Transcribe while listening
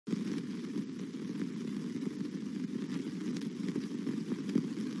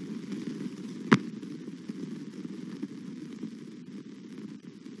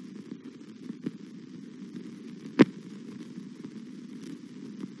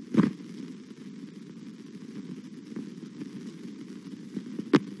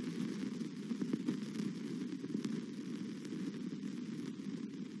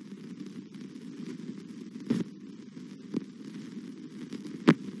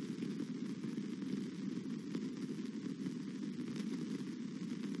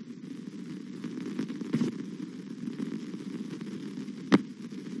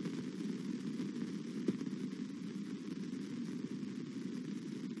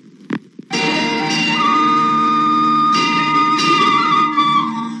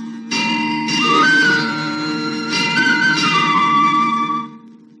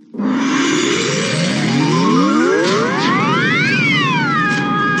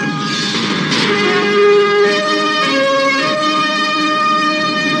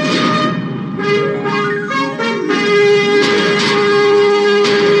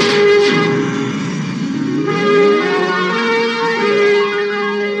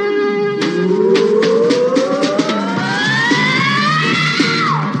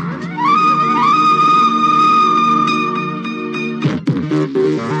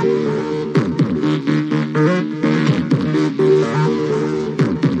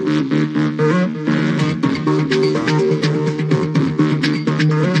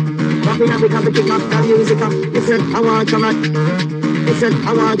want to mat. He said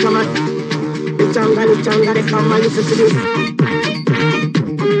I want to mat. The jungle, they come and listen to this.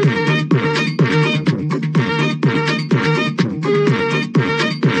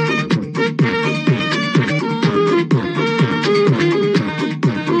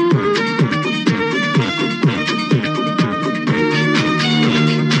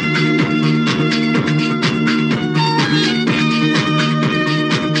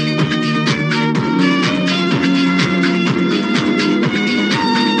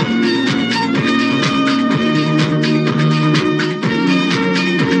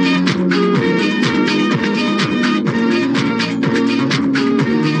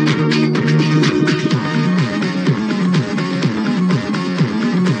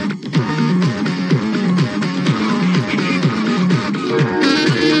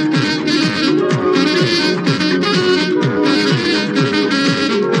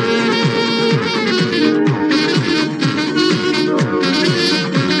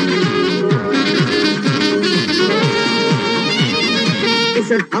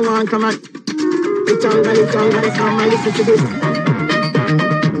 I want to mat. The jungle, they come and listen to this.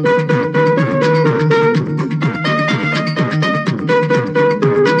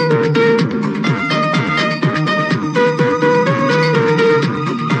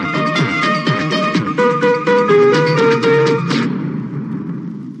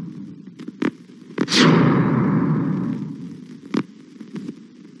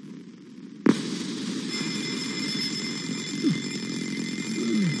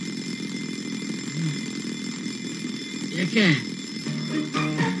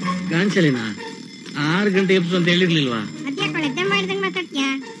 ಕಾಣಿಸಲಿನಾ 6 ಗಂಟೆ ಎಬ್ಸು ಅಂತ ಹೇಳಿರ್ಲಿಲ್ವಾ?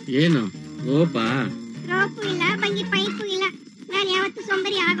 ಏನು ರೋಪ rope ಇಲ್ಲ, ಬಂಗಿ pipe ಇಲ್ಲ. ನಾನು ಯಾವತ್ತೂ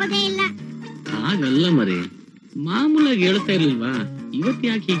ಸೋಂಬರಿ ಆಗೋದೇ ಇಲ್ಲ. ಹಾಗಲ್ಲ ಮರಿ, ಮಾಮೂಲಾಗಿ ಹೇಳ್ತಾ ಇರ್ಲಿಲ್ವಾ? ಇವತ್ತು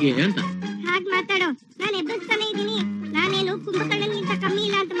ಯಾಕೆ ಹೀಗೆ ಅಂತ ಹಾಗೆ ಮಾತಾಡೋ. ನಾನು ಎಬ್ಬಿಸ್ತಾನೆ ಇದ್ದೀನಿ. ನಾನೇನು ಕುಂಭಕರ್ಣನಿಗಿಂತ ಕಮ್ಮಿ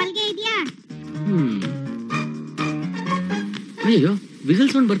ಇಲ್ಲ ಅಂತ ಮಲ್ಗೆ ಇದೆಯಾ? ಅಯ್ಯೋ,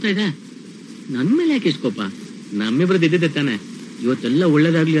 ವಿಸಲ್ ಸೌಂಡ್ ಬರ್ತಾ ಇದೆ. ನನ್ ಮೇಲೆ ಯಾಕೆ ಇಷ್ಟು ಕೋಪ? ನಮ್ಮಿಬ್ರದ್ದು ಇದ್ದಿದ್ದೆ ತಾನೆ. ಇವತ್ತೆಲ್ಲ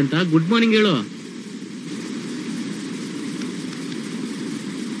ಒಳ್ಳೇದಾಗ್ಲಿ ಅಂತ ಗುಡ್ ಮಾರ್ನಿಂಗ್ ಹೇಳು.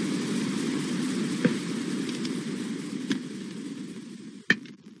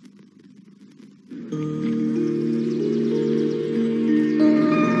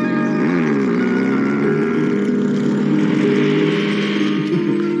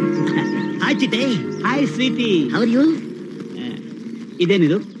 ಹಾಯ್ ಚಿಟ್ಟೆ. Hi Sweety. How are you?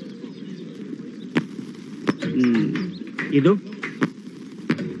 ಇದೇನಿದು? ಇದು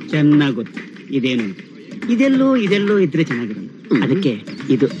ಚೆನ್ನಾಗಿ ಗೊತ್ತು ಇದೇನು ಅಂತ. ಇದೆಲ್ಲೋ ಇದ್ರೆ ಚೆನ್ನಾಗಿರಲ್ಲ. ಅದಕ್ಕೆ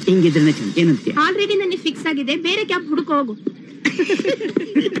ಇದು ಹಿಂಗಿದ್ರೆ ಚೆನ್ನ. ಏನಂತೀಯ? ಆಲ್ರೆಡಿ ನನಗೆ ಫಿಕ್ಸ್ ಆಗಿದೆ. ಬೇರೆ ಕ್ಯಾಬ್ ಹುಡುಕೋ ಹೋಗು.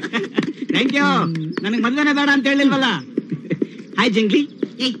 Thank you. ನನಗೆ ಮದ್ವೆನೇ ಬೇಡ ಅಂತ ಹೇಳಿಲ್ವಲ್ಲ. ಹಾಯ್ ಜಂಗ್ಲಿ.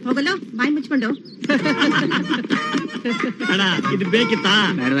 ಏಯ್ ಹೋಗಲ್ಲ, ಬಾಯಿ ಮುಚ್ಕೊಂಡು. ಅಣ್ಣ ಇದು ಬೇಕಿತ್ತಾ?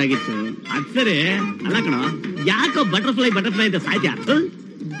 ಬೇಡವಾಗಿತ್ತು. ಅದ್ ಸರಿ ಅಲ್ಲ ಕಣ, ಯಾಕೋ ಬಟರ್ಫ್ಲೈ ಅಂತ ಸಾಯ್ತ್ಯಾ?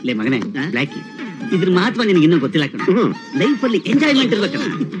 ಲೇ ಮಗನೇ ಬ್ಲ್ಯಾಕಿ, ಇದ್ರ ಮಹತ್ವ ನಿನಗೆ ಇನ್ನೂ ಗೊತ್ತಿಲ್ಲ ಕಣ. ಲೈಫ್ ಅಲ್ಲಿ ಎಂಜಾಯ್ಮೆಂಟ್ ಇರ್ಬೇಕಣ್ಣ,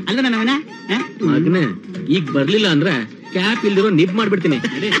 ಅಲ್ಲ ನನ್ನ ಮಗನೇ. ಈಗ ಬರ್ಲಿಲ್ಲ ಅಂದ್ರೆ ಕ್ಯಾಪ್ ಇಲ್ದಿರೋ ನಿಬ್ ಮಾಡ್ಬಿಡ್ತೀನಿ.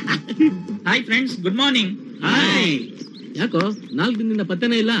 Hi friends, good morning. Hi. ಯಾಕೋ 4 ದಿನದಿಂದ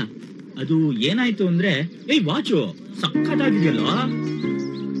ಪತ್ತೆನೇ ಇಲ್ಲ? ಅದು ಏನಾಯ್ತು ಅಂದ್ರೆ, ವಾಚು ಸಕ್ಕತ್ತಾಗಿದೆಯಲ್ಲ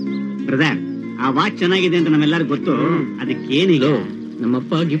ಬ್ರದರ್. ಆ ವಾಚ್ ಚೆನ್ನಾಗಿದೆ ಅಂತ ನಮ್ಮೆಲ್ಲರಿಗೂ ಗೊತ್ತು. ಅದಕ್ಕೇನಿಲ್ಲ,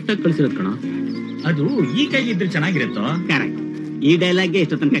 ನಮ್ಮಪ್ಪ ಗಿಫ್ಟ್ ಆಗಿ ಕಳ್ಸಿರೋದ್ ಕಣ. ಅದು ಈ ಕೈಲಿದ್ರೆ ಚೆನ್ನಾಗಿರುತ್ತೋ? ಕರೆಕ್ಟ್. ಈ ಡೈಲಾಗ್ಗೆ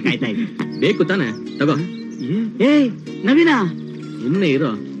ಎಷ್ಟೋ ತನಕ ಕಾಯ್ತಾ ಇದೆ. ಬೇಕು ತಾನೆ? ತಗೋ. ಏಯ್ ನವೀನ, ಸುಮ್ನೆ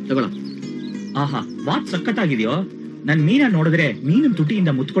ಇರೋ, ತಗೊಳ. ಆಹಾ, ವಾಚ್ ಸಕ್ಕತ್ತಾಗಿದೆಯೋ. ನನ್ ಮೀನ ನೋಡಿದ್ರೆ ಮೀನಿನ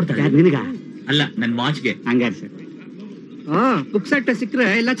ತುಟಿಯಿಂದ ಮುತ್ಕೊಡ್ತಾಳೆ. ನಿನಗ ಅಲ್ಲ, ನನ್ ವಾಚ್ಗೆ. ಹಂಗಾರ ಸರ್. ಬುಕ್ ಸೆಟ್ ಸಿಕ್ಕ್ರೆ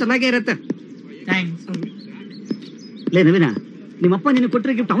ಎಲ್ಲ ಚೆನ್ನಾಗೇ ಇರತ್ತೆ. ಥ್ಯಾಂಕ್ಸ್. ಲೇ ನವೀನ, ನಿಮ್ಮಪ್ಪ ನಿನಗೆ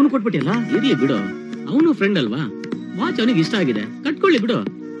ಕೊಟ್ಟರೆ ಗಿಫ್ಟ್ ಅವನು ಕೊಟ್ಬಿಟ್ಟಿಲ್ಲ? ಇರ್ಲಿ ಬಿಡು, ಅವನು ಫ್ರೆಂಡ್ ಅಲ್ವಾ. ವಾಚ್ ಅವನಿಗೆ ಇಷ್ಟ ಆಗಿದೆ, ಕಟ್ಕೊಳ್ಳಿ ಬಿಡು.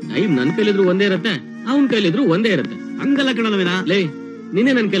 ಟೈಮ್ ನನ್ ಕೈಲಿದ್ರು ಒಂದೇ ಇರತ್ತೆ, ಅವನ್ ಕೈಲಿದ್ರು ಒಂದೇ ಇರತ್ತೆ. ಹಂಗಲ್ಲ ಕಣ ನವೀನ. ಲೇ,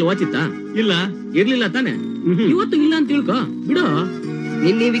 ನಿನ್ನೆ ನನ್ ಕೈಲಿ ವಾಚ್ ಇತ್ತಾ? ಇಲ್ಲ, ಇರ್ಲಿಲ್ಲ ತಾನೆ. ಇವತ್ತು ಇಲ್ಲ ಅಂತ ತಿಳ್ಕೊ ಬಿಡು.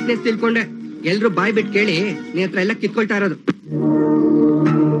 ನಿನ್ನ ವೀಕ್ನೆಸ್ ತಿಳ್ಕೊಂಡೆ ಎಲ್ರು ಬಾಯ್ ಬಿಟ್ಟು ಕೇಳಿ ನೀ ಹತ್ರ ಎಲ್ಲ ಕಿತ್ಕೊಳ್ತಾ ಇರೋದು.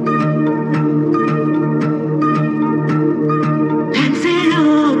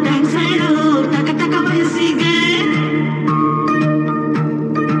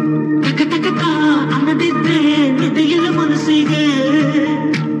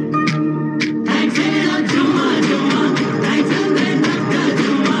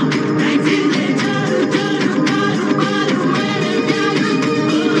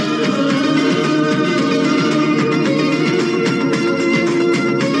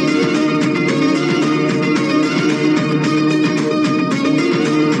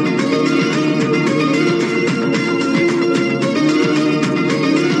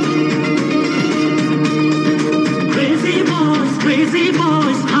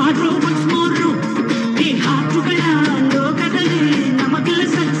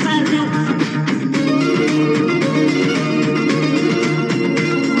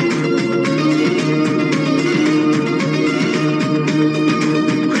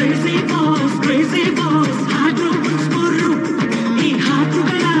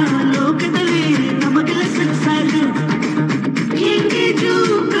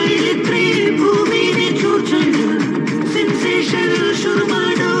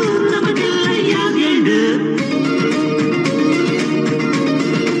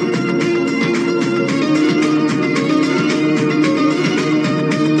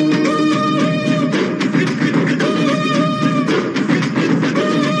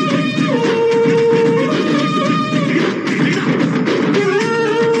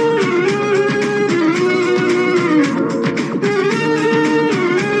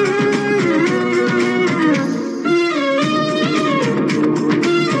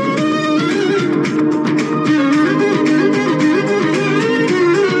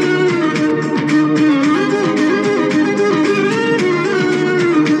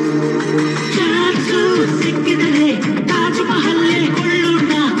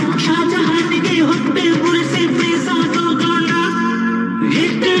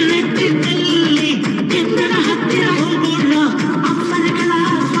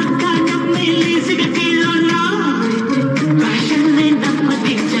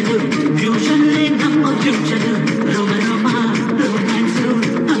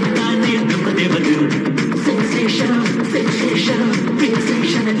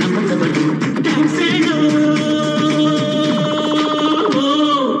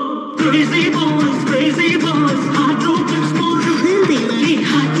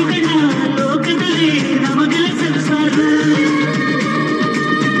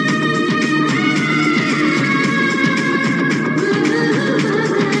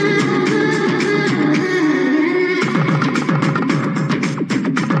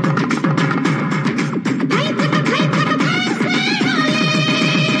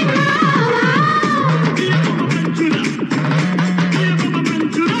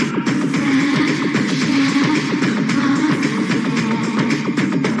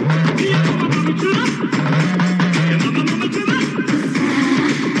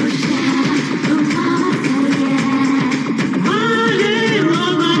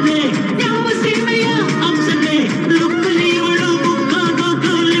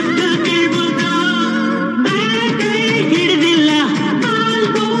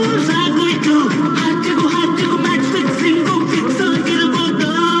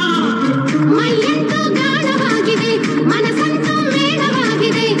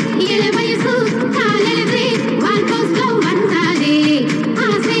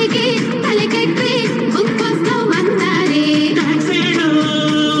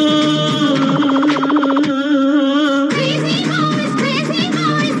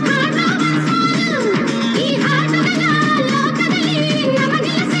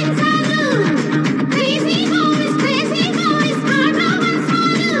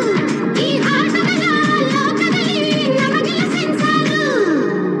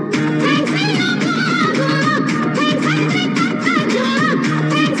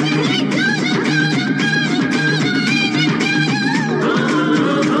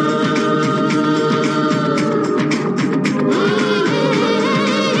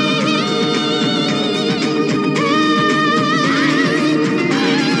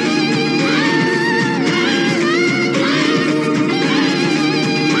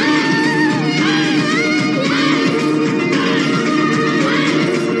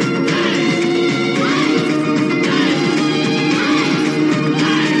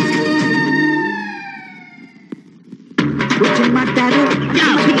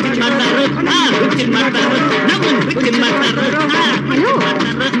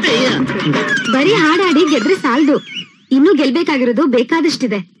 ಬರೀ ಹಾಡಾಡಿ ಗೆದ್ರೆ ಸಾಲದು, ಇನ್ನೂ ಗೆಲ್ಬೇಕಾಗಿರೋದು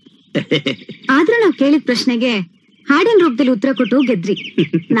ಬೇಕಾದಷ್ಟಿದೆ. ಆದ್ರೂ ನಾವ್ ಕೇಳಿದ ಪ್ರಶ್ನೆಗೆ ಹಾಡಿನ ರೂಪದಲ್ಲಿ ಉತ್ತರ ಕೊಟ್ಟು ಗೆದ್ರಿ,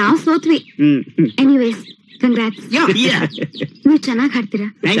 ನಾವ್ ಸೋತ್ವಿ. ಎನಿವೇಸ್ ಕಂಗ್ರಾಟ್ಸ್, ನೀವ್ ಚೆನ್ನಾಗ್ ಹಾಡ್ತೀರಾ.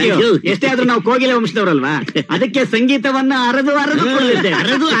 ಎಷ್ಟೇ ಆದ್ರೂ ನಾವು ಕೋಗಿಲೆ ವಂಶದವ್ರಲ್ವಾ, ಅದಕ್ಕೆ ಸಂಗೀತವನ್ನ ಅರದು ಅರದು.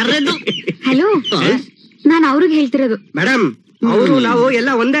 ಹಲೋ, ನಾನ್ ಅವ್ರಿಗೆ ಹೇಳ್ತಿರೋದು. ಮೇಡಮ್, ಅವರು ನಾವು ಎಲ್ಲ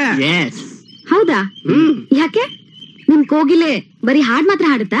ಒಂದೇ. ಹೌದಾ? ಯಾಕೆ ನಿಮ್ ಕೋಗಿಲೆ ಬರೀ ಹಾಡ್ ಮಾತ್ರ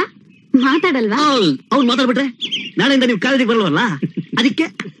ಹಾಡುತ್ತಾ, ಮಾತಾಡಲ್ವಾ? ಅವ್ನ್ ಮಾತಾಡ್ಬಿಟ್ರೆ ನಾಳೆಯಿಂದ ನೀವು ಕಾಲೇಜಿಗೆ ಬರಲ್ವಲ್ಲ, ಅದಕ್ಕೆ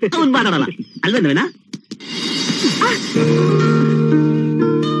ಅವ್ನ್ ಮಾತಾಡಲ್ಲ ಅಲ್ವೇನಾ?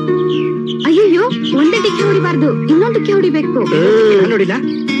 ಅಯ್ಯೋ, ಒಂದೇ ಟಿಕ್ಕೆ ಹೊಡಿಬಾರ್ದು, ಇನ್ನೊಂದು ಟಿಕ್ಕೆ ಹೊಡಿಬೇಕು. ನೋಡಿಲ್ಲ?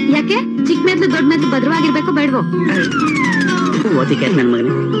 ಯಾಕೆ? ಚಿಕ್ಕ ಮೆದ್ಲು ದೊಡ್ಡ ಮೆದ್ಲು ಭದ್ರವಾಗಿರ್ಬೇಕು ಬೇಡವೋ? ನನ್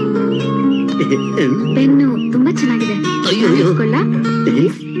ಮಗನೇ, ಪೆನ್ನು ತುಂಬಾ ಚೆನ್ನಾಗಿದೆ.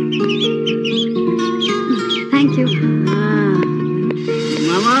 ಥ್ಯಾಂಕ್ ಯು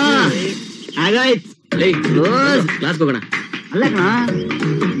ಮಾಮಾ. ಕ್ಲಾಸ್ ಹೋಗೋಣ. ಅಲ್ಲ ಕಣ,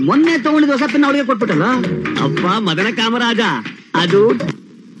 ಮೊನ್ನೆ ತಗೊಂಡಿದ್ ಹೊಸ ಪೆನ್ ಅವ್ರಿಗೆ ಕೊಟ್ಬಿಟ್ಟಲ್ಲ. ಅಪ್ಪ ಮದನ ಕಾಮರಾಜ, ಅದು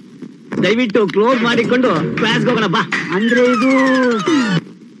ದಯವಿಟ್ಟು ಕ್ಲೋಸ್ ಮಾಡಿಕೊಂಡು ಕ್ಲಾಸ್ಗೆ ಹೋಗೋಣ ಬಾ. ಅಂದ್ರೆ ಇದು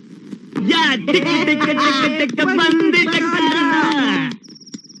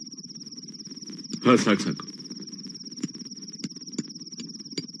ಸಾಕು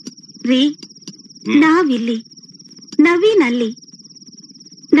ರೀ. ನಾವಿಲ್ಲಿ ನವೀನ್ ಅಲ್ಲಿ,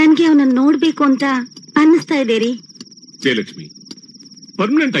 ನನ್ಗೆ ಅವನನ್ನ ನೋಡ್ಬೇಕು ಅಂತ ಅನ್ನಿಸ್ತಾ ಇದೆ ರೀ. ಜಯಲಕ್ಷ್ಮಿ,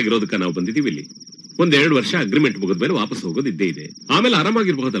 ಪರ್ಮನೆಂಟ್ ಆಗಿರೋದಕ್ಕ ನಾವು ಬಂದಿದೀವಿ ಇಲ್ಲಿ. 1-2 ವರ್ಷ ಅಗ್ರಿಮೆಂಟ್ ಮುಗಿದ್ಮೇಲೆ ವಾಪಸ್ ಹೋಗೋದಿದ್ದೇ ಇದೆ, ಆಮೇಲೆ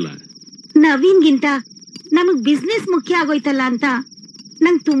ಆರಾಮಾಗಿರ್ಬಹುದಲ್ಲ. ನವೀನ್ಗಿಂತ ನಮಗ್ ಬಿಸ್ನೆಸ್ ಮುಖ್ಯ ಆಗೋಯ್ತಲ್ಲ ಅಂತ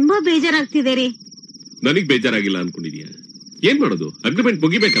ನಂಗ್ ತುಂಬಾ ಬೇಜಾರಾಗ್ತಿದೆ ರೀ. ನನಗ್ ಬೇಜಾರಾಗಿಲ್ಲ ಅನ್ಕೊಂಡಿದ್ಯಾ? ಏನ್ ಮಾಡೋದು, ಅಗ್ರಿಮೆಂಟ್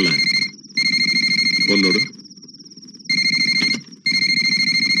ಮುಗಿಬೇಕಲ್ಲ. ಒಂದ್ ನೋಡು.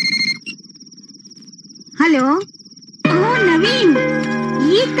 ಹಲೋ, ಓ ನವೀನ್,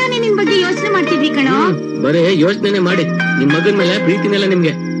 ಈಗ ತಾನೇ ನಿನ್ ಬಗ್ಗೆ ಯೋಚನೆ ಮಾಡ್ತಿದ್ವಿ ಕಣೋ. ಬರೇ ಯೋಚನೆ ಮಾಡಿ ನಿಮ್ ಮಗನ್ ಮೇಲೆ ಪ್ರೀತಿನೆಲ್ಲ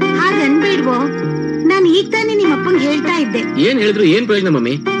ನಿಮ್ಗೆ. ಹಾಗನ್ಬೇಡ್ವೋ, ನಾನ್ ಈಗ ತಾನೇ ನಿಮ್ ಅಪ್ಪಂಗೆ ಹೇಳ್ತಾ ಇದ್ದೆ. ಏನ್ ಹೇಳಿದ್ರು ಏನ್ ಪ್ರಯೋಜನ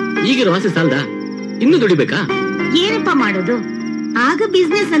ಮಮ್ಮಿ? ಈಗಿರೋ ಆಸೆ ಸಾಲ್ದ, ಇನ್ನೂ ದುಡಿಬೇಕಾ? ಏನಪ್ಪ ಮಾಡೋದು, ಆಗ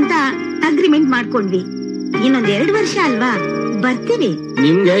ಬಿಸ್ನೆಸ್ ಅಂತ ಅಗ್ರಿಮೆಂಟ್ ಮಾಡ್ಕೊಂಡ್ವಿ. ಇನ್ನೊಂದ್ 2 ವರ್ಷ ಅಲ್ವಾ, ಬರ್ತೀವಿ.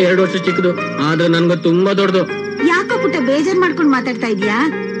 ನಿಮ್ಗೆ 2 ವರ್ಷ ಚಿಕ್ಕದು, ಆದ್ರೆ ನನ್ಗೆ ತುಂಬಾ ದೊಡ್ಡದು. ಯಾಕೋ ಪುಟ್ಟ ಬೇಜಾರ್ ಮಾಡ್ಕೊಂಡ್ ಮಾತಾಡ್ತಾ ಇದ್ಯಾ?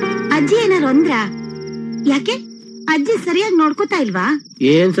 ಅಜ್ಜಿ ಏನಾರು ಅಂದ್ರ? ಯಾಕೆ ಅಜ್ಜಿ ಸರಿಯಾಗಿ ನೋಡ್ಕೋತಾ ಇಲ್ವಾ?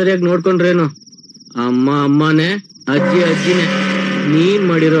 ಏನ್ ಸರಿಯಾಗಿ ನೋಡ್ಕೊಂಡ್ರೇನು, ಅಮ್ಮನೇ, ಅಜ್ಜಿನೇ. ನೀನ್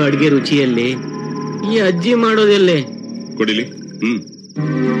ಮಾಡಿರೋ ಅಡ್ಗೆ ರುಚಿಯಲ್ಲಿ ಈ ಅಜ್ಜಿ ಮಾಡೋದೆಲ್ಲೇ? ಕೊಡಿಲಿ.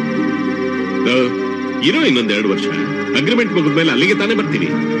 ಇರೋ ಇನ್ನೊಂದ್ 2 ವರ್ಷ ಅಗ್ರಿಮೆಂಟ್ ಮುಗಿದ್ಮೇಲೆ ಅಲ್ಲಿಗೆ ತಾನೇ ಬರ್ತೀವಿ.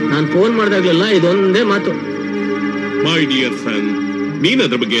 ನಾನ್ ಫೋನ್ ಮಾಡ್ದಾಗ್ಲೆಲ್ಲ ಇದೊಂದೇ ಮಾತು, ಮೈ ಡಿಯರ್ ಸನ್, ನೀನ್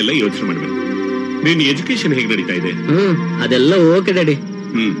ಅದ್ರ ಬಗ್ಗೆ ಎಲ್ಲ ಯೋಚನೆ ಮಾಡ್ಬೇಕು. ನಿನ್ ಎಜುಕೇಶನ್ ಹೇಗ್ ನಡೀತಾ ಇದೆ? ಅದೆಲ್ಲ ಓಕೆ ಡ್ಯಾಡಿ.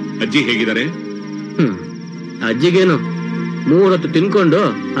 ಅಜ್ಜಿ ಹೇಗಿದ್ದಾರೆ? ಅಜ್ಜಿಗೇನು 3 ಹೊತ್ತು ತಿನ್ಕೊಂಡು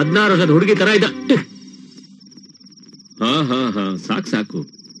 16 ವರ್ಷದ ಹುಡುಗಿ ತರ ಇದ್ದ. ಹಾ ಸಾಕು.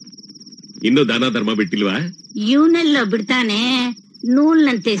 ಇನ್ನು ದಾನ ಧರ್ಮ ಬಿಟ್ಟಿಲ್ವಾ? ಇವನೆಲ್ಲೋ ಬಿಡ್ತಾನೆ.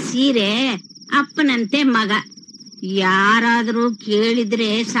 ನೂಲ್ನಂತೆ ಸೀರೆ, ಅಪ್ಪನಂತೆ ಮಗ. ಯಾರಾದ್ರೂ ಕೇಳಿದ್ರೆ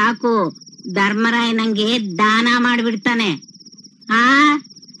ಸಾಕು, ಧರ್ಮರಾಯನಂಗೆ ದಾನ ಮಾಡ್ಬಿಡ್ತಾನೆ.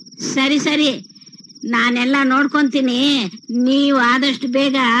 ಸರಿ, ನಾನೆಲ್ಲ ನೋಡ್ಕೊಂತೀನಿ. ನೀವು ಆದಷ್ಟು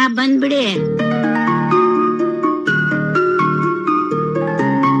ಬೇಗ ಬಂದ್ಬಿಡಿ.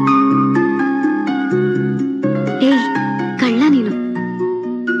 ಏಯ್ ಕಳ್ಳ ನೀನು,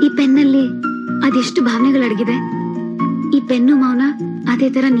 ಈ ಪೆನ್ನಲ್ಲಿ ಅದೆಷ್ಟು ಭಾವನೆಗಳು ಅಡಗಿದೆ. ಈ ಪೆನ್ನು ಮೌನ, ಅದೇ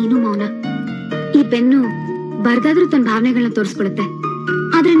ತರ ನೀನು ಮೌನ. ಈ ಪೆನ್ನು ಬರ್ದಾದ್ರೂ ತನ್ನ ಭಾವನೆಗಳನ್ನ ತೋರಿಸ್ಕೊಳುತ್ತೆ,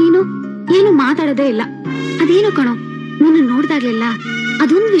 ಆದ್ರೆ ನೀನು ಏನು ಮಾತಾಡೋದೇ ಇಲ್ಲ. ಅದೇನು ಕಣೋ, ನೀನು ನೋಡ್ದಾಗ್ಲೆಲ್ಲ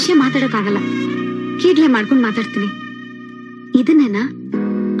ಅದೊಂದು ವಿಷಯ ಮಾತಾಡೋಕ್ಕಾಗಲ್ಲ. ಕೀಡ್ಲೆ ಮಾಡ್ಕೊಂಡು ಮಾತಾಡ್ತೀನಿ. ಇದನ್ನೇನಾ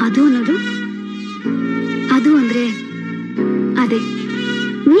ಅದು ಅನ್ನೋದು? ಅದು ಅಂದ್ರೆ ಅದೇ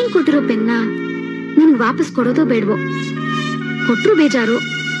ನೀನ್ ಕೊಟ್ಟಿರೋ ಪೆನ್ನ ನಿನ್ಗೆ ವಾಪಸ್ ಕೊಡೋದೋ ಬೇಡವೋ? ಕೊಟ್ರು ಬೇಜಾರು,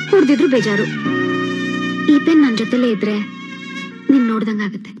 ಕೊಡ್ದಿದ್ರು ಬೇಜಾರು. ಈ ಪೆನ್ ನನ್ ಜೊತೆಲೇ ಇದ್ರೆ ನೀನ್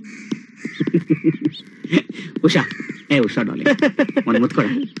ನೋಡ್ದಂಗಾಗತ್ತೆ. ಉಷಾ ಡಾಲಿ, ಒಂದ್ ಮುತ್ಕೊಡ.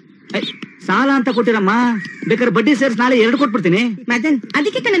 ಸಾಲ ಅಂತ ಕೊಟ್ಟಿರಮ್ಮ, ಬೇಕಾದ್ರೆ ಬಡ್ಡಿ ಸೇರ್ಸ್ ನಾಳೆ 2 ಕೊಟ್ಬಿಡ್ತೀನಿ. ಮದನ್,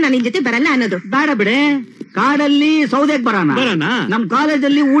 ಅದಕ್ಕೆ ಕಣ ನಾನು ನಿನ್ ಜೊತೆ ಬರಲ್ಲ ಅನ್ನೋದು. ಬೇಡ ಬಿಡೆ, ಕಾಡಲ್ಲಿ ಸೌದೆಗ್ ಬರೋಣ, ನಮ್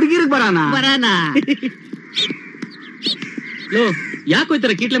ಕಾಲೇಜಲ್ಲಿ ಹುಡುಗಿರ್ಗ್ ಬರೋಣ. ಯಾಕೋ ಈ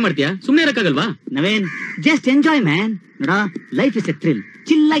ತರ ಕೀಟ್ಲೆ ಮಾಡ್ತೀಯಾ? ಸುಮ್ನೆ ಇರಕ್ಕಾಗಲ್ವಾ? ನವೇನ್, ಜಸ್ಟ್ ಎಂಜಾಯ್ ಮ್ಯಾನ್. ನೋಡ, life is A thrill.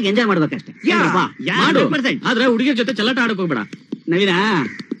 ಚಿಲ್ಲಾಗಿ enjoy ಮಾಡ್ಬೇಕಷ್ಟೇ. ಆದ್ರೆ ಹುಡುಗಿಯ ಜೊತೆ ಚಲಾಟ ಆಡಕ್ ಹೋಗ್ಬೇಡ. ನವೀನ,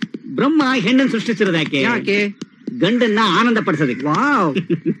 ಬ್ರಹ್ಮ ಹೆಣ್ಣನ್ ಸೃಷ್ಟಿಸಿರೋದು ಯಾಕೆ? ಗಂಡನ್ನ ಆನಂದ ಪಡಿಸೋದಕ್ಕೆ.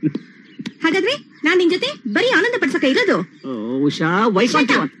 ಹಾಗಾದ್ರೆ ನಾನ್ ನಿನ್ ಜೊತೆ ಬರೀ ಆನಂದ ಪಡಿಸಕ ಇರೋದು? Usha, why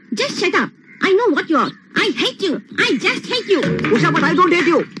can't you? Just shut up. I know what you are. I hate you. I just hate you. Usha, but I don't hate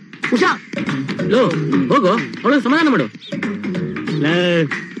you. Usha, ಹೋಗೋ, ಅವಳು ಸಮಾಧಾನ ಮಾಡು.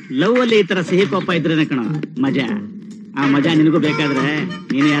 ಲವ್ ಅಲ್ಲಿ ಈ ತರ ಸಿಹಿ ಕೋಪ ಇದ್ರೇನೆ ಕಣ ಮಜಾ. ಆ ಮಜಾ ನಿನಗೂ ಬೇಕಾದ್ರೆ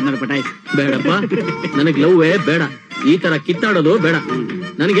ನೀನು ಯಾರನ್ನಾರು ಪಟಾಯಿಸ್. ಬೇಡಪ್ಪ, ನನಗ್ ಲವ್ವೇ ಬೇಡ. ಈ ತರ ಕಿತ್ತಾಡೋದು ಬೇಡ.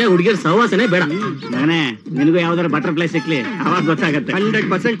 ನನಗೆ ಹುಡುಗಿಯರ ಸಹವಾಸನೆ ಬೇಡ. ಮಗನೇ, ನಿನಗೂ ಯಾವ್ದಾರ ಬಟರ್ಫ್ಲೈ ಸಿಕ್ಲಿ, ಅವಾಗ ಗೊತ್ತಾಗತ್ತೆ.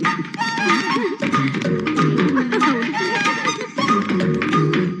 100%.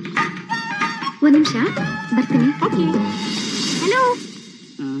 ಒಂದ್ ನಿಮಿಷ ಬರ್ತೀನಿ. ಹಲೋ,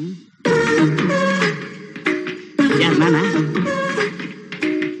 ಯಾರು? ನಾನಾ?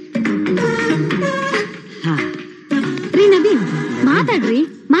 ರೀ ನವೀನ್,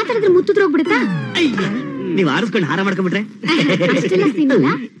 ಮಾತಾಡಿದ್ರೆ ಮುತ್ತಿದ್ರು ಹೋಗ್ಬಿಡುತ್ತಾ? ನೀವ್ ಆರಿಸ್ಕೊಂಡು ಹಾರ ಮಾಡ್ಕೊಂಡ್ಬಿಟ್ರೆ? ಅಷ್ಟೆಲ್ಲ ಸೀನ್ ಇಲ್ಲ.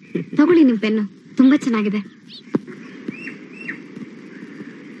 ತಗೊಳ್ಳಿ ನಿಮ್ ಪೆನ್ನು, ತುಂಬಾ ಚೆನ್ನಾಗಿದೆ.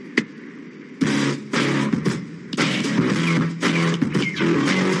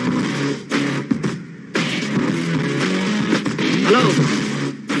 ಹಲೋ,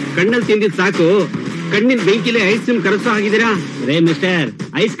 ಕಣ್ಣಲ್ಲಿ ತಿಂದಿದ್ ಸಾಕು, ಕಣ್ಣಿನ ಬೆಂಕಿಲೆ ಐಸ್ ಕ್ರೀಮ್ ಕರಸೋ ಆಗಿದ್ದೀರಾ? ರೇ ಮಿಸ್ಟರ್,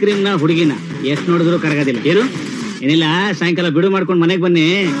 ಐಸ್ ಕ್ರೀಮ್ ನ ಹುಡುಗಿನ ಎಷ್ಟ್ ನೋಡಿದ್ರು ಕರಗೋದಿಲ್ಲ. ಏನಿಲ್ಲ, ಸಾಯಂಕಾಲ ಬಿಡು ಮಾಡ್ಕೊಂಡು ಮನೆಗ್ ಬನ್ನಿ,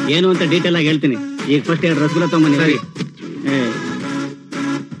 ಏನು ಅಂತ ಡೀಟೇಲ್ ಆಗಿ ಹೇಳ್ತೀನಿ. ಈಗ ಫಸ್ಟ್ 2 ರಸಗುಲ್ಲ ತಗೊಂಬನ್ನಿ.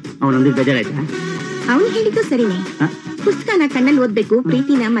 ಅವನೊಂದಿಗೆ ಬೇಜಾರಾಯ್ತಾ? ಅವನು ಹೇಳಿದ್ದು ಸರಿನೇ. ಪುಸ್ತಕನ ಕಣ್ಣಲ್ಲಿ ಓದ್ಬೇಕು,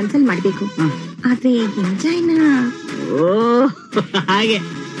 ಪ್ರೀತಿನ ಮನ್ಸಲ್ಲಿ ಮಾಡ್ಬೇಕು. ಆದ್ರೆ ಎಂಜಾಯ್ನ ಹಾಗೆ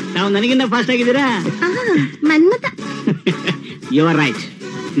ನಾವು ನನಗಿನ್ನ ಫಾಸ್ಟ್ ಆಗಿದ್ದೀರಾ? ಮನ್ಮಥ. You are right.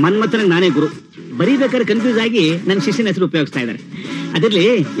 ಮನ್ಮಥನಿಗೆ ನಾನೇ ಗುರು. ಬರೀಬೇಕಾದ್ರೆ ಕನ್ಫ್ಯೂಸ್ ಆಗಿ ನನ್ನ ಶಿಷ್ಯನ ಹೆಸರು ಉಪಯೋಗಿಸ್ತಾ ಇದ್ದಾರೆ. ಅದಿರ್ಲಿ,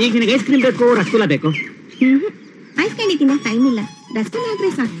 ಈಗ ನಿನಗೆ ಐಸ್ ಕ್ರೀಮ್ ಬೇಕು, ರಸಗುಲ್ಲ ಬೇಕು? ಐಸ್ ಕ್ಯಾಂಡಿ ತಿನ್ನಕ್ ಟೈಮ್ ಇಲ್ಲ, ರಸಗುಲ್ಲ ಆದ್ರೆ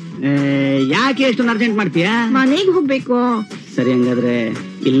ಸಾಕು. ಯಾಕೆ ಎಷ್ಟೊಂದು ಅರ್ಜೆಂಟ್ ಮಾಡ್ತೀಯಾ? ಮನೆಗೆ ಹೋಗ್ಬೇಕು. ಸರಿ, ಹಂಗಾದ್ರೆ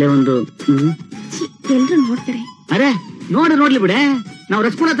ಇಲ್ಲೇ ಒಂದು. ಎಲ್ರು ನೋಡ್ತಾರೆ. ಅರೆ, ನೋಡ್ಲಿ ಬಿಡೆ. ನಾವು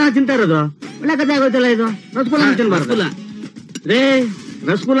ರಸಗುಲ್ಲ ತಾನ ತಿಂತಾ ಇರೋದು. ಒಳ್ಳೆ ಕಥೆ ಆಗೋಯ್ತಲ್ಲ ಇದು. ರಸಗುಲ್ಲ ತಿನ್ಬಾರ್ದು. ರೇ,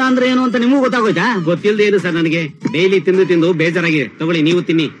 ರಸಗುಲ್ಲ ಅಂದ್ರೆ ಏನು ಅಂತ ನಿಮಗೂ ಗೊತ್ತಾಗೋಯ್ತಾ? ಗೊತ್ತಿಲ್ಲದೆ ಏನು ಸರ್, ನನಗೆ ಡೈಲಿ ತಿಂದು ಬೇಜಾರಾಗಿದೆ. ತಗೊಳ್ಳಿ, ನೀವು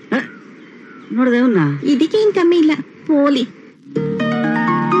ತಿನ್ನಿ. ನೋಡ್ದೆ ಅವನ್ನ? ಇದಕ್ಕೆ ಏನ್ ಕಮ್ಮಿ ಇಲ್ಲ, ಪೋಲಿ.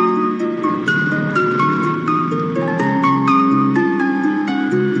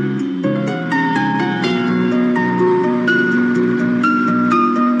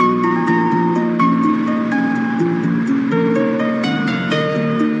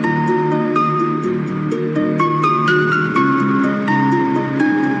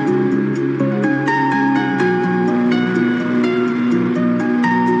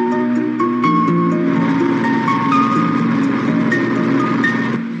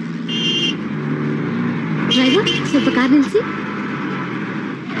 ಸ್ವಲ್ಪ ಕಾರ್ ನಿಲ್ಸಿ.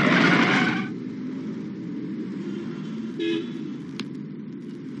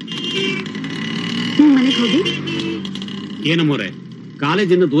 ನಿಮ್ ಮನೆಗೆ ಹೋಗಿ. ಏನಮ್ಮೋರೆ,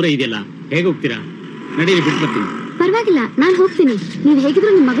 ಕಾಲೇಜಿಂದ ದೂರ ಇದೆಯಲ್ಲ, ಹೇಗೆ ಹೋಗ್ತೀರಾ? ನಡೀರಿ, ಬಿಟ್ಟು ಬರ್ತೀನಿ. ಪರವಾಗಿಲ್ಲ, ನಾನ್ ಹೋಗ್ತೀನಿ. ನೀವ್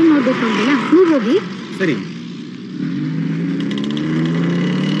ಹೇಗಿದ್ರು ನಿಮ್ ಮಗನ್ ನೋಡ್ಬೇಕು ಅಂದಿಲ್ಲ, ನೀವ್ ಹೋಗಿ. ಸರಿ.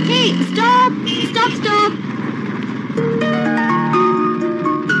 Stop stop stop.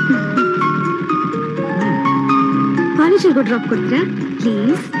 ಕಾಲೇಜಿಗೆ ಡ್ರಾಪ್ ಕೊಡ್ತೀರಾ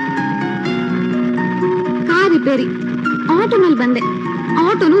ಪ್ಲೀಸ್? ಕಾರ್ ರಿಪೇರಿ, ಆಟೋನಲ್ಲಿ ಬಂದೆ,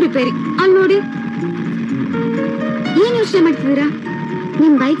 ಆಟೋನು ರಿಪೇರಿ. ಅಲ್ಲಿ ನೋಡಿ, ಏನ್ ಯೋಚನೆ ಮಾಡ್ತಿದ್ದೀರಾ?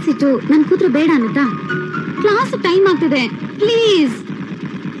 ನಿಮ್ ಬೈಕ್ ಸಿಟ್ಟು ನನ್ ಕೂತ್ರೆ ಬೇಡ ಅನ್ನತ್ತಾ? ಕ್ಲಾಸ್ ಟೈಮ್ ಆಗ್ತಿದೆ, ಪ್ಲೀಸ್.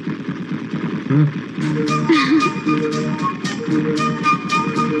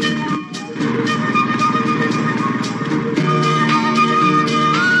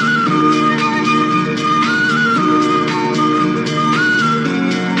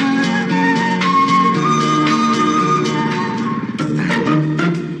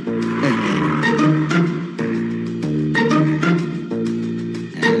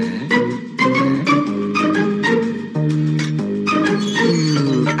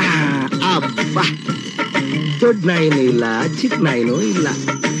 ದೊಡ್ಡ ನಾಯಿನೂ ಇಲ್ಲ, ಚಿಕ್ಕ ನಾಯಿನೂ ಇಲ್ಲ.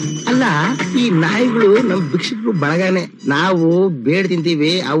 ಅಲ್ಲ, ಈ ನಾಯಿಗಳು ನಮ್ ಭಿಕ್ಷಕರು ಬಳಗಾನೆ. ನಾವು ಬೇಡ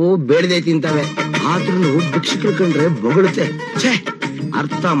ತಿಂತೀವಿ, ಅವು ಬೇಡದೆ ತಿಂತವೆ. ಆದ್ರೂ ಭಿಕ್ಷಕರು ಕಂಡ್ರೆ ಬೊಗಳುತ್ತೆ. ಛೇ,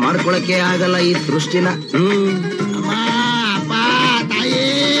 ಅರ್ಥ ಮಾಡ್ಕೊಳಕ್ಕೆ ಆಗಲ್ಲ ಈ ಸೃಷ್ಟಿನ. ಅಮ್ಮ, ಅಪ್ಪ, ತಾಯಿ,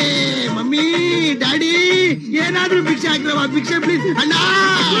 ಮಮ್ಮಿ, ಡ್ಯಾಡಿ, ಏನಾದ್ರೂ ಭಿಕ್ಷೆ ಹಾಕ್ರವ, ಭಿಕ್ಷೆ ಪ್ಲೀಸ್. ಅಣ್ಣ,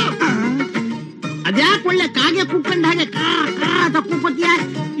 ಅದ್ಯಾಕೆ ಒಳ್ಳೆ ಕಾಗೆ ಕುಕ್ಕಂಡ ಹಾಗೆ ಕಾ ಕಾ ಅಂತ ಕೂಕೋತಿಯ?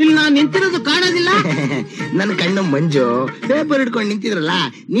 ಇಲ್ಲಿ ನಾನ್ ನಿಂತಿರೋದು ಕಾಣೋದಿಲ್ಲ. ನನ್ ಕಣ್ಣು ಮಂಜು, ಪೇಪರ್ ಹಿಡ್ಕೊಂಡು ನಿಂತಿದ್ರಲ್ಲ,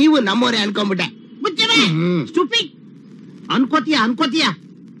 ನೀವು ನಮ್ಮವರೇ ಅನ್ಕೊಂಡ್ಬಿಟ್ಟೆ. ಅನ್ಕೋತೀಯ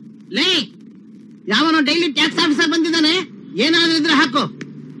ಲೇ, ಯಾವನೋ ಡೈಲಿ ಟ್ಯಾಕ್ಸ್ ಆಫೀಸರ್ ಬಂದಿದ್ದಾನೆ, ಏನಾದ್ರೂ ಇದ್ರೆ ಹಾಕು.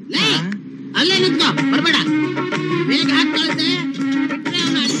 ಲೇ, ಅಲ್ಲೇ ನಿಂತ್ಕೋ, ಬರ್ಬೇಡ. ಬೇಗ ಹಾಕಿ ಕಳಿಸೆ, ಬಿಟ್ರೆ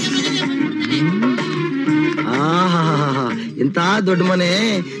ಅವನು ಅಡಿಗೆ ಮನೆಗೆ ಬಂದ್ಬಿಡ್ತಾನೆ. ಎಂತ ದೊಡ್ಡ ಮನೆ.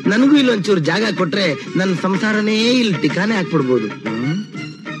 ನನಗೂ ಇಲ್ಲೊಂಚೂರು ಜಾಗ ಕೊಟ್ರೆ ನನ್ನ ಸಂಸಾರನೇ ಇಲ್ಲಿ ಟಿಕಾನೆ ಹಾಕ್ಬಿಡ್ಬೋದು.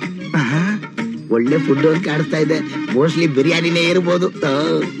 ಒಳ್ಳೆ ಫುಡ್ ಅಂತ ಕಾಣಿಸ್ತಾ ಇದೆ. ಮೋಸ್ಟ್ಲಿ ಬಿರಿಯಾನಿನೇ ಇರ್ಬೋದು.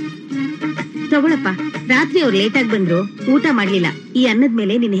 ತಗೊಳಪ್ಪ, ರಾತ್ರಿ ಅವ್ರು ಲೇಟ್ ಆಗಿ ಬಂದ್ರು, ಊಟ ಮಾಡ್ಲಿಲ್ಲ. ಈ ಅನ್ನದ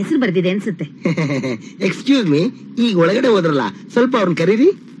ಮೇಲೆ ನಿನ್ನ ಹೆಸರು ಬರ್ದಿದೆ ಅನ್ಸುತ್ತೆ. ಎಕ್ಸ್ಕ್ಯೂಸ್ ಮೀ, ಈಗ ಒಳಗಡೆ ಹೋದ್ರಲ್ಲ, ಸ್ವಲ್ಪ ಅವ್ರನ್ನ ಕರೀರಿ.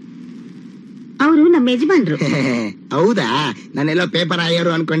 ಅವರು ನಮ್ಮ ಯಜಮಾನ್ರು. ಹೌದಾ? ನಾನೆಲ್ಲೋ ಪೇಪರ್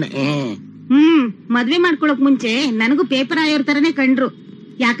ಆಯೋರು ಅನ್ಕೊಂಡೆ. ಮದ್ವೆ ಮಾಡ್ಕೊಳಕ್ ಮುಂಚೆ ನನಗೂ ಪೇಪರ್ ಆಯೋರ್ ತರನೇ ಕಂಡ್ರು.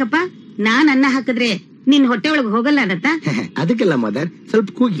 ಯಾಕಪ್ಪ, ನಾನ್ ಅನ್ನ ಹಾಕಿದ್ರೆ ನಿನ್ ಹೊಟ್ಟೆ ಒಳಗ್ ಹೋಗಲ್ಲ ಅನ್ನತ್ತ? ಅದಕ್ಕೆಲ್ಲ ಮದರ್,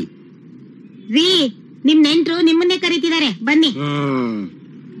 ಸ್ವಲ್ಪ ಕೂಗಿ. ರೀ, ನಿಮ್ ನೆಂಟ್ರು ನಿಮ್ಮನ್ನೇ ಕರೀತಿದ್ದಾರೆ, ಬನ್ನಿ.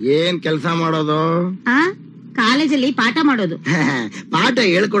 ಏನ್ ಕೆಲ್ಸ ಮಾಡೋದು? ಕಾಲೇಜಲ್ಲಿ ಪಾಠ ಮಾಡೋದು. ಪಾಠ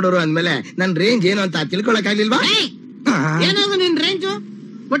ಹೇಳ್ಕೊಡೋರು ಅಂದ್ಮೇಲೆ ನನ್ ರೇಂಜ್ ಏನು ಅಂತ ತಿಳ್ಕೊಳಕ್ ಆಗ್ಲಿಲ್ವಾ? ಏನೋದು ನಿನ್ ರೇಂಜು?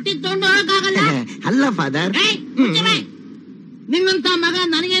 ಕೊಟ್ಟಿ ತಗೊಂಡು ಹೋಗಕ್ಕಾಗಲ್ಲ. ಅಲ್ಲ ಫಾದರ್, ನಿನ್ನಂತ ಮಗ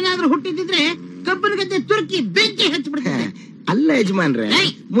ನನಗೇನಾದ್ರೂ ಹುಟ್ಟಿದ್ರೆ ಕಬ್ಬನ ಗದ್ದೆ ತುರ್ಕಿ ಬೆಂಕಿ ಹಚ್ಚಿಬಿಡ್ತಾರೆ. ಅಲ್ಲ ಯಜಮಾನ್ರೆ,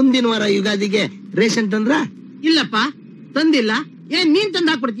 ಮುಂದಿನ ವಾರ ಯುಗಾದಿಗೆ ರೇಷನ್ ತಂದ್ರ? ಇಲ್ಲಪ್ಪ, ತಂದಿಲ್ಲ. ಏನ್ ನೀನ್ ತಂದ್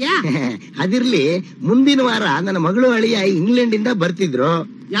ಹಾಕ್ಬಿಡ್ತೀಯಾ? ಅದಿರ್ಲಿ, ಮುಂದಿನ ವಾರ ನನ್ನ ಮಗಳು ಅಳಿಯ ಇಂಗ್ಲೆಂಡ್ ಇಂದ ಬರ್ತಿದ್ರು.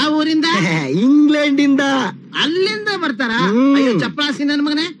 ಯಾವ ಊರಿಂದ? ಇಂಗ್ಲೆಂಡ್ ಇಂದ. ಅಲ್ಲಿಂದ ಬರ್ತಾರ? ಚಪ್ರಾಸಿ ನನ್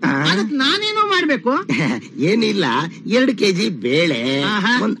ಮಗನೇ, ಅದಕ್ ನಾನೇನೋ ಮಾಡ್ಬೇಕು? ಏನಿಲ್ಲ, 2 kg ಬೇಳೆ,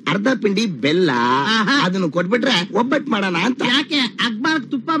 ಒಂದ್ ಅರ್ಧ ಪಿಂಡಿ ಬೆಲ್ಲ, ಅದನ್ನು ಕೊಟ್ಬಿಟ್ರೆ ಒಬ್ಬಟ್ಟು ಮಾಡೋಣ ಅಂತ. ಯಾಕೆ ಅಕ್ಬಾರ್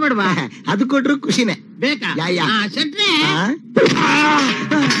ತುಪ್ಪ ಬೇಡವಾ? ಅದು ಕೊಟ್ರು ಖುಷಿನೇ. ಬೇಕಾ?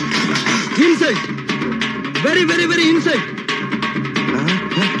 Insult, very very very insult.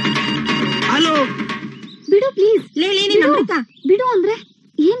 Hello, ಬಿಡು ಪ್ಲೀಸ್. ಲೇ ನಮ್ರತಾ, ಬಿಡು ಅಂದ್ರೆ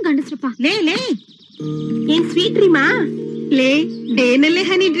ಏನ್ ಗಂಡಸ್ರಪ್ಪ? ಲೇ ಏನ್ ಸ್ವೀಟ್ ಡ್ರೀಮಾ? ಲೇ, ಡೇನಲ್ಲೇ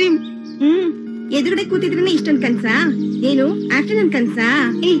ಹನಿ ಡ್ರೀಮ್. ಎದುರುಗಡೆ ಕೂತಿದ್ರೆ ಇಷ್ಟೊಂದ್ ಕನ್ಸ? ಏನು ಆಫ್ಟರ್ನೂನ್ ಕನ್ಸ?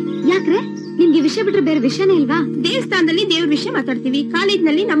 ಯಾಕ್ರೆ, ನಿಮ್ಗೆ ವಿಷಯ ಬಿಟ್ರೆ ಬೇರೆ ವಿಷಯನೇ ಇಲ್ವಾ? ದೇವಸ್ಥಾನದಲ್ಲಿ ದೇವ್ರ ವಿಷಯ ಮಾತಾಡ್ತೀವಿ,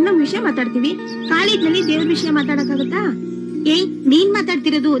 ಕಾಲೇಜ್ನಲ್ಲಿ ನಮ್ ವಿಷಯ ಮಾತಾಡ್ತೀವಿ. ಕಾಲೇಜ್ನಲ್ಲಿ ದೇವ್ರ ವಿಷಯ ಮಾತಾಡಕ್ಕಾಗತ್ತಾ? ನೀನ್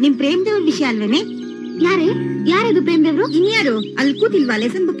ಮಾತಾಡ್ತಿರೋದು ನಿಮ್ ಪ್ರೇಮ್ ದೇವ್ರ ವಿಷಯ ಅಲ್ವೇನೆ? ಯಾರದು ಪ್ರೇಮ್ ದೇವ್ರು? ಇನ್ಯಾರು? ಅಲ್ಲಿ ಕೂತಿಲ್ವಾ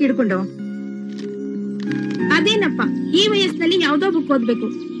ಲೆಸನ್ ಬುಕ್ ಹಿಡ್ಕೊಂಡು? ಅದೇನಪ್ಪ, ಈ ವಯಸ್ಸಿನಲ್ಲಿ ಯಾವ್ದೋ ಬುಕ್ ಓದ್ಬೇಕು.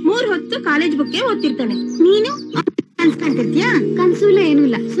 3 ಹೊತ್ತು ಕಾಲೇಜ್ ಬುಕ್ ಓದ್ತಿರ್ತಾನೆ. ನೀನು ಕನ್ಸ್ ಕಾಣ್ತಿರ್ತೀಯಾ? ಕನ್ಸು ಇಲ್ಲ, ಏನೂ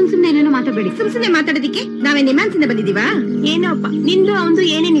ಇಲ್ಲ. ಸುಮ್ನೆ ಏನೇನೋ ಮಾತಾಡ್ಬೇಡಿ. ಸುಮ್ನೆ ಮಾತಾಡೋದಿಕ್ಕೆ ನಾವೇ ನಿಮ್ಮಾನ್ಸಿಂದ ಬಂದಿದೀವಾ? ಏನೋಪ್ಪ, ನಿಂದು ಅವಂದು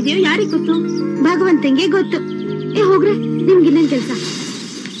ಏನೇನಿದೆಯೋ ಯಾರಿಗ್ ಗೊತ್ತು? ಭಗವಂತಂಗೆ ಗೊತ್ತು. ಹೋಗ್ರೆ, ನಿಮ್ಗಿನ್ನೇನ್ ಕೆಲ್ಸ?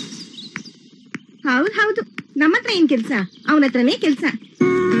 ಹೌದು, ನಮ್ಮ ಹತ್ರ ಏನ್ ಕೆಲ್ಸ? ಅವನ ಹತ್ರನೇ ಕೆಲ್ಸ.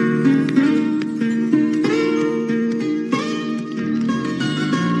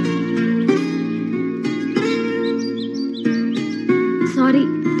 ಸಾರಿ,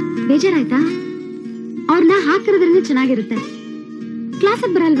 ಬೇಜಾರಾಯ್ತಾ? ಅವ್ರನ್ನ ಹಾಕಿರೋದ್ರಿಂದ ಚೆನ್ನಾಗಿರುತ್ತೆ.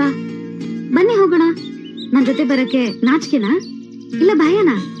 ಕ್ಲಾಸಿಗೆ ಬರಲ್ವಾ? ಬನ್ನಿ ಹೋಗೋಣ. ನನ್ ಜೊತೆ ಬರಕ್ಕೆ ನಾಚಿಕೆನಾ ಇಲ್ಲ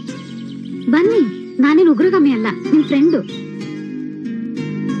ಭಯನಾ? ಬನ್ನಿ, ನಾನೇನು ಉಗ್ರಗಾಮಿ ಅಲ್ಲ, ನಿಮ್ ಫ್ರೆಂಡು.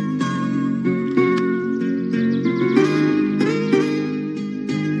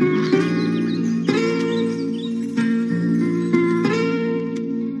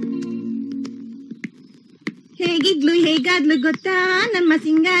 ಹೇಗಾದ್ಲು ಗೊತ್ತಾ ನಮ್ಮ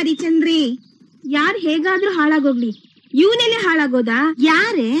ಸಿಂಗಾರಿ ಚಂದ್ರಿ? ಯಾರ್ ಹೇಗಾದ್ರೂ ಹಾಳಾಗೋಗ್ಲಿ, ಇವನೆಲೆ ಹಾಳಾಗೋದಾ?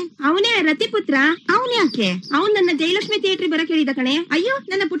 ಯಾರೇ ಅವನೇ? ರತಿಪುತ್ರ. ಅವನ್ ಯಾಕೆ? ಅವನ್ ನನ್ನ ಜಯಲಕ್ಷ್ಮಿ ಥಿಯೇಟರ್ ಬರಕ್ ಹೇಳಿದ ಕಣೆ. ಅಯ್ಯೋ,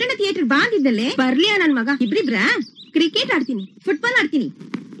 ನನ್ನ ಪುಟ್ಟಣ ಥಿಯೇಟರ್ ಬಾಂದಿದ್ದಲ್ಲೇ. ಬರ್ಲಿಯಾ ನನ್ ಮಗ? ಇಬ್ರಿಬ್ರ ಕ್ರಿಕೆಟ್ ಆಡ್ತೀನಿ, ಫುಟ್ಬಾಲ್ ಆಡ್ತೀನಿ.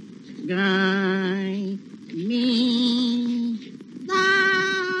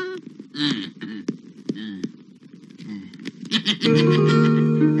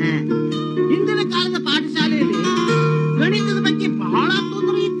 ಹಿಂದಿನ ಕಾಲದ ಪಾಠಶಾಲೆಯಲ್ಲಿ ಗಣಿತದ ಬಗ್ಗೆ ಬಹಳ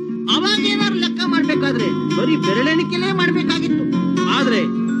ತೊಂದರೆ. ಅವಾಗ ಏನಾದ್ರು ಲೆಕ್ಕ ಮಾಡ್ಬೇಕಾದ್ರೆ ಬರೀ ಬೆರಳೆಣಿಕೆಲೇ ಮಾಡ್ಬೇಕಾಗಿತ್ತು. ಆದ್ರೆ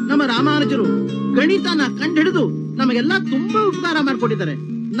ನಮ್ಮ ರಾಮಾನುಜರು ಗಣಿತನ ಕಂಡುಹಿಡಿದು ನಮಗೆಲ್ಲ ತುಂಬಾ ಉಪಕಾರ ಮಾಡ್ಕೊಟ್ಟಿದ್ದಾರೆ.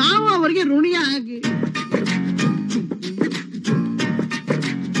 ನಾವು ಅವರಿಗೆ ಋಣಿಯಾಗಿ.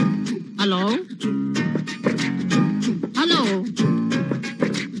 Hello hello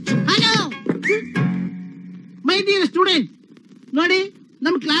hello my dear student, ನೋಡಿ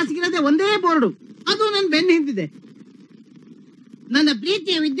ನಮ್ ಕ್ಲಾಸ್ಗಿರೋದೇ ಒಂದೇ ಬೋರ್ಡು, ಅದು ನನ್ ಬೆನ್ನು ಹಿಂದಿದೆ. ನನ್ನ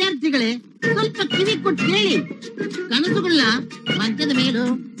ಪ್ರೀತಿಯ ವಿದ್ಯಾರ್ಥಿಗಳೇ, ಸ್ವಲ್ಪ ಕಿವಿ ಕೊಟ್ಟು ಕೇಳಿ. ಕನಸುಗಳನ್ನ ಮಂಚದ ಮೇಲೂ,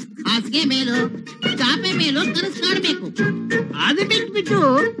 ಹಾಸಿಗೆ ಮೇಲೂ, ಚಾಪೆ ಮೇಲೂ ಕನಸು ಕಾಣಬೇಕು. ಅದು ಬಿಟ್ಬಿಟ್ಟು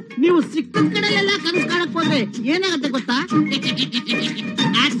ನೀವು ಸಿಕ್ಕ ಕಡೆಯಲ್ಲೆಲ್ಲ ಕನಸು ಕಾಣಕ್ ಹೋದ್ರೆ ಏನಾಗತ್ತೆ ಗೊತ್ತಾ?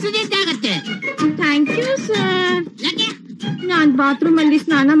 ಆಕ್ಸಿಡೆಂಟ್ ಆಗತ್ತೆ. Thank you sir. ಯಾಕೆ? ನಾನ್ ಬಾತ್ರೂಮ್ ಅಲ್ಲಿ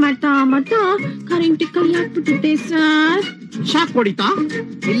ಸ್ನಾನ ಮಾಡ್ತಾ ಕರೆಂಟ್ ಕೈ ಹಾಕ್ಬಿಟ್ಟಿದ್ದೆ ಸರ್. ಶಾಕ್ ಹೊಡಿತಾ?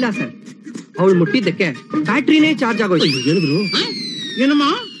 ಇಲ್ಲ ಸರ್, ಅವಳು ಮುಟ್ಟಿದ್ದಕ್ಕೆ ಬ್ಯಾಟ್ರಿನೇ ಚಾರ್ಜ್ ಆಗೋಯ್ತು. ಹೇಳಿದ್ರು. ಏನಮ್ಮ,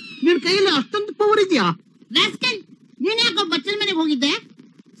 ನಿನ್ ಕೈಯಲ್ಲಿ ಅಷ್ಟೊಂದು ಪವರ್ ಇದೆಯಾ? ನೀನ್ ಯಾಕೋ ಬಚ್ಚಲ್ ಮನೆಗೆ ಹೋಗಿದ್ದೆ?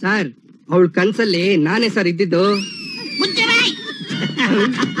 ಸರ್, ಅವಳ ಕನ್ಸಲ್ಲಿ ನಾನೇ ಸರ್ ಇದ್ದಿದ್ದು.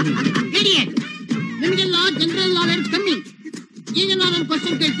 ನಿಮಗೆಲ್ಲ ಜನರಲ್ ನಾಲೆಡ್ಜ್ ಕಮ್ಮಿ. ಈಗ ನಾನು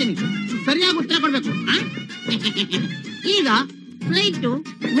ಕ್ವಶನ್ ಕೇಳ್ತೀನಿ, ಸರಿಯಾಗಿ ಉತ್ತರ ಕೊಡ್ಬೇಕು. ಈಗ ಫ್ಲೈಟ್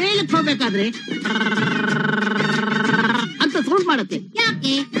ಮೇಲಕ್ಕೆ ಹೋಗ್ಬೇಕಾದ್ರೆ ಅಂತ ಸೌಂಡ್ ಮಾಡುತ್ತೆ.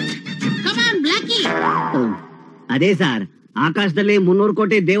 ಯಾಕೆ? ಕಮಾನ್ ಬ್ಲಾಕಿ. ಅದೇ ಸರ್, ಆಕಾಶದಲ್ಲಿ 300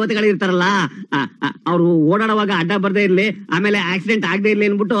 ಕೋಟಿ ದೇವತೆಗಳು ಇರ್ತಾರಲ್ಲ, ಅವ್ರು ಓಡಾಡುವಾಗ ಅಡ್ಡ ಬರ್ದೇ ಇರ್ಲಿ, ಆಮೇಲೆ ಆಕ್ಸಿಡೆಂಟ್ ಆಗದೆ ಇರ್ಲಿ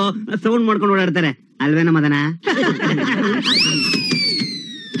ಅನ್ಬಿಟ್ಟು ಸೌಂಡ್ ಮಾಡ್ಕೊಂಡು ಓಡಾಡ್ತಾರೆ ಅಲ್ವೇನ ಮದನ?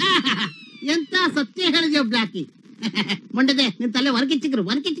 ಎಂತ ಸತ್ಯ ಹೇಳಿದ್ಯೋ ಬ್ಲಾಕಿ. ಮಂಡದೆ, ನಿನ್ ತಲೆ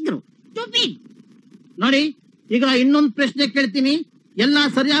ವರ್ಕಿಚ್ಚಿದ್ರು. ನೋಡಿ, ಈಗ ಇನ್ನೊಂದು ಪ್ರಶ್ನೆ ಕೇಳ್ತೀನಿ, ಎಲ್ಲಾ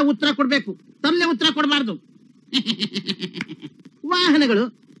ಸರಿಯಾಗಿ ಉತ್ತರ ಕೊಡ್ಬೇಕು, ತಮ್ಮಲೆ ಉತ್ತರ ಕೊಡಬಾರ್ದು. ವಾಹನಗಳು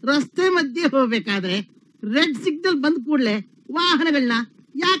ರಸ್ತೆ ಮಧ್ಯೆ ಹೋಗ್ಬೇಕಾದ್ರೆ ರೆಡ್ ಸಿಗ್ನಲ್ ಬಂದ ಕೂಡಲೇ ವಾಹನಗಳನ್ನ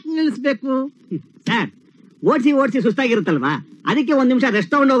ಯಾಕೆ ನಿಲ್ಲಿಸ್ಬೇಕು? ಸರ್, ಓಡಿಸಿ ಸುಸ್ತಾಗಿರುತ್ತಲ್ವಾ, ಅದಕ್ಕೆ 1 ನಿಮಿಷ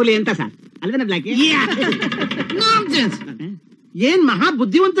ರೆಸ್ಟ್ ತಗೊಂಡು ಹೋಗ್ಲಿ ಅಂತ ಸರ್, ಅಲ್ವೇನ ಬ್ಲಾಕಿ? ಏನ್ ಮಹಾ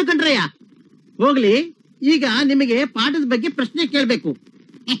ಬುದ್ಧಿವಂತ ಕಂಡ್ರಯ್ಯ. ಹೋಗ್ಲಿ, ಈಗ ನಿಮಗೆ ಪಾಠದ ಬಗ್ಗೆ ಪ್ರಶ್ನೆ ಕೇಳ್ಬೇಕು.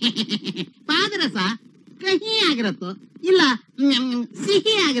 ಪಾದರಸ ಕಹಿ ಆಗಿರತ್ತೋ ಇಲ್ಲ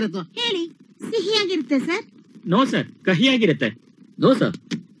ಸಿಹಿ ಆಗಿರತ್ತೋ ಹೇಳಿ. ಸಿಹಿ ಆಗಿರುತ್ತೆ sir. No sir, ಕಹಿಯಾಗಿರುತ್ತೆ. No sir,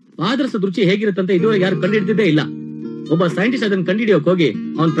 ಪಾದರಸದ ರುಚಿ ಹೇಗಿರುತ್ತಂತ ಇದುವರೆಗೆ ಯಾರು ಕಂಡುಹಿಡಿದಿದ್ದೇ ಇಲ್ಲ. ಒಬ್ಬ ಸೈಂಟಿಸ್ಟ್ ಅದನ್ನ ಕಂಡುಹಿಡಿಯೋಕ್ ಹೋಗಿ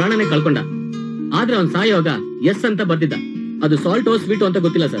ಅವನ್ ಪ್ರಾಣನೇ ಕಳ್ಕೊಂಡ. ಆದ್ರೆ ಅವ್ನ್ ಸಾಯೋಗ ಎಸ್ ಅಂತ ಬರ್ದಿದ್ದ. ಅದು ಸಾಲ್ಟೋ ಸ್ವೀಟೋ ಅಂತ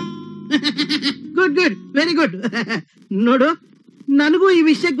ಗೊತ್ತಿಲ್ಲ ಸರ್. Good, very good. ನೋಡು, ನನಗೂ ಈ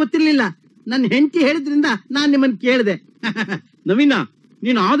ವಿಷಯ ಗೊತ್ತಿರ್ಲಿಲ್ಲ. ನನ್ನ ಹೆಂಡತಿ ಹೇಳಿದ್ರಿಂದ ನಾನ್ ನಿಮ್ಮನ್ನ ಕೇಳಿದೆ. ನವೀನ,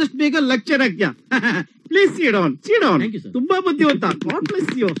 ನೀನು ಆದಷ್ಟು ಬೇಗ ಲೆಕ್ಚರ್ ಆಗ್ತೀಯ. Please sit down. ತುಂಬಾ ಬುದ್ಧಿವಂತ. God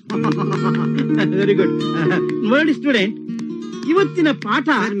bless you. Very good. ನೋಡಿ ಸ್ಟೂಡೆಂಟ್, ಇವತ್ತಿನ ಪಾಠ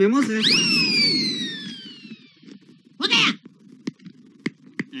ಮೆಮೋ ಸರ್.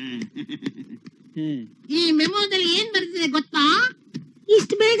 ಈ ಮೆಮೋದಲ್ಲಿ ಏನ್ ಬರ್ತಿದೆ ಗೊತ್ತಾ?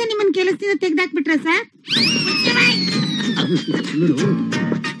 ಇಷ್ಟು ಬೇಗ ನಿಮ್ಮನ್ನ ಕೆಲಸದಿಂದ ತೆಗ್ದಾಕ್ಬಿಟ್ರ sir?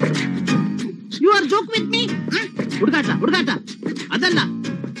 You are joke with me? ಹುಡುಗಾಟ ಅದಲ್ಲ.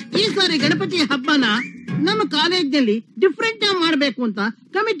 ಈ ಸಾರಿ ಗಣಪತಿ ಹಬ್ಬನ ನಮ್ಮ ಕಾಲೇಜ್ನಲ್ಲಿ ಡಿಫ್ರೆಂಟ್ ಆಗಿ ಮಾಡ್ಬೇಕು ಅಂತ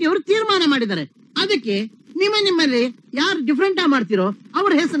ಕಮಿಟಿಯವರು ತೀರ್ಮಾನ ಮಾಡಿದ್ದಾರೆ. ಅದಕ್ಕೆ ನಿಮ್ಮಲ್ಲಿ ಯಾರು ಡಿಫ್ರೆಂಟ್ ಆಗಿ ಮಾಡ್ತಿರೋ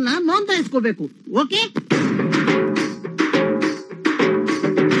ಅವ್ರ ಹೆಸರನ್ನ ನೋಂದಾಯಿಸ್ಕೋಬೇಕು. ಓಕೆ?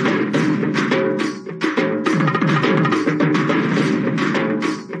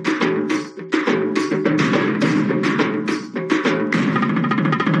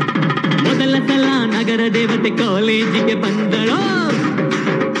 ಮೊದಲ ಸಲ ನಗರ ದೇವತೆ ಕಾಲೇಜಿಗೆ ಬಂದಳೋ,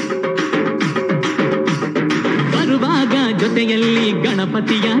 ಬರುವಾಗ ಜೊತೆಯಲ್ಲಿ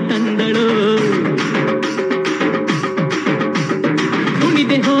ಗಣಪತಿಯ ತಂದಳು.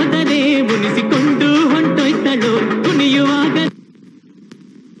 ಕುಣಿದೆ ಹೋದರೆ ಮುನಿಸಿಕೊಂಡು ಹೊಂಟೊಯ್ತಳು. ಕುಣಿಯುವಾಗ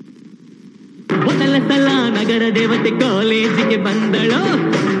ಮೊದಲ ಸಲ ನಗರ ದೇವತೆ ಕಾಲೇಜಿಗೆ ಬಂದಳೋ,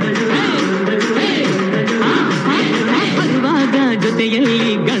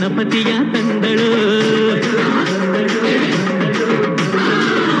 ಜೊತೆಯಲ್ಲಿ ಗಣಪತಿಯ ತಂದಳು.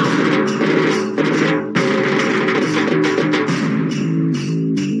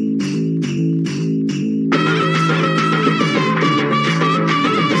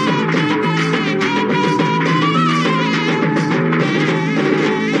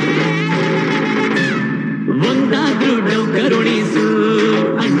 ಒಂದಾದ್ರೂ ಡೌ ಕರುಣಿಸು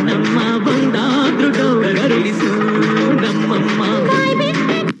ಅಣ್ಣಮ್ಮ, ಒಂದಾದ್ರೂ ಡೌ ಕರುಣಿಸು ನಮ್ಮಮ್ಮ.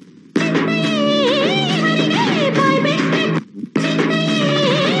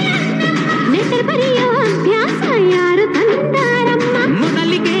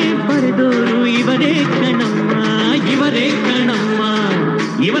 ಮೊದಲಿಗೆ ಬರೆದೋರು ಇವರೇ ಕಣಮ್ಮ, ಇವರೇ ಕಣಮ್ಮ,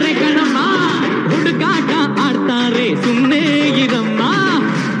 ಇವರೇ ಕಣಮ್ಮ. ಹುಡುಗಾಟ ಆಡ್ತಾರೆ ಸುಮ್ಮನೆ ಇರಮ್ಮ.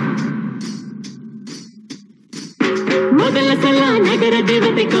 ಮೊದಲ ಸಲ ನಗರ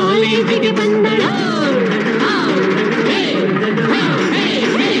ದೇವತೆ ಕಾಲೇಜಿಗೆ ಬಂದಳು.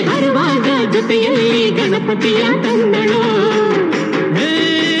 ಬರುವಾಗ ಜೊತೆಯಲ್ಲಿ ಗಣಪತಿಯ ತಂದಳು.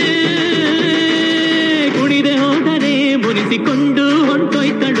 ಕುಣಿದೆ ಹೋದರೆ ಮುನಿಸಿಕೊಂಡು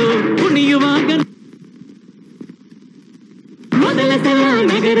ಹೊಂಟೊಯ್ತಳು. ಕುಣಿಯುವಾಗ ಮೊದಲ ಸಲ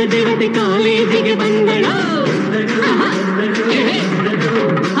ನಗರ ದೇವತೆ ಕಾಲೇಜಿಗೆ ಬಂದಳು.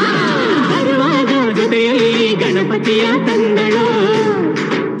 ಬರುವಾಗ ಜೊತೆಯಲ್ಲಿ ಗಣಪತಿಯ ತಂದಳು.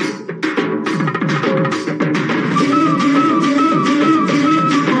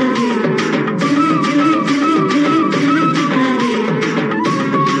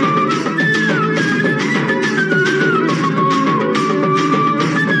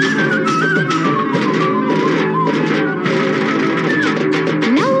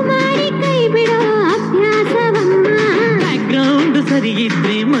 ಸರಿ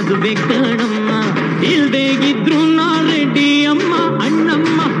ಇದ್ರೆ ಮದುವೆ ಕಾಣಮ್ಮ, ಇಲ್ದೇಗಿದ್ರು ನಾ ರೆಡ್ಡಿ ಅಮ್ಮ.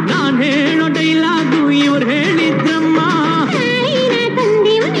 ಅಣ್ಣಮ್ಮ ನಾನ್ ಹೇಳೋ ಡೈಲಾಗು ಇವ್ರು ಹೇಳಿದ್ರಮ್ಮ.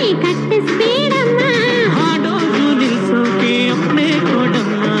 ಹಾಡೋದು ನಿಲ್ಸೋಕೆ ಅಪ್ಪಣೆ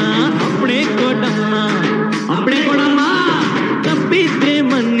ಕೊಡಮ್ಮ, ಅಪ್ಪಣೆ ಕೊಡಮ್ಮ, ಅಪ್ಪಣೆ ಕೊಡಮ್ಮ. ತಪ್ಪಿದ್ರೆ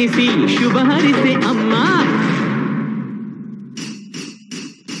ಮನ್ನಿಸಿ ಶುಭ ಹರಿಸೆ ಅಮ್ಮ.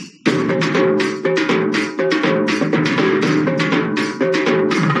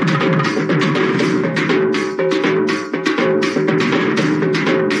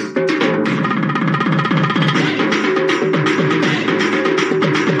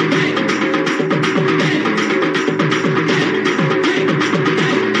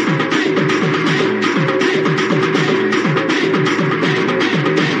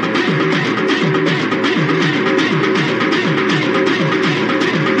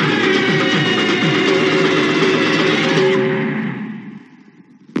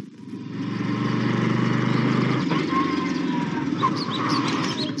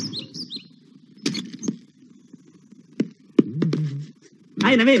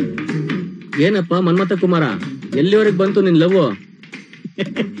 ನವೀನ್, ಏನಪ್ಪ ಮನ್ಮಥ ಕುಮಾರ, ಎಲ್ಲಿವರೆಗೆ ಬಂತು ನಿನ್ ಲವ್?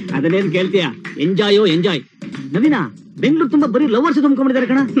 ಅದನ್ನೇನ್ ಕೇಳ್ತೀಯ? ಎಂಜಾಯೋ ಎಂಜಾಯ್. ನವೀನ, ಬೆಂಗಳೂರು ತುಂಬಾ ಬರೀ ಲವರ್ಸ್ ತುಂಬ್ಕೊಂಡ್ಬಿಟ್ಟಿದ್ದಾರೆ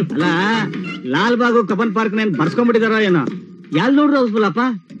ಕಣ. ಅಲ್ಲ, ಲಾಲ್ ಬಾಗು ಕಬ್ಬನ್ ಪಾರ್ಕ್ ನೇನ್ ಬರ್ಸ್ಕೊಂಡ್ಬಿಟ್ಟಿದಾರ ಏನೋ. ಯಾಲ್ ನೋಡ್ರು ಹೌಸ್ಫುಲ್ ಅಪ್ಪ.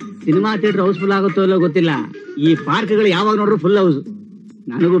 ಸಿನಿಮಾ ಥಿಯೇಟರ್ ಹೌಸ್ಫುಲ್ ಆಗುತ್ತೋ ಇಲ್ಲೋ ಗೊತ್ತಿಲ್ಲ, ಈ ಪಾರ್ಕ್ಗಳು ಯಾವಾಗ ನೋಡ್ರು ಫುಲ್ ಹೌಸ್.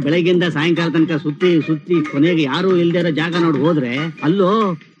 ನನಗೂ ಬೆಳಗ್ಗೆಯಿಂದ ಸಾಯಂಕಾಲ ತನಕ ಸುತ್ತಿ ಸುತ್ತಿ ಕೊನೆಗೆ ಯಾರು ಇಲ್ದೇ ಇರೋ ಜಾಗ ನೋಡಿ ಹೋದ್ರೆ ಅಲ್ಲೋ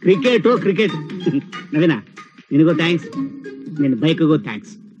ಕ್ರಿಕೆಟ್ ಕ್ರಿಕೆಟ್. ನವೀನ, ನಿನಗೂ ಥ್ಯಾಂಕ್ಸ್, ನಿನ್ ಬೈಕ್ಗೂ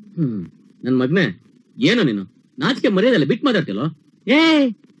ಥ್ಯಾಂಕ್ಸ್. ನನ್ ಮಗ್ನೆ, ಏನೋ ನೀನು ನಾಚಿಕೆ ಮರ್ಯಾದಲ್ಲ ಬಿಟ್ಟು ಮಾತಾಡ್ತಿಲ್ಲೋ?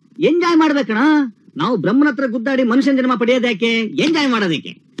 ಎಂಜಾಯ್ ಮಾಡ್ಬೇಕಣ. ನಾವು ಬ್ರಹ್ಮನ ಹತ್ರ ಗುದ್ದಾಡಿ ಮನುಷ್ಯನ ಜನ್ಮ ಪಡೆಯೋದಕ್ಕೆ, ಎಂಜಾಯ್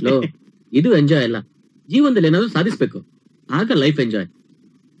ಮಾಡೋದಕ್ಕೆ. ಇದು ಎಂಜಾಯ್ ಅಲ್ಲ, ಜೀವನದಲ್ಲಿ ಏನಾದ್ರು ಸಾಧಿಸ್ಬೇಕು, ಆಗ ಲೈಫ್ ಎಂಜಾಯ್.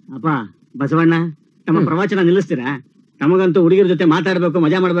 ಅಪ್ಪ ಬಸವಣ್ಣ, ನಮ್ಮ ಪ್ರವಚನ ನಿಲ್ಲಿಸ್ತೀರಾ? ನಮಗಂತೂ ಹುಡುಗಿರ ಜೊತೆ ಮಾತಾಡ್ಬೇಕು,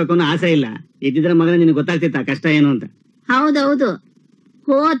 ಮಜಾ ಮಾಡ್ಬೇಕು ಅನ್ನೋ ಆಸೆ ಇಲ್ಲ. ಇದ್ದಿದ್ರೆ ಮಗನ ನಿನಗೆ ಗೊತ್ತಾಗ್ತಿತ್ತ ಕಷ್ಟ ಏನು ಅಂತ. ಹೌದೌದು,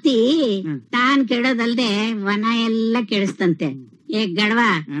 ಕೋತಿ ತಾನ್ ಕೆಡೋದಲ್ದೆ ವನ ಎಲ್ಲ ಕೆಡಿಸ್ತಂತೆ. ಏ ಗಡವಾ,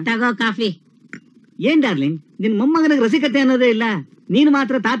 ತಗೋ ಕಾಫಿ. ಏನ್ ಡಾರ್ಲಿಂಗ್, ನಿನ್ ಮೊಮ್ಮಗನಿಗೆ ರಸಿಕತೆ ಅನ್ನೋದೇ ಇಲ್ಲ. ನೀನ್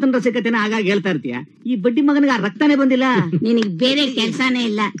ಮಾತ್ರ ತಾತನ ರಸಿಕತೆನ ಆಗಾಗ ಹೇಳ್ತಾ ಇರ್ತೀಯ. ಈ ಬಡ್ಡಿ ಮಗನಿಗೆ ಆ ರಕ್ತಾನೇ ಬಂದಿಲ್ಲ. ನಿನಗ್ ಬೇರೆ ಕೆಲ್ಸಾನೇ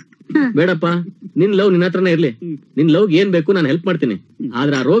ಇಲ್ಲ. ಬೇಡಪ್ಪ, ನಿನ್ ಲವ್ ನಿನ್ನ ಹತ್ರನೇ ಇರ್ಲಿ. ನಿನ್ ಲವ್ ಏನ್ ಬೇಕು ನಾನು ಹೆಲ್ಪ್ ಮಾಡ್ತೀನಿ,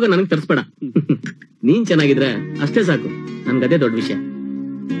 ಆದ್ರೆ ಆ ರೋಗ ನನಗ್ ತರಿಸ್ಬೇಡ. ನೀನ್ ಚೆನ್ನಾಗಿದ್ರೆ ಅಷ್ಟೇ ಸಾಕು, ನನ್ಗದೇ ದೊಡ್ಡ ವಿಷಯ.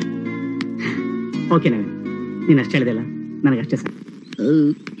 ಓಕೆ, ನೀನ್ ಅಷ್ಟೇ ಹೇಳಿದೆಲ್ಲ, ನನಗಷ್ಟೇ ಸಾಕು.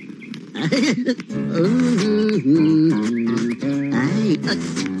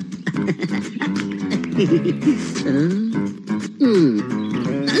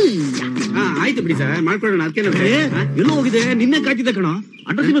 ಆಯ್ತು ಬಿಡಿ ಸರ್, ಮಾಡ್ಕೊಳ್ಳೋಣ. ಅದಕ್ಕೆ ಎಲ್ಲೋ ಹೋಗಿದೆ, ನಿನ್ನೆ ಕಾಯ್ತಿದ್ದೆ ಕಣೋ.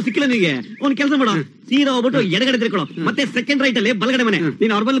 ಅಡ್ರೆಸ್ ಇನ್ನೂ ಸಿಕ್ಕಿಲ್ಲ ನಿಮಗೆ. ಒಂದ್ ಕೆಲಸ ಮಾಡೋ, ಸೀದಾ ಹೋಗ್ಬಿಟ್ಟು ಎಡಗಡೆ ತಿರ್ಕೊಳ್ಳೋ, ಮತ್ತೆ ಸೆಕೆಂಡ್ ರೈಟ್ ಅಲ್ಲಿ ಬಲಗಡೆ ಮನೆ.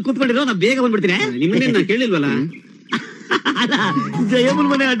 ನೀನ್ ಅವ್ರ ಬಲ್ಲಿ ಕೂತ್ಕೊಂಡಿರೋ, ನಾ ಬೇಗ ಬಂದ್ಬಿಡ್ತೀನಿ. ನಿಮ್ಮನ್ನೇ ನಾ ಕೇಳಿಲ್ವಲ್ಲ. ಅಲ್ಲ, ಜಯಮುಲ್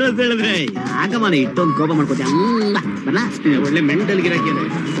ಮನೆ ಅಡ್ರೆಸ್ ಹೇಳಿದ್ರೆ ಆಗಮನ ಇಟ್ಟೊಂದು ಕೋಪ ಮಾಡ್ಕೋತೀಯ. ಬರಲ್ಲ, ಒಳ್ಳೆ ಮೆಂಟಲ್ ಗಿರಾಕಿ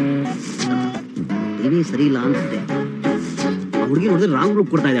ಸರಿ ಇಲ್ಲ ಅನ್ಸುತ್ತೆ. ಹುಡುಗಿ ನೋಡಿದ್ರೆ ರಾಂಗ್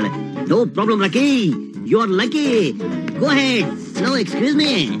ರೂಪ್ ಕೊಡ್ತಾ ಇದ್ದಾಳೆ. No problem lucky, you are lucky. Go head. No excuse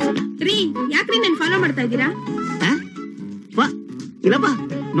me. ರೀ ಯಾಕ್ರಿ ನನ್ ಫಾಲೋ ಮಾಡ್ತಾ ಇದ್ದೀರಾ? ಇಲ್ಲಪ್ಪ,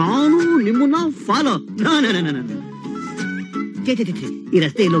 ನಾನು ನಿಮ್ಮನ್ನ ಫಾಲೋ. ಈ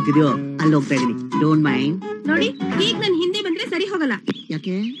ರಸ್ತೆ ಎಲ್ಲಿ ಹೋಗ್ತಿದ್ಯೋ ಅಲ್ಲಿ ಹೋಗ್ತಾ ಇದೀನಿ. Don't mind. ನೋಡಿ, ಈಗ ನನ್ ಹಿಂದೆ ಬಂದ್ರೆ ಸರಿ ಹೋಗಲ್ಲ.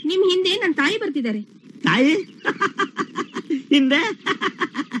 ಯಾಕೆ? ನಿಮ್ ಹಿಂದೆ ನನ್ ತಾಯಿ ಬರ್ತಿದ್ದಾರೆ. ತಾಯಿ ಹಿಂದೆ?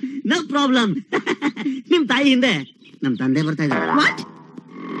 No problem. ನಿಮ್ ತಾಯಿ ಹಿಂದೆ ನಮ್ ತಂದೆ ಬರ್ತಾ ಇದ್ದಾರೆ. ವಾಟ್?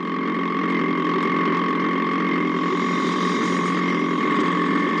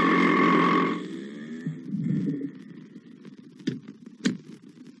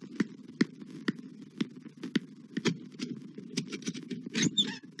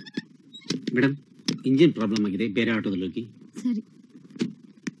 ಮೇಡಮ್, ಇಂಜಿನ್ ಪ್ರಾಬ್ಲಮ್ ಆಗಿದೆ, ಬೇರೆ ಆಟೋದಲ್ಲಿ ಹೋಗಿ. ಸರಿ.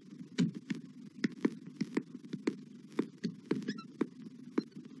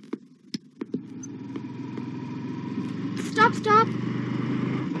 Stop stop.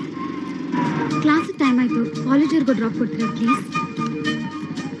 ಕ್ಲಾಸ್ ಟೈಮ್ ಆಯ್ತು, ಕಾಲೇಜರ್ಗೂ ಡ್ರಾಪ್ ಕೊಡ್ತೀರಾ ಪ್ಲೀಸ್?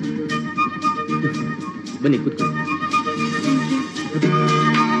 ಬನ್ನಿ ಕೂತ್ಕೊಳ್ಳಿ.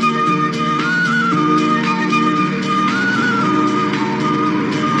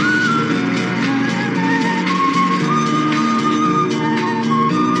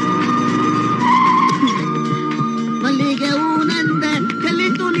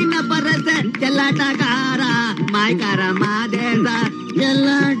 ಎಲ್ಲಾಟಗಾರ ಮಾಯ್ಕಾರ ಮಾದೇಶ,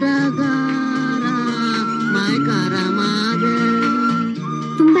 ಎಲ್ಲಾಟಗಾರ ಮಾಯ್ಕಾರ ಮಾದೇಶ.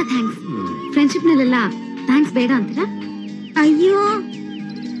 ತುಂಬಾ ಥ್ಯಾಂಕ್ಸ್. ಫ್ರೆಂಡ್ಶಿಪ್ ನಲ್ಲೆಲ್ಲ ಥ್ಯಾಂಕ್ಸ್ ಬೇಡ ಅಂತೀರಾ? ಅಯ್ಯೋ,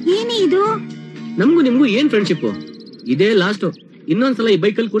 ಏನೇ ಇದು? ನಮ್ಗೂ ನಿಮ್ಗೂ ಏನ್ ಫ್ರೆಂಡ್ಶಿಪ್? ಇದೇ ಲಾಸ್ಟ್. ಇನ್ನೊಂದ್ಸಲ ಈ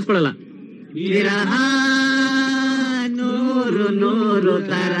ಬೈಕಲ್ಲಿ ಕೂರ್ಸ್ಕೊಳಲ್ಲ. ವಿರಹ ನೂರು ನೂರು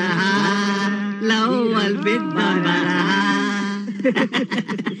ತರಹ, ಲವ್ ಅಲ್ ಬಿದ್ದ ಬರಹ.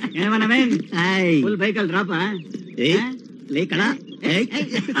 Full Baikal drop.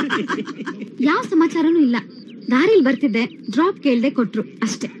 ಯಾವ ಸಮಾಚಾರನೂ ಇಲ್ಲ. ದಾರಿಲ್ ಬರ್ತಿದ್ದೆ, ಡ್ರಾಪ್ ಕೇಳ್ದೆ ಕೊಟ್ರು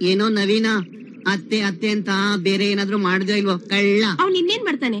ಅಷ್ಟೇ. ಏನೋ ನವೀನ ಅತ್ತೆ ಅತ್ತೆ ಅಂತ ಬೇರೆ ಏನಾದ್ರು ಮಾಡಿದ್ಯೋ ಇಲ್ವೋ? ಕಳ್ಳ. ಅವ್ನ್ ಇನ್ನೇನ್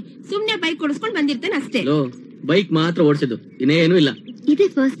ಮಾಡ್ತಾನೆ? ಸುಮ್ನೆ ಬೈಕ್ ಕೊಡಿಸ್ಕೊಂಡ್ ಬಂದಿರ್ತಾನೆ ಅಷ್ಟೇ. ಬೈಕ್ ಮಾತ್ರ ಓಡಿಸಿದ್ದು, ಇನ್ನೇನು ಇಲ್ಲ. ಇದೇ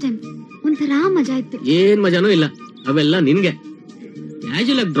ಫಸ್ಟ್ ಟೈಮ್. ಒಂಥರ ಮಜಾ ಇತ್ತು. ಏನ್ ಮಜಾನೂ ಇಲ್ಲ. ಅವೆಲ್ಲ ನಿನ್ಗೆ.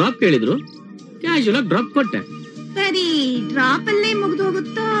 ಕ್ಯಾಶುಯಲ್ ಆಗಿ ಡ್ರಾಪ್ ಕೇಳಿದ್ರು, ಕ್ಯಾಶುಯಲ್ ಆಗಿ ಡ್ರಾಪ್ ಕೊಟ್ಟೆ. ಸರಿ, ಡ್ರಾಪ್ ಅಲ್ಲೇ ಮುಗ್ದು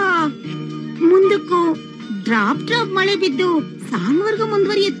ಹೋಗುತ್ತೋ? ಮುಂದಕ್ಕೂ ಡ್ರಾಪ್ ಮಳೆ ಬಿದ್ದು ಸಾಂಗ್ವರ್ಗೂ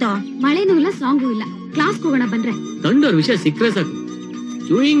ಮುಂದುವರಿಯುತ್ತೋ? ಮಳೆನೂ ಇಲ್ಲ, ಸಾಂಗೂ ಇಲ್ಲ. ಕ್ಲಾಸ್ ಹೋಗೋಣ ಬನ್ರೆ. ತಂಡೋರ್ ವಿಷಯ ಸಿಕ್ಕ್ರೆ ಸಾಕು,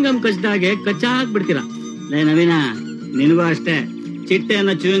 ಚೂಯಿಂಗ್ ಗಮ್ ಕಚ್ದಾಗೆ ಕಚ್ಚಾ ಹಾಕ್ಬಿಡ್ತೀರಾ. ನವೀನ, ನಿನಗೂ ಅಷ್ಟೇ.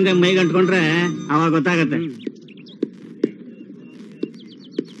 ಚಿಟ್ಟೆಯನ್ನ ಚೂಯಿಂಗ್ ಗಮ್ ಮೈ ಗಂಟ್ಕೊಂಡ್ರೆ ಅವಾಗ ಗೊತ್ತಾಗತ್ತೆ.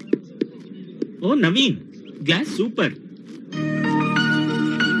 ಓ ನವೀನ್, ಗ್ಲಾಸ್ ಸೂಪರ್.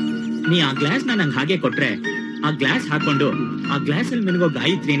 ನೀ ಆ ಗ್ಲಾಸ್ ನಂಗೆ ಹಾಗೆ ಕೊಟ್ರೆ, ಆ ಗ್ಲಾಸ್ ಹಾಕೊಂಡು ಆ ಗ್ಲಾಸ್ ಅಲ್ಲಿ ನಿನಗೋ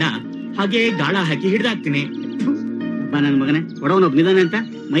ಗಾಯತ್ರಿನ ಹಾಗೆ ಗಾಳ ಹಾಕಿ ಹಿಡ್ದಾಕ್ತೀನಿ. ನನ್ ಮಗನೇ, ಕೊಡವನೊಬ್ಬ ನಿಧಾನೆ ಅಂತ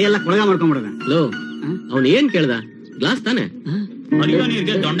ಮೈಯೆಲ್ಲ ಕೊಳಗ ಮಾಡ್ಕೊಂಡ್ಬಿಡದ. ಲೋ, ಅವ್ನ್ ಏನ್ ಕೇಳ್ದ? ಗ್ಲಾಸ್ ತಾನೆ. ಅರಿಯೋ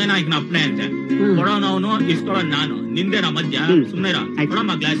ನೀರ್ಗೆ ದೊಡ್ಡ ನಾಯಕನ ಅಪ್ಪಣೆ ಅಂತೆ. ಕೊಡೋನು ಅವನು, ಇಸ್ಕೊಳೋದ್ ನಾನು. ನಿಂದೇನ ಮಧ್ಯ? ಸುಮ್ನೆರ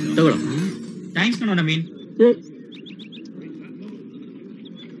ಕೊಡಮ್ಮ ಗ್ಲಾಸ್. ತಗೊಳ್ಳೋ. ಥ್ಯಾಂಕ್ಸ್ ಕಣೋ ನವೀನ್.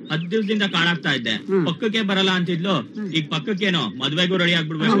 10 ದಿವಸದಿಂದ ಕಾಣಾಗ್ತಾ ಇದ್ದೆ, ಪಕ್ಕಕ್ಕೆ ಬರಲ್ಲ ಅಂತಿದ್ಲು. ಈಗ ಪಕ್ಕಕ್ಕೇನೋ ಮದ್ವೆಗೂ ರೆಡಿ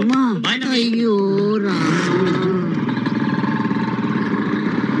ಆಗ್ಬಿಡ್ಬೇಕು. ಅಯ್ಯೋ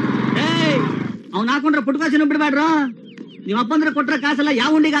ಅವ್ನ ಹಾಕೊಂಡ್ರೆ ಪುಟ್ಕಾಸಿನ ಬಿಡ್ಬೇಡ್ರ. ನೀವ್ ಅಪ್ಪಂದ್ರೆ ಕೊಟ್ರ ಕಾಸೆಲ್ಲ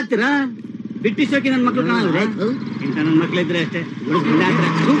ಯಾವ ಉಂಡಿಗೆ ಹಾಕ್ತೀರಾ? ಬಿಟ್ಟಿ ಶೋಕಿ ನನ್ ಮಕ್ಳು ಕಾಣಲ್ಲ. ಇಂತ ನನ್ ಮಕ್ಳಿದ್ರೆ ಅಷ್ಟೇ.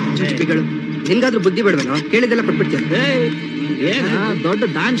 ನಿನ್ಗಾದ್ರೂ ಬುದ್ಧಿ ಬೇಡವೇನೋ? ಕೇಳಿದೆಲ್ಲ ಕೊಟ್ಬಿಡ್ತೀಯ. ಏನ ದೊಡ್ಡ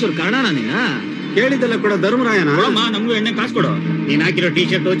ದಾನ್ಶೂರ್ ಕಾರಣ ನೀನ? ಕೇಳಿದ್ದೆಲ್ಲ ಕೂಡ ಧರ್ಮರಾಯನ. ನಮ್ಗೂ ಎಣ್ಣೆ ಕಾಸು ಕೊಡು. ನೀನ್ ಹಾಕಿರೋ ಟೀ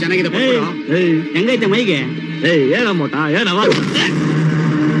ಶರ್ಟ್ ಚೆನ್ನಾಗಿದೆ. ಹೆಂಗೈತೆ ಮೈಗೆ? ಏನಮ್ಮಟ ಏನವ?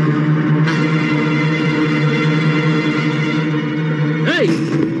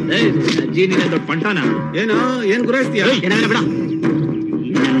 ಅಜ್ಜಿ ನೀನೆ ದೊಡ್ಡ ಪಂಟಾನ. ಏನೋ ಏನ್ ಗುರಾಯಿಸ್ತೀಯ? ಬಿಡ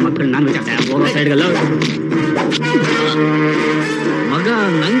ಮಕ್ಕಳು. ನಾನು ಸೈಡ್ಗೆಲ್ಲ ಮಗ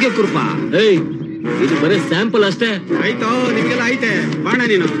ನಂಗೆ ಕುರ್ಪ. ಇದು ಬರೀ ಸ್ಯಾಂಪಲ್ ಅಷ್ಟೇ. ಆಯ್ತೋ, ನಿಮ್ಗೆಲ್ಲ ಐತೆ ಬಾಣ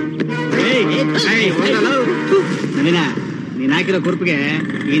ನೀನು. ನವೀನ, ನೀನ್ ಹಾಕಿರೋ ಕುರ್ಪಿಗೆ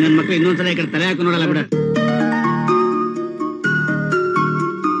ಈ ನನ್ ಮಕ್ಳು ಇನ್ನೊಂದ್ಸಲ ಈ ಕಡೆ ತಲೆ ಹಾಕಿ ನೋಡಲ್ಲ ಬಿಡ.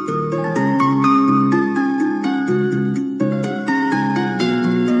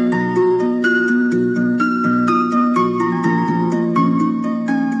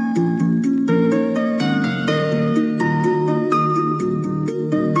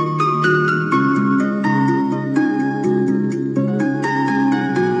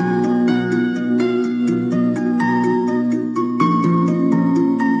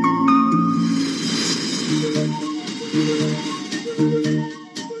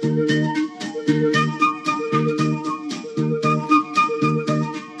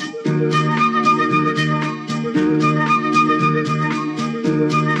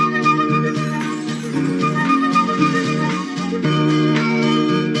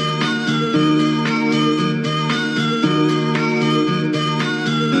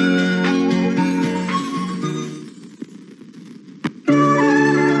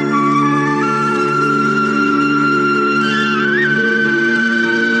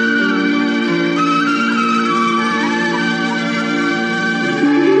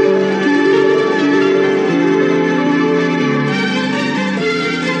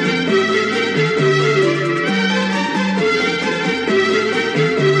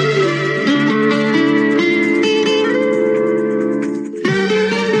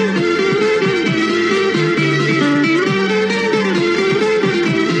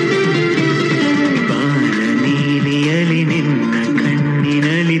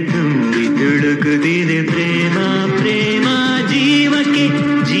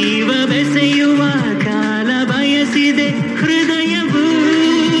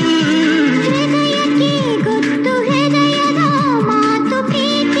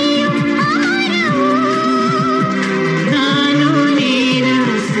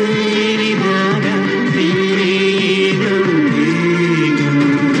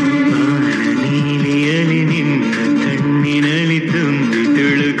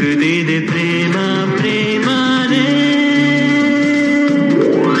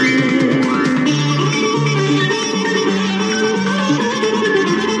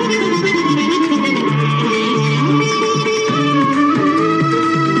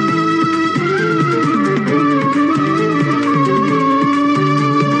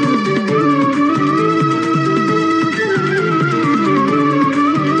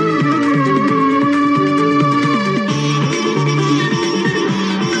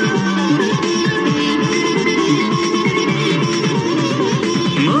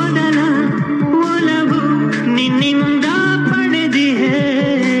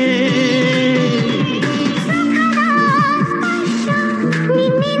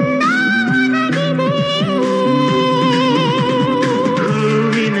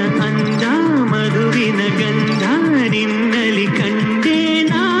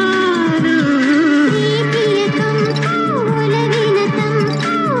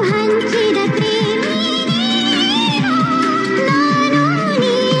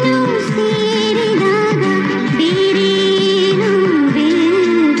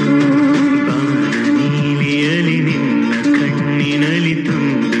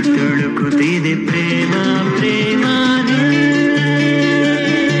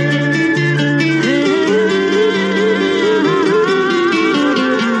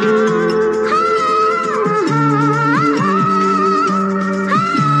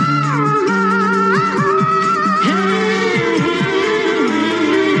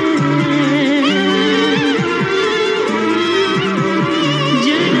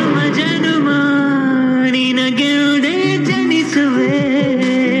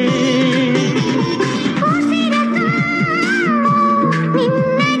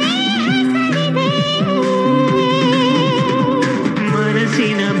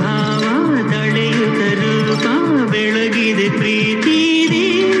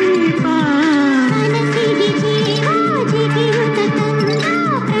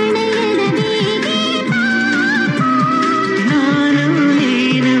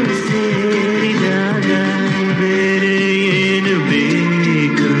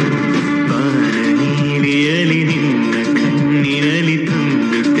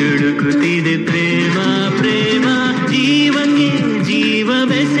 ತುಳುಕುತ್ತಿದೆ ಪ್ರೇಮ ಪ್ರೇಮ ಜೀವಕ್ಕೆ ಜೀವ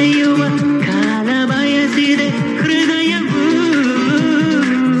ಬೆಸೆಯುವ ಕಾಲ ಬಯಸಿದೆ ಹೃದಯವು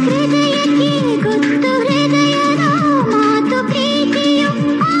ಗೊತ್ತು ಹೃದಯದ ಮಾತು ಪ್ರೀತಿಯು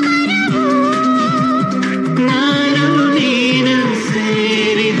ಅಮರವು. ನಾನು ನೀನು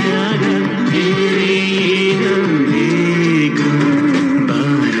ಸೇರಿದಾಗ ಬೇರೆ ಏನು ಬೇಕು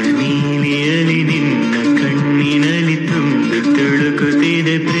ಬಾರ ನೀಲಿಯಲಿ ನಿನ್ನ ಕಣ್ಣಿನಲ್ಲಿ ತಂದು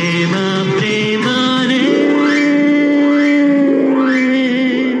ತುಳುಕುತ್ತಿದೆ ಪ್ರೇಮ ಪ್ರೇಮಾನೇ.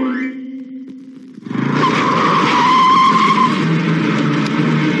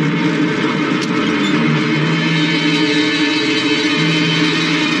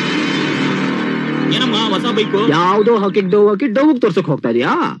 ಏನಮ್ಮ ಹೊಸ ಬೈಕು? ಯಾವ್ದೋ ಹಾಕಿ ಡೌಗ್ ತೋರ್ಸಕ್ ಹೋಗ್ತಾ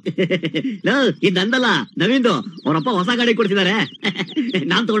ಇದೀಯಾ? ಇದು ನಂದಲ್ಲ ನವೀನ್ದು. ಅವರಪ್ಪ ಹೊಸ ಗಾಡಿ ಕೊಡ್ತಿದ್ದಾರೆ,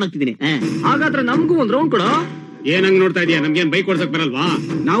 ನಾನ್ ತಗೊಂಡೋಗ್ತಿದ್ದೀನಿ. ಹಾಗಾದ್ರೆ ನಮ್ಗೂ ಒಂದ್ ರೌಂಡ್ ಕೊಡು. ಏನಂಗ್ ನೋಡ್ತಾ ಇದೀಯ? ನಮ್ಗೇನ್ ಬೈಕ್ ಕೊಡ್ಸಕ್ ಬರಲ್ವಾ?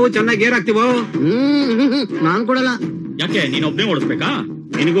 ನಾವು ಚೆನ್ನಾಗಿ ಗೇರ್ ಹಾಕ್ತಿವೋ? ನಾನ್ ಕೊಡಲ್ಲ. ಯಾಕೆ ನೀನ್ ಒಬ್ನೇ ಓಡಿಸ್ಬೇಕಾ?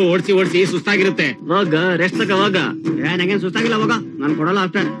 ನಿನಗೂ ಓಡಿಸಿ ಓಡಿಸಿ ಸುಸ್ತಾಗಿರುತ್ತೆ. ಹೋಗ ರೆಸ್ಟ್ ತಗ ಹೋಗ. ನಂಗೇನ್ ಸುಸ್ತಾಗಿಲ್ಲ ಹೋಗ, ನಾನ್ ಕೊಡಲ್ಲ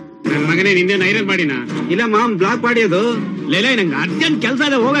ಅಷ್ಟೇ. ನನ್ ಮಗನೇ ನಿಂದೆ ಐರನ್ ಮಾಡಿನ ಇಲ್ಲ ಮಾಮ್ ಬ್ಲಾಕ್ ಮಾಡಿ ಅದು. ಲೇಲೇ ನಂಗೆ ಅರ್ಜೆಂಟ್ ಕೆಲಸ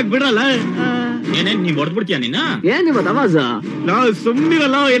ಇದೆ, ಹೋಗಕ್ ಬಿಡ್ರಲ್ಲ. ಏನೇನ್ ನೀವ್ ಹೊಡೆದ್ಬಿಡ್ತೀಯ ನಿನ್ನ? ಏನ್ ಇವತ್ ಅವಾಜ? ನಾವು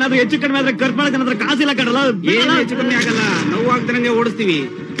ಸುಮ್ಮನಿರಲ್ಲ, ಏನಾದ್ರು ಹೆಚ್ಚು ಕಡಿಮೆ ಆದ್ರೆ ಕರ್ಪಾಳಕ್ ನನ್ನ ಹತ್ರ ಕಾಸಿಲ್ಲ ಕಡಲ್ಲ. ಏನು ಹೆಚ್ಚು ಕಮ್ಮಿ ಆಗಲ್ಲ, ನೋವು ಆಗ್ತಾನೆ ಓಡಿಸ್ತೀವಿ.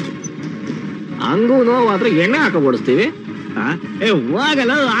 ಹಂಗೂ ನೋವಾದ್ರೆ ಎಣ್ಣೆ ಹಾಕ ಓಡಿಸ್ತೀವಿ.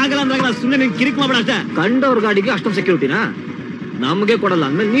 ಹೋಗಲ್ಲ ಆಗಲ್ಲ ಅಂದ್ರಾಗಲ್ಲ, ಸುಮ್ಮನೆ ನಿನ್ ಕಿರಿಕ್ ಮಾಡ್ಬೇಡ ಅಷ್ಟೇ. ಕಂಡವ್ರ ಗಾಡಿಗೆ ಅಷ್ಟೊಂದು ಸೆಕ್ಯೂರಿಟಿನಾ? ನಮ್ಗೆ ಕೊಡಲ್ಲ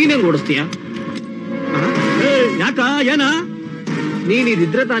ಅಂದ್ಮೇಲೆ ನೀನ್ ಹೆಂಗ್ ಓಡಿಸ್ತೀಯ? ಯಾಕ ಏನ? ನೀನ್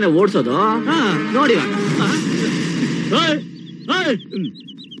ಇದಿದ್ರೆ ತಾನೇ ಓಡ್ಸೋದು. ನೋಡಿ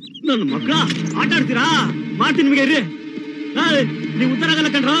ನನ್ನ ಮಕ್ಕಳ ಆಟ ಆಡ್ತೀರಾ? ಮಾಡ್ತೀನಿ ನಿಮಗೆ ಇರ್ರಿ. ನೀವು ಉತ್ತರ ಆಗಲ್ಲ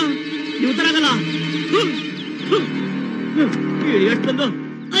ಕಣ್ರ, ನೀವು ಉತ್ತರ ಆಗಲ್ಲ. ಎಷ್ಟೊಂದು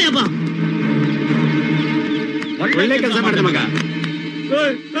ಅಯ್ಯಪ್ಪ, ಒಳ್ಳೆ ಕೆಲಸ ಮಾಡಿದೆ ಮಗ.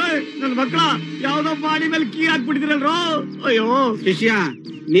 ನನ್ನ ಮಕ್ಕಳ ಯಾವ್ದೋ ಬಾಡಿ ಮೇಲೆ ಕೀ ಹಾಕ್ಬಿಟ್ಟಿದಿರಲ್ರೋ. ಅಯ್ಯೋ ಶಿಷ್ಯ,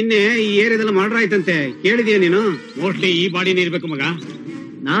 ನಿನ್ನೆ ಈ ಏರಿಯಾದಲ್ಲಿ ಮರ್ಡರ್ ಆಯ್ತಂತೆ, ಕೇಳಿದೀಯ ನೀನು? ಮೋಸ್ಟ್ಲಿ ಈ ಬಾಡಿನೇ ಇರ್ಬೇಕು ಮಗ.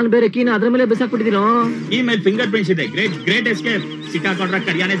 ನಾನ್ ಬೇರೆ ಕೀನ ಅದ್ರ ಮೇಲೆ ಬಿಸಾಕ್ಬಿಟ್ಟಿದೀನೋ. ಈ ಮೇಲೆ ಫಿಂಗರ್ ಪ್ರಿಂಟ್ಸ್ ಇದೆ. Great great escape. ಸಿಕ್ಕಾಕೊಂಡ್ರ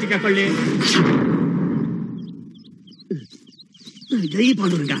ಕರಿಯಾನೆ ಸಿಕ್ಕಾಕೊಳ್ಳಿ. ಜೈ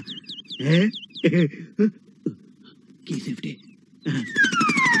ಪಾಂಡುರಂಗ. ಕೀ ಸೇಫ್ಟಿ,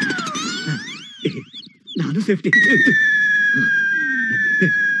 ನಾನು ಸೇಫ್ಟಿ.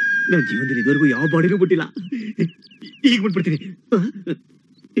 ನನ್ನ ಜೀವನದಲ್ಲಿ ಇದುವರೆಗೂ ಯಾವ ಬಾಡಿನೂ ಬಿಟ್ಟಿಲ್ಲ, ಈಗ ಬಿಟ್ಬಿಡ್ತೀನಿ.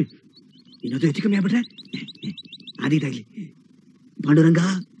 ಏನಾದ್ರು ಹೆಚ್ಚು ಕಮ್ಮಿ ಆಗ್ಬಿಟ್ರೆ ಆದಿದಾಗ್ಲಿ. ಪಾಂಡುರಂಗ,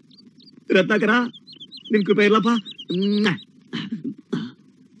 ರತ್ನಾಕರ, ನಿನ್ ಕೃಪೆ ಇರ್ಲಪ್ಪ.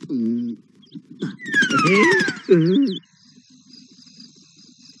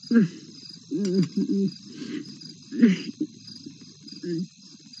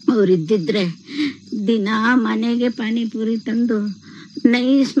 ಅವ್ರಿದ್ದಿದ್ರೆ ದಿನ ಮನೆಗೆ ಪಾನಿಪುರಿ ತಂದು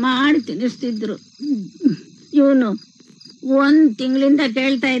ನೈಸ್ ಮಾಡಿ ತಿನ್ನಿಸ್ತಿದ್ರು. ಇವನು 1 ತಿಂಗಳಿಂದ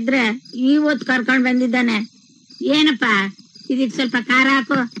ಕೇಳ್ತಾ ಇದ್ರೆ ಇವತ್ತು ಕರ್ಕೊಂಡ್ ಬಂದಿದ್ದಾನೆ. ಏನಪ್ಪ ಇದಕ್ ಸ್ವಲ್ಪ ಖಾರ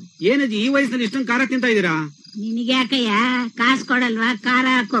ಹಾಕು. ಏನದು ಈ ವಯಸ್ಸಲ್ಲಿ ಇಷ್ಟೊಂದು ಖಾರ ತಿಂತಾ ಇದೀರಾ? ನಿನಗೆ ಯಾಕಯ್ಯ, ಕಾಸು ಕೊಡಲ್ವಾ? ಖಾರ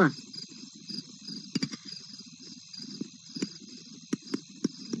ಹಾಕು.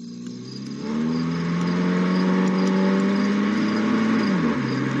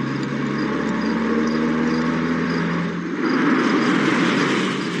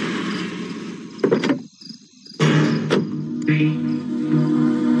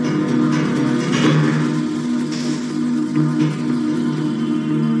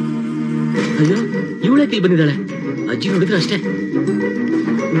 ಅಯ್ಯೋ, ಇವಳೆ ಇಲ್ಲಿ ಬಂದಿದ್ದಾಳೆ. ಅಜ್ಜಿ ನೋಡಿದ್ರೆ ಅಷ್ಟೇ.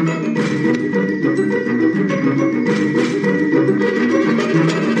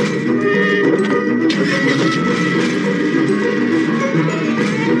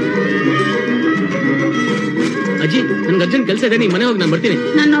 ಅಜ್ಜಿ, ನನ್ಗೆ ಅರ್ಜೆಂಟ್ ಕೆಲಸ ಇದೆ, ನೀನ್ ಮನೆ ಹೋಗಿ ನಾನು ಬರ್ತೀನಿ.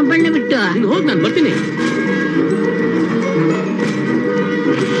 ನಾನು ಒಬ್ಬಳನ್ನ ಬಿಟ್ಟು ನೀನ್ ಹೋಗಿ, ನಾನು ಬರ್ತೀನಿ.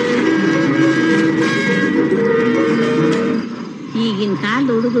 ಈಗಿನ ಕಾಲದ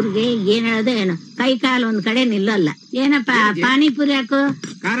ಹುಡುಗರಿಗೆ ಏನ್ ಹೇಳೋದು ಏನೋ, ಕೈ ಕಾಲು ಒಂದ್ ಕಡೆ ನಿಲ್ಲಲ್ಲ. ಏನಪ್ಪಾ ಪಾನಿಪುರಿ ಹಾಕು.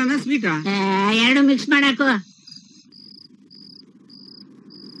 ಖಾರನ ಸ್ವೀಟಾ? 2 ಮಿಕ್ಸ್ ಮಾಡಾಕು.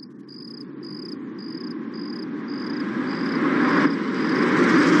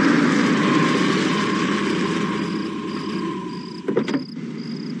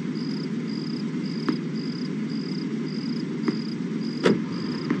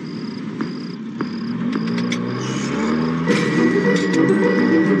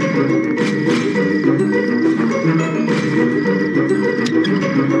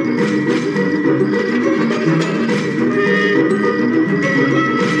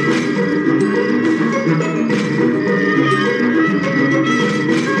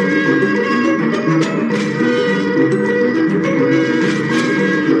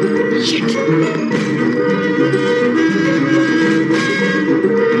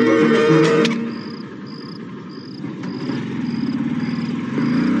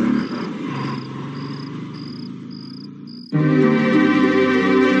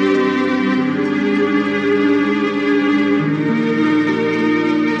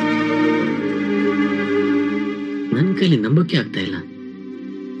 ನಂಬಿಕೆ ಆಗ್ತಾ ಇಲ್ಲ.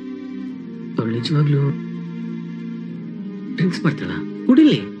 ಅವಳು ನಿಜವಾಗ್ಲೂ ಡ್ರಿಂಕ್ಸ್ ಮಾಡ್ತಾಳ?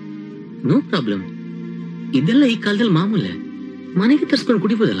 ಕುಡಿಲಿ, ನೋ ಪ್ರಾಬ್ಲಮ್. ಇದೆಲ್ಲ ಈ ಕಾಲದಲ್ಲಿ ಮಾಮೂಲೆ. ಮನೆಗೆ ತರ್ಸ್ಕೊಂಡು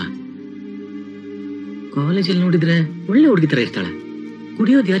ಕುಡಿಬೋದಲ್ಲ. ಕಾಲೇಜಲ್ಲಿ ನೋಡಿದ್ರೆ ಒಳ್ಳೆ ಹುಡುಗಿ ತರ ಇರ್ತಾಳೆ.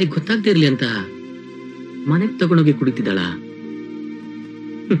 ಕುಡಿಯೋದು ಯಾರಿಗೆ ಗೊತ್ತಾಗ್ತಾ ಇರ್ಲಿ ಅಂತ ಮನೆಗೆ ತಗೊಂಡೋಗಿ ಕುಡಿತಿದ್ದಾಳ.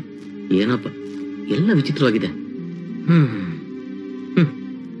 ಏನಪ್ಪ, ಎಲ್ಲ ವಿಚಿತ್ರವಾಗಿದೆ.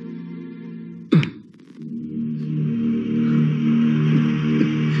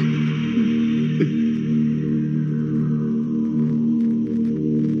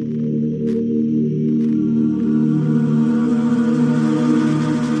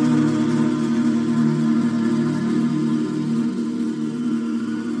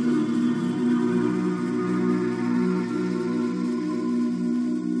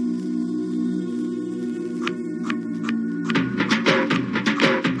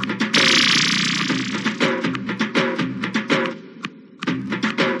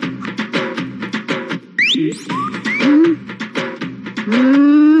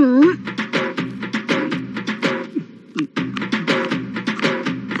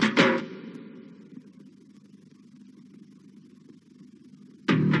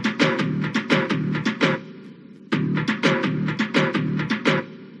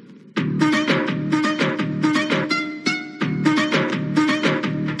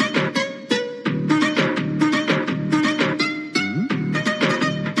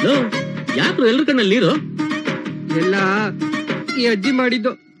 ಯಾಕ್ರು ಎಲ್ರ ಕಣ್ಣಲ್ಲಿ ನೀರು? ಎಲ್ಲ ಈ ಅಜ್ಜಿ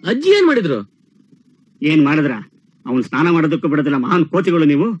ಮಾಡಿದ್ದು. ಅಜ್ಜಿ ಏನ್ ಮಾಡಿದ್ರು? ಏನ್ ಮಾಡಿದ್ರ? ಅವನ್ ಸ್ನಾನ ಮಾಡೋದಕ್ಕೂ ಬಿಡೋದಿಲ್ಲ, ಮಹಾನ್ ಕೋತಿಗಳು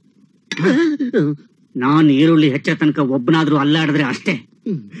ನೀವು. ನಾನ್ ಈರುಳ್ಳಿ ಹೆಚ್ಚ ತನಕ ಒಬ್ಬನಾದ್ರೂ ಅಲ್ಲಾಡಿದ್ರೆ ಅಷ್ಟೇ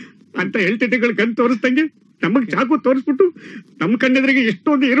ಅಂತ ಹೇಳ್ತಿದ್ದೆಗಳು ಕಣ್ ತೋರಿಸ್ದಂಗೆ ನಮಗ್ ಚಾಕು ತೋರಿಸ್ಬಿಟ್ಟು ನಮ್ ಕಣ್ಣೆದ್ರಿಗೆ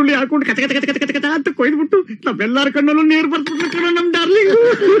ಎಷ್ಟೊಂದು ಈರುಳ್ಳಿ ಹಾಕೊಂಡು ಕಚ ಕಚ ಕಚ ಕಚ ಕಚ ಅಂತ ಕೊಯ್ದ್ಬಿಟ್ಟು ನಾವೆಲ್ಲಾರ ಕಣ್ಣಲ್ಲೂ ನೀರು ಬರ್ಸ್ಬಿಟ್ಟು ನಮ್ ಡಾರ್ಲಿಂಗ್.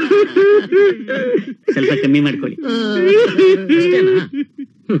 ಸ್ವಲ್ಪ ಕಮ್ಮಿ ಮಾಡ್ಕೊಳ್ಳಿ.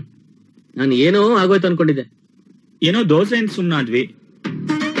 ನಾನು ಏನೋ ಆಗೋಯ್ತು ಅನ್ಕೊಂಡಿದ್ದೆ. ಏನೋ ದೋಸೆ ಅಂತ ಸುಮ್ನಾದ್ವಿ.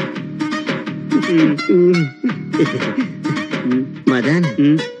 ಮದನ್,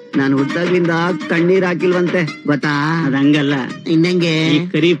 ನಾನು ಹುಟ್ಟಾಗ್ಲಿಂದ ಕಣ್ಣೀರ್ ಹಾಕಿಲ್ವಂತೆ ಗೊತ್ತಾ? ಅದಂಗಲ್ಲ, ಇನ್ನಂಗೆ ಈ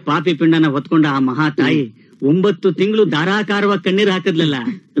ಕರಿ ಪಾಪಿ ಪಿಂಡನ ಹೊತ್ಕೊಂಡ ಆ ಮಹಾ ತಾಯಿ 9 ತಿಂಗಳು ಧಾರಾಕಾರವಾಗಿ ಕಣ್ಣೀರ್ ಹಾಕಿದ್ಲಲ್ಲ,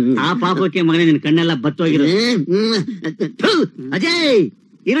 ಆ ಪಾಪಕ್ಕೆ ಮಗನೇ ನಿನ್ ಕಣ್ಣೆಲ್ಲ ಬತ್ತೋಗಿರೋ. ಅಜಯ್,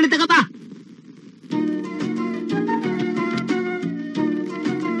 ಈರುಳ್ಳಿ ತಗೋಬಾ.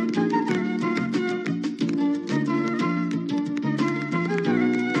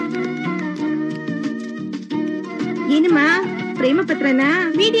 ಏನಮ್ಮ, ಪ್ರೇಮ ಪತ್ರನ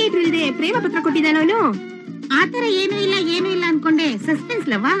ಮೀಡಿಯೇಟರ್ ಇಲ್ಲದೆ ಪ್ರೇಮ ಪತ್ರ ಕೊಟ್ಟಿದ್ದಾನ ಅವನು? ಆತರ ಏನು ಇಲ್ಲ ಅನ್ಕೊಂಡೆ. ಸಸ್ಪೆನ್ಸ್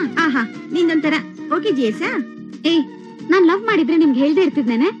ಲವಾ? ಆಹಾ, ನಿಂದೊಂಥರ ಓಕೆ ಜಿಯಸ. ಏಯ್, ನಾನ್ ಲವ್ ಮಾಡಿದ್ರೆ ನಿಮ್ಗೆ ಹೇಳ್ದೆ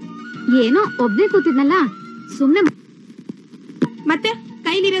ಇರ್ತಿದ್ನೇನೆ. ಏನೋ ಒಬ್ನೇ ಕೂತಿದ್ನಲ್ಲ, ಸುಮ್ನೆ. ಮತ್ತೆ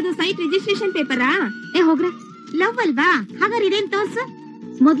ಕೈಲಿರೋದು ಸೈಟ್ ರಿಜಿಸ್ಟ್ರೇಷನ್ ಪೇಪರಾ? ಹೋಗ್ರೆ, ಲವ್ ಅಲ್ವಾ? ಹಾಗಾದ್ರೆ ಇದೇನ್ ತೋರ್ಸು.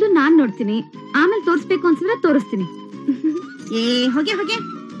 ಮೊದ್ಲು ನಾನ್ ನೋಡ್ತೀನಿ, ಆಮೇಲೆ ತೋರ್ಸ್ಬೇಕು ಅನ್ಸಿದ್ರೆ ತೋರಿಸ್ತೀನಿ. ಹೊಗೆ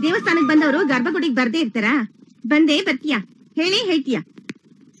ದೇವಸ್ಥಾನಕ್ ಬಂದವರು ಗರ್ಭಗುಡಿಗೆ ಬರ್ದೇ ಇರ್ತಾರ? ಬಂದೇ ಬರ್ತೀಯಾ? ಹೇಳ್ತೀಯ?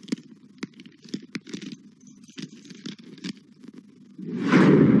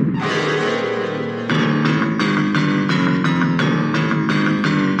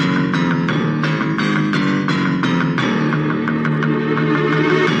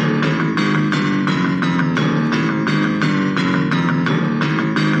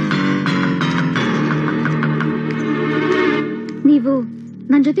 ನೀವು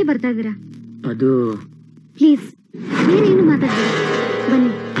ನನ್ ಜೊತೆ ಬರ್ತಾ ಇದ್ದೀರಾ? ಅದು ಪ್ಲೀಸ್ ಬೇರೇನು ಮಾತಾಡ್ಬೇಡಿ,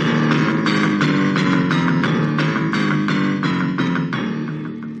 ಬನ್ನಿ.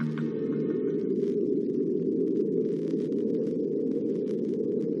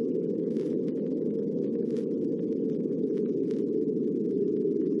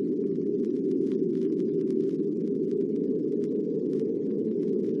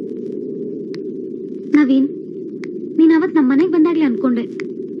 ನವೀನ್, ನೀನ್ ಅವತ್ ನಮ್ಮ ಮನೆಗ್ ಬಂದಾಗ್ಲೇ ಅನ್ಕೊಂಡೆ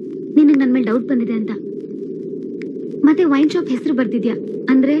ನಿನಗ್ ನನ್ ಮೇಲೆ ಡೌಟ್ ಬಂದಿದೆ ಅಂತ. ಮತ್ತೆ ವೈನ್ ಶಾಪ್ ಹೆಸರು ಬರ್ತಿದ್ಯಾ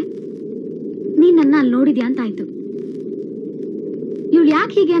ಅಂದ್ರೆ ನೀನ್ ನನ್ನ ಅಲ್ಲಿ ನೋಡಿದ್ಯಾ ಅಂತ ಆಯ್ತು. ಇವಳು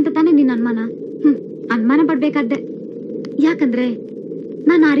ಯಾಕೆ ಹೀಗೆ ಅಂತ ತಾನೇ ನಿನ್ ಅನುಮಾನ? ಅನುಮಾನ ಪಡ್ಬೇಕಾದ್ದೆ. ಯಾಕಂದ್ರೆ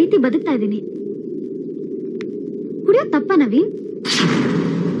ನಾನು ಆ ರೀತಿ ಬದುಕ್ತಾ ಇದ್ದೀನಿ. ಕುಡಿಯೋದ್ ತಪ್ಪ ನವೀನ್?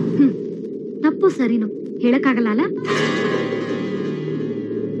 ತಪ್ಪು ಸರಿನು ಹೇಳಕ್ಕಾಗಲ್ಲ ಅಲ್ಲ?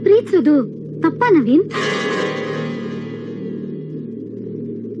 ಪ್ರೀತಿಸೋದು ತಪ್ಪ ನವೀನ್?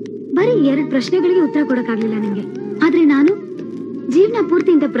 ಬರೀ 2 ಪ್ರಶ್ನೆಗಳಿಗೆ ಉತ್ತರ ಕೊಡಕ್ಕಾಗ್ಲಿಲ್ಲ ನಿಂಗೆ. ಆದ್ರೆ ನಾನು ಜೀವನ ಪೂರ್ತಿ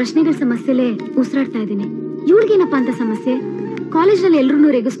ಇಂಥ ಪ್ರಶ್ನೆಗಳ ಸಮಸ್ಯೆಲೇ ಉಸಿರಾಡ್ತಾ ಇದ್ದೀನಿ. ಇವಳಿಗೇನಪ್ಪ ಅಂತ ಸಮಸ್ಯೆ? ಕಾಲೇಜ್ ನಲ್ಲಿ ಎಲ್ರೂ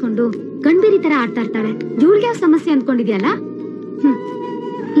ರೇಗಿಸ್ಕೊಂಡು ಗಂಡೀರಿ ತರ ಆಡ್ತಾ ಇರ್ತಾಳೆ. ಇವಳಿಗೆ ಯಾವ ಸಮಸ್ಯೆ ಅನ್ಕೊಂಡಿದ್ಯಲ್ಲ?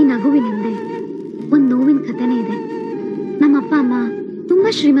 ಈ ನಗುವಿನ ಹಿಂದೆ ಒಂದ್ ನೋವಿನ ಕಥೆನೇ ಇದೆ. ನಮ್ಮ ಅಪ್ಪ ಅಮ್ಮ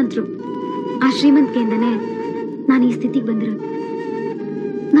ತುಂಬಾ ಶ್ರೀಮಂತರು. ಆ ಶ್ರೀಮಂತಿಕೆಯಿಂದನೇ ನಾನು ಈ ಸ್ಥಿತಿಗೆ ಬಂದಿರೋದು.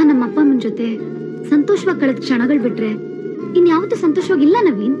 ನಾನ್ ನಮ್ಮ ಅಪ್ಪ ಅಮ್ಮನ ಜೊತೆ ಸಂತೋಷವಾಗಿ ಕಳೆದ ಕ್ಷಣಗಳು ಬಿಟ್ರೆ ಇನ್ಯಾವತ್ತೂ ಸಂತೋಷವಾಗಿಲ್ಲ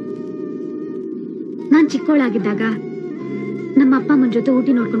ನವೀನ್. ನಾನ್ ಚಿಕ್ಕವಳಾಗಿದ್ದಾಗ ನಮ್ಮ ಅಪ್ಪ ಅಮ್ಮನ ಜೊತೆ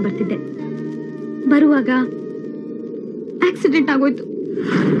ಊಟಿ ನೋಡ್ಕೊಂಡ್ ಬರ್ತಿದ್ದೆ. ಬರುವಾಗ ಆಕ್ಸಿಡೆಂಟ್ ಆಗೋಯ್ತು.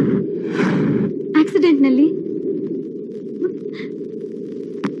 ಆಕ್ಸಿಡೆಂಟ್ ನಲ್ಲಿ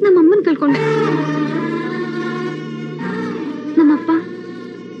ನಮ್ಮಮ್ಮನ್ ಕಳ್ಕೊಂಡೆ. ನಮ್ಮಪ್ಪ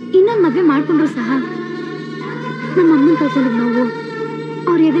ಇನ್ನೊಂದ್ ಮದ್ವೆ ಮಾಡ್ಕೊಂಡ್ರು ಸಹ ನಮ್ಮಮ್ಮನ್ ಕಳ್ಕೊಂಡಿದ್ ನೋವು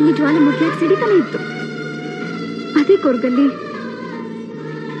ಅವ್ರ ಎದೆಯಲ್ಲಿ ಜ್ವಾಲಾಮುಖಿಯಾಗಿ ಸಿಡಿತಾನೆ ಇತ್ತು. ಅದೇ ಕೊರ್ಗಲ್ಲಿ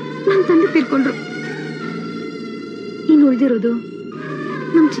ನಮ್ ತಂದೆ ತೀರ್ಕೊಂಡ್ರು. ಇನ್ನು ಉಳಿದಿರೋದು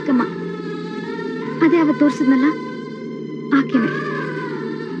ನಮ್ ಚಿಕ್ಕಮ್ಮ. ಅದೇ ಅವತ್ತು ತೋರ್ಸಿದ್ನಲ್ಲ ಆಕೆನೆ.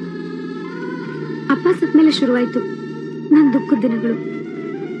 ಅಪ್ಪ ಸತ್ಮೇಲೆ ಶುರುವಾಯ್ತು ನನ್ ದುಃಖದ ದಿನಗಳು.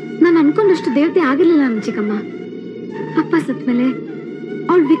 ನಾನು ಅನ್ಕೊಂಡಷ್ಟು ದೇವತೆ ಆಗಿರ್ಲಿಲ್ಲ ನಮ್ ಚಿಕ್ಕಮ್ಮ. ಅಪ್ಪ ಸತ್ಮೇಲೆ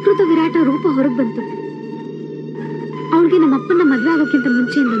ಅವಳ ವಿಕೃತ ವಿರಾಟ ರೂಪ ಹೊರಗ್ ಬಂತು. ಅವಳಿಗೆ ನಮ್ಮ ಅಪ್ಪನ ಮದ್ವೆ ಆಗೋಕ್ಕಿಂತ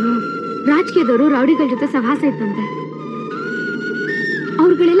ಮುಂಚೆಯಿಂದನು ರಾಜಕೀಯದವರು ರೌಡಿಗಳ ಜೊತೆ ಸಹವಾಸ ಇತ್ತಂತೆ.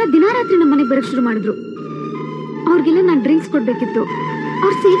 ಅವ್ರುಗಳೆಲ್ಲ ದಿನಾರಾತ್ರಿ ನಮ್ಮ ಮನೆಗೆ ಬರಕ್ ಶುರು ಮಾಡಿದ್ರು. ಅವ್ರಿಗೆಲ್ಲ ನಾನ್ ಡ್ರಿಂಕ್ಸ್ ಕೊಡ್ಬೇಕಿತ್ತು,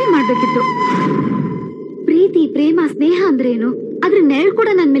 ಅವ್ರ ಸೇವೆ ಮಾಡ್ಬೇಕಿತ್ತು. ಪ್ರೀತಿ, ಪ್ರೇಮ, ಸ್ನೇಹ ಅಂದ್ರೆ ಏನು ಅದ್ರ ನೆರಳು ಕೂಡ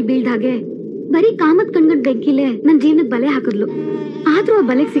ನನ್ ಮೇಲೆ ಬೀಳ್ದ ಹಾಗೆ ಬರೀ ಕಾಮತ್ ಕಣ್ಗಡ್ ಬೆಂಕಿಲೆ ನನ್ ಜೀವನದ ಬಲೆ ಹಾಕಿದ್ಲು. ಆದ್ರೂ ಆ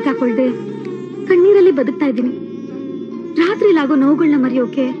ಬಲೆಗೆ ಸಿಕ್ಕಾಕೊಳ್ದೆ ಕಣ್ಣೀರಲ್ಲಿ ಬದುಕ್ತಾ ಇದ್ದೀನಿ. ರಾತ್ರಿಲಾಗೋ ನೋವುಗಳನ್ನ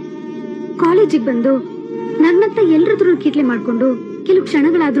ಮರೆಯೋಕೆ ಕಾಲೇಜಿಗೆ ಬಂದು ನನ್ನಂತ ಎಲ್ರದ್ರೂ ಕಿಟ್ಲೆ ಮಾಡ್ಕೊಂಡು ಕೆಲವು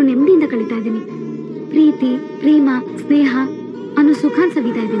ಕ್ಷಣಗಳಾದ್ರೂ ನೆಮ್ಮದಿಯಿಂದ ಕಳೀತಾ ಇದ್ದೀನಿ. ಪ್ರೀತಿ, ಪ್ರೇಮ, ಸ್ನೇಹ ಅನ್ನೋ ಸುಖಾನ್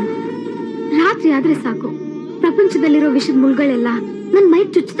ಸವಿತಾ ಇದ್ದೀನಿ. ರಾತ್ರಿ ಆದ್ರೆ ಸಾಕು ಪ್ರಪಂಚದಲ್ಲಿರೋ ವಿಷದ ಮುಳ್ಗಳೆಲ್ಲ ನನ್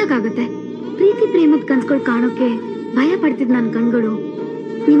ಮೈಗ್ ಚುಚ್ಚದಾಗತ್ತೆ. ಪ್ರೀತಿ ಪ್ರೇಮದ ಕನ್ಸ್ಗಳು ಕಾಣೋಕೆ ಭಯ ಪಡ್ತಿದ್ ನನ್ ಕಣ್ಗಳು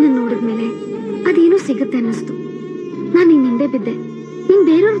ನಿನ್ನ ನೋಡಿದ್ಮೇಲೆ ಅದೇನೋ ಸಿಗುತ್ತೆ ಅನ್ನಿಸ್ತು. ನಾನ್ ನಿನ್ ಹಿಂದೆ ಬಿದ್ದೆ. ನಿನ್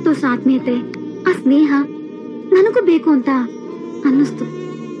ಬೇರೆಯವ್ರ ತೋರ್ಸೋ ಆತ್ಮೀಯತೆ, ಆ ಸ್ನೇಹ ನನಗೂ ಬೇಕು ಅಂತ ಅನ್ನಿಸ್ತು.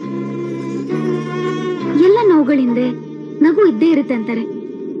 ಎಲ್ಲ ನೋವುಗಳ ಹಿಂದೆ ನಗು ಇದ್ದೇ ಇರುತ್ತೆ ಅಂತಾರೆ.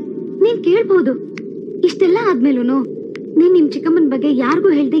 ನೀನ್ ಕೇಳ್ಬಹುದು ಇಷ್ಟೆಲ್ಲ ಆದ್ಮೇಲೂನು ನೀನ್ ನಿಮ್ ಚಿಕ್ಕಮ್ಮನ ಬಗ್ಗೆ ಯಾರಿಗೂ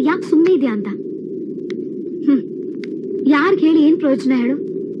ಹೇಳ್ದೆ ಯಾಕೆ ಸುಮ್ಮನೆ ಇದೆಯಾ ಅಂತ. ಯಾರ್ಗ್ ಹೇಳಿ ಏನ್ ಪ್ರಯೋಜನ ಹೇಳು?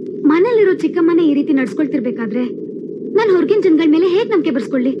 ಮನೇಲಿರೋ ಚಿಕ್ಕಮ್ಮನೇ ಈ ರೀತಿ ನಡ್ಸ್ಕೊಳ್ತಿರ್ಬೇಕಾದ್ರೆ ನಾನ್ ಹೊರಗಿನ ಜನಗಳ ಮೇಲೆ ಹೇಗ್ ನಂಬಿಕೆ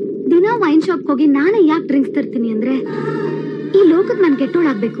ಬರ್ಸ್ಕೊಳ್ಳಿ? ದಿನ ವೈನ್ ಶಾಪ್ ಹೋಗಿ ನಾನೇ ಯಾಕೆ ಡ್ರಿಂಕ್ಸ್ ತರ್ತೀನಿ ಅಂದ್ರೆ ಈ ಲೋಕಕ್ ನಾನ್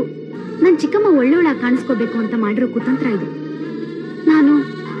ಕೆಟ್ಟೋಳಾಗ್ಬೇಕು, ನನ್ ಚಿಕ್ಕಮ್ಮ ಒಳ್ಳೆಯೊಳಾಗಿ ಕಾಣಿಸ್ಕೋಬೇಕು ಅಂತ ಮಾಡಿರೋ ಕುತಂತ್ರ ಇದು. ನಾನು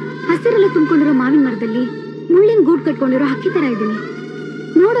ಹಸಿರೆಲ್ಲ ತುಂಬಿಕೊಂಡಿರೋ ಮಾವಿನ ಮರದಲ್ಲಿ ಮುಳ್ಳಿನ ಗೂಡ್ ಕಟ್ಕೊಂಡಿರೋ ಹಕ್ಕಿ ತರ ಇದ್ದೀನಿ.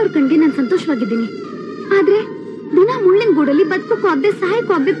 ನೋಡೋರ್ ಕಣ್ಗೆ ನಾನ್ ಸಂತೋಷವಾಗಿದ್ದೀನಿ. ಆದ್ರೆ ದಿನ ಮುಳ್ಳಿನ ಗೂಡಲ್ಲಿ ಬದುಕಕ್ಕೂ ಆಗದೆ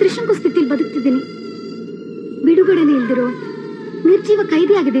ಸಾಯಕ್ಕೂ ಆಗದೆ ತ್ರಿಶಂಕು ಸ್ಥಿತಿಲಿ ಬದುಕ್ತಿದ್ದೀನಿ. ಬಿಡುಗಡೆನೆ ಇಲ್ದಿರೋ ನಿರ್ಜೀವ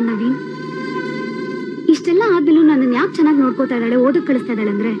ಕೈದಿ ಆಗಿದ್ದೀನಿ ನವೀನ್. ಇಷ್ಟೆಲ್ಲ ಆದ್ಮೇಲೂ ನನ್ನನ್ನು ಯಾಕೆ ಚೆನ್ನಾಗಿ ನೋಡ್ಕೋತಾ ಇದ್ದಾಳೆ, ಓದಕ್ ಕಳಿಸ್ತಾ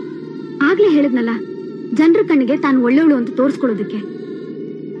ಇದ್ದಾಳೆ ಅಂದ್ರೆ ಆಗ್ಲೇ ಹೇಳಿದ್ನಲ್ಲ, ಜನರ ಕಣ್ಣಿಗೆ ತಾನು ಒಳ್ಳೆಯವಳು ಅಂತ ತೋರಿಸ್ಕೊಳ್ಳೋದಕ್ಕೆ.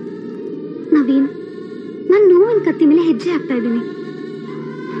 ನವೀನ್, ನಾನ್ ನೋವಿನ ಕತ್ತಿ ಮೇಲೆ ಹೆಜ್ಜೆ ಹಾಕ್ತಾ ಇದ್ದೀನಿ.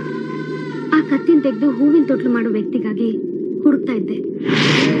 ಆ ಕತ್ತಿನ ತೆಗೆದು ಹೂವಿನ ತೊಟ್ಲು ಮಾಡೋ ವ್ಯಕ್ತಿಗಾಗಿ ಹುಡುಕ್ತಾ ಇದ್ದೆ.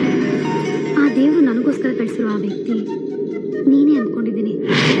 ಆ ದೇವ್ರು ನನಗೋಸ್ಕರ ಕಳಿಸಿರೋ ಆ ವ್ಯಕ್ತಿ ನೀನೇ ಅಂದ್ಕೊಂಡಿದ್ದೀನಿ.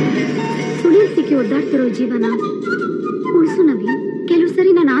 ಸುಳಿಲ್ ಸಿಕ್ಕಿ ಒದ್ದಾಡ್ತಿರೋ ಜೀವನ ಉಳಿಸು ನವೀನ್. ಕೆಲವು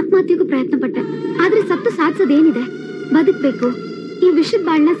ಸರಿ ನಾನು ಆತ್ಮಹತ್ಯೆಗೂ ಪ್ರಯತ್ನ ಪಟ್ಟೆ. ಆದ್ರೆ ಸತ್ತು ಸಾಧಿಸೋದೇನಿದೆ? ಬದುಕ್ಬೇಕು, ಈ ವಿಷದ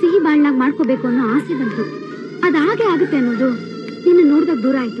ಬಾಳ್ನ ಸಿಹಿ ಬಾಳ್ನಾಗ್ ಮಾಡ್ಕೋಬೇಕು ಅನ್ನೋ ಆಸೆ ಬಂತು. ಅದ್ ಹಾಗೆ ಆಗುತ್ತೆ ಅನ್ನೋದು ನಿನ್ನ ನೋಡ್ದಾಗ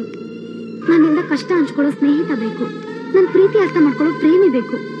ದೂರ ಆಯ್ತು. ನನ್ನಿಂದ ಕಷ್ಟ ಹಂಚ್ಕೊಳ್ಳೋ ಸ್ನೇಹಿತ ಬೇಕು, ನನ್ ಪ್ರೀತಿ ಅರ್ಥ ಮಾಡ್ಕೊಳ್ಳೋ ಪ್ರೇಮಿ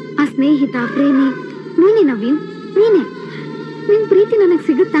ಬೇಕು. ಆ ಸ್ನೇಹಿತ, ಪ್ರೇಮಿ ನೀನೇ ನವೀನ್, ನೀನೇ. ನಿನ್ ಪ್ರೀತಿ ನನಗ್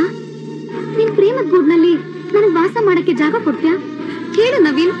ಸಿಗುತ್ತಾ? ನಿನ್ ಪ್ರೇಮದ ಗೂಡ್ನಲ್ಲಿ ನನಗ್ ವಾಸ ಮಾಡಕ್ಕೆ ಜಾಗ ಕೊಡ್ತೀಯಾ? ಹೇಳು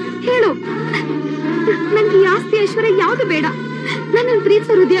ನವೀನ್, ಹೇಳು. ನನ್ಗೆ ಈ ಆಸ್ತಿ ಐಶ್ವರ್ಯ ಯಾವ್ದು ಬೇಡ, ನನ್ನ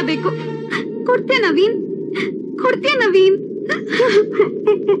ಪ್ರೀತಿಸೋ ಹೃದಯ ಬೇಕು. ಕೊಡ್ತೀಯ ನವೀನ್, ಕೊಡ್ತೀಯ ನವೀನ್?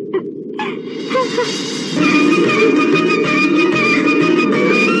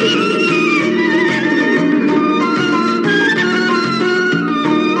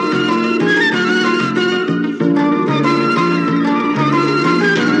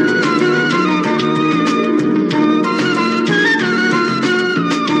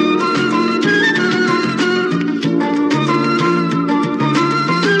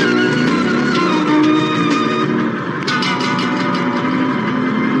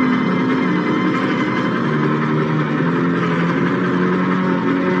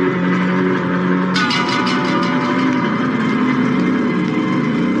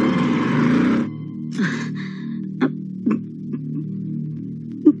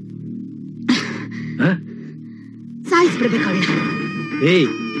 ಏಯ್,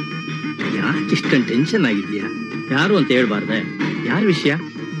 ಯಾಕೆ ಇಷ್ಟೊಂದು ಟೆನ್ಷನ್ ಆಗಿದ್ಯಾ? ಯಾರು ಅಂತ ಹೇಳ್ಬಾರ್ದೆ? ಯಾರ ವಿಷಯ?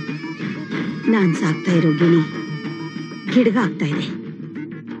 ನಾನ್ ಸಾಕ್ತಾ ಇರೋ ಗಿಣಿ ಗಿಡ್ಗ ಆಗ್ತಾ ಇದೆ.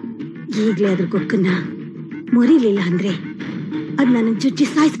 ಈಗ್ಲೇ ಅದ್ರ ಕೊಕ್ಕನ್ನ ಮುರಿಲಿಲ್ಲ ಅಂದ್ರೆ ಅದ್ ನನ್ನ ಚುಚ್ಚಿ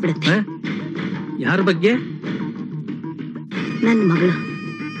ಸಾಯಿಸ್ಬಿಡುತ್ತೆ. ಯಾರ ಬಗ್ಗೆ? ನನ್ನ ಮಗಳು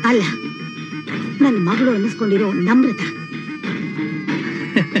ಅಲ್ಲ, ನನ್ನ ಮಗಳು ಅನ್ನಿಸ್ಕೊಂಡಿರೋ ನಮ್ರತ.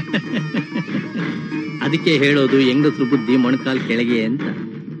 ಅದಕ್ಕೆ ಹೇಳೋದು ಹೆಂಗಸ್ರು ಬುದ್ಧಿ ಮೊಣಕಾಲ್ ಕೆಳಗೆ ಅಂತ.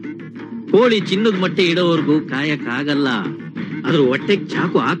 ಕೋಳಿ ಚಿನ್ನದ ಮೊಟ್ಟೆ ಇಡೋವರೆಗೂ ಕಾಯಕ್ಕಾಗಲ್ಲ. ಅದ್ರ ಹೊಟ್ಟೆಗೆ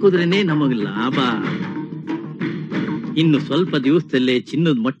ಚಾಕು ಹಾಕುದ್ರೇನೆ ನಮಗ್ ಲಾಭ. ಇನ್ನು ಸ್ವಲ್ಪ ದಿವಸದಲ್ಲೇ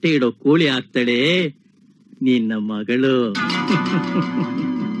ಚಿನ್ನದ ಮೊಟ್ಟೆ ಇಡೋ ಕೋಳಿ ಆಗ್ತಾಳೆ ನಿನ್ನ ಮಗಳು.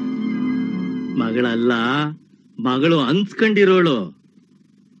 ಮಗಳಲ್ಲ, ಮಗಳು ಅನ್ಸ್ಕೊಂಡಿರೋಳು.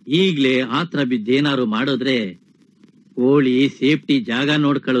 ಈಗ್ಲೇ ಆತ್ರ ಬಿದ್ದೇನಾರು ಮಾಡಿದ್ರೆ ಕೋಳಿ ಸೇಫ್ಟಿ ಜಾಗ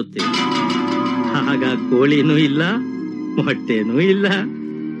ನೋಡ್ಕೊಳ್ಳುತ್ತೆ. ಆಗ ಕೋಳಿನೂ ಇಲ್ಲ, ಮೊಟ್ಟೆನೂ ಇಲ್ಲ.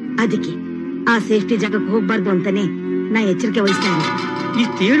 ಅದಕ್ಕೆ ಆ ಸೇಫ್ಟಿ ಜಾಗಕ್ಕೆ ಹೋಗ್ಬಾರ್ದು ಅಂತಾನೆ ನಾ ಎಚ್ಚರಿಕೆ ವಹಿಸ್ತಾ ಇದ್ದೀನಿ.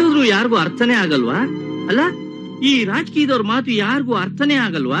 ಇಷ್ಟ ಹೇಳಿದ್ರು ಯಾರಿಗೂ ಅರ್ಥನೇ ಆಗಲ್ವಾ? ಅಲ್ಲ, ಈ ರಾಜಕೀಯದವ್ರ ಮಾತು ಯಾರಿಗೂ ಅರ್ಥನೇ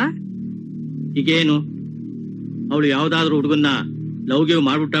ಆಗಲ್ವಾ? ಈಗೇನು ಅವಳು ಯಾವ್ದಾದ್ರು ಹುಡುಗನ್ನ ಲವ್ ಗಿವ್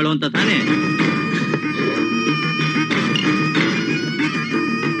ಮಾಡ್ಬಿಟ್ಟಾಳು ಅಂತ ತಾನೇ?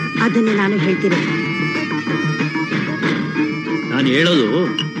 ಅದನ್ನೇ ನಾನು ಹೇಳ್ತೀನಿ. ನಾನು ಹೇಳೋದು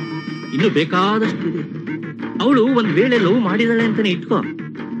ಇನ್ನು ಬೇಕಾದಷ್ಟಿದೆ. ಅವಳು ಒಂದ್ ವೇಳೆ ಲವ್ ಮಾಡಿದಾಳೆ ಅಂತಾನೆ ಇಟ್ಕೋ.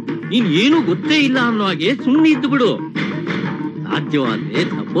 ನೀನ್ ಏನು ಗೊತ್ತೇ ಇಲ್ಲ ಅನ್ನೋ ಹಾಗೆ ಸುಮ್ಮನೆ ಇದ್ದು ಬಿಡು. ಸಾಧ್ಯವಾದ್ರೆ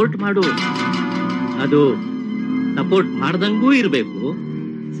ಸಪೋರ್ಟ್ ಮಾಡು. ಅದು ಸಪೋರ್ಟ್ ಮಾಡ್ದಂಗೂ ಇರ್ಬೇಕು,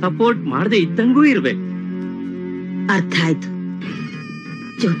 ಸಪೋರ್ಟ್ ಮಾಡದೆ ಇದ್ದಂಗೂ ಇರ್ಬೇಕು. ಅರ್ಥ ಆಯ್ತು.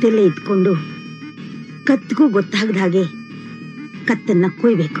 ಜೊತೆಲೇ ಇದ್ಕೊಂಡು ಕತ್ತಿಗೂ ಗೊತ್ತಾಗದ ಹಾಗೆ ಕತ್ತನ್ನ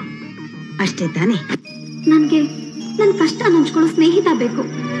ಕೊಯ್ಬೇಕು, ಅಷ್ಟೇ ತಾನೆ? ನನ್ಗೆ ನನ್ ಕಷ್ಟ ಹಂಚ್ಕೊಳ್ಳೋ ಸ್ನೇಹಿತ ಬೇಕು.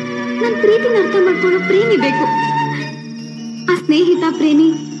 ನನ್ ಪ್ರೀತಿನ ಅರ್ಥ ಮಾಡ್ಕೊಳ್ಳೋ ಪ್ರೇಮಿ ಬೇಕು. ಆ ಸ್ನೇಹಿತ ಪ್ರೇಮಿ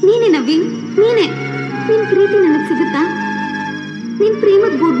ನೀನೇ ನವೀನ್, ನೀನೇ. ನಿನ್ ಪ್ರೀತಿ ನನಗ್ ಸಿಗುತ್ತಾ? ನಿನ್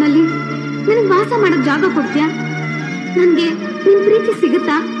ಪ್ರೇಮದ ಗೂಡ್ನಲ್ಲಿ ನನಗ್ ವಾಸ ಮಾಡಕ್ ಜಾಗ ಕೊಡ್ತೀಯಾ? ನನ್ಗೆ ನಿನ್ ಪ್ರೀತಿ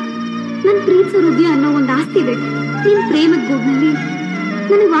ಸಿಗುತ್ತಾ? ನನ್ ಪ್ರೀತಿಸೋ ಹೃದಯ ಅನ್ನೋ ಒಂದ್ ಆಸ್ತಿ ಬೇಕು. ನಿನ್ ಪ್ರೇಮದ ಗೂಡ್ನಲ್ಲಿ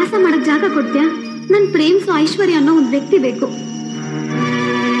ನನಗ್ ವಾಸ ಮಾಡಕ್ ಜಾಗ ಕೊಡ್ತೀಯಾ? ನನ್ ಪ್ರೇಮಿಸೋ ಐಶ್ವರ್ಯ ಅನ್ನೋ ಒಂದ್ ವ್ಯಕ್ತಿ ಬೇಕು.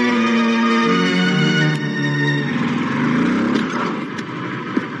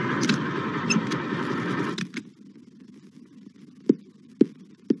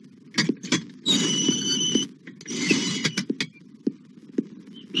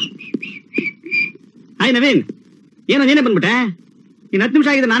 ಹಾಯ್ ನವೀನ್, ಏನೋ ನೀನೇ ಬಂದ್ಬಿಟ್ಟೆ? ಇನ್ 10 ನಿಮಿಷ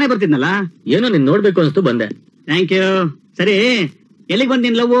ಆಗಿದೆ, ನಾನೇ ಬರ್ತಿದ್ನಲ್ಲ. ಏನೋ ನೀನ್ ನೋಡ್ಬೇಕು ಅನ್ಸ್ತು ಬಂದೆ. Thank you. ಸರಿ, ಎಲ್ಲಿಗೆ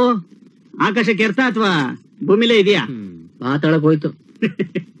ಬಂದಿನ್ ಲವ್? ಆಕಾಶಕ್ಕೆ ಎರ್ತಾ ಅಥವಾ ಭೂಮಿಲೇ ಇದೆಯಾ? ಪಾತಾಳಕ್ ಹೋಯ್ತು.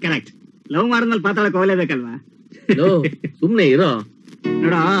 ಕರೆಕ್ಟ್. ಲವ್ ಮಾಡಿದ್ಮೇಲೆ ಪಾತಾಳಕ್ಕೆ ಹೋಗ್ಲೇಬೇಕಲ್ವಾ? ಸುಮ್ನೆ ಇರೋ.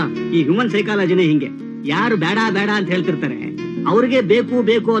 ನೋಡ, ಈ ಹ್ಯೂಮನ್ ಸೈಕಾಲಜಿನೇ ಹಿಂಗೆ. ಯಾರು ಬೇಡ ಬೇಡ ಅಂತ ಹೇಳ್ತಿರ್ತಾರೆ ಅವ್ರಿಗೆ ಬೇಕು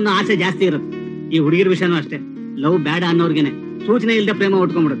ಬೇಕು ಅನ್ನೋ ಆಸೆ ಜಾಸ್ತಿ ಇರುತ್ತೆ. ಈ ಹುಡುಗಿರ ವಿಷಯನೂ ಅಷ್ಟೇ. ಲವ್ ಬೇಡ ಅನ್ನೋರ್ಗೆನೆ ಸೂಚನೆ ಇಲ್ಲದೆ ಪ್ರೇಮ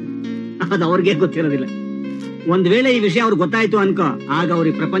ಉಟ್ಕೊಂಡ್ಬಿಡುತ್ತೆ. ಅದು ಅವ್ರಿಗೆ ಗೊತ್ತಿರೋದಿಲ್ಲ. ಒಂದ್ ವೇಳೆ ಈ ವಿಷಯ ಅವ್ರಿಗೆ ಗೊತ್ತಾಯ್ತು ಅನ್ಕೋ, ಆಗ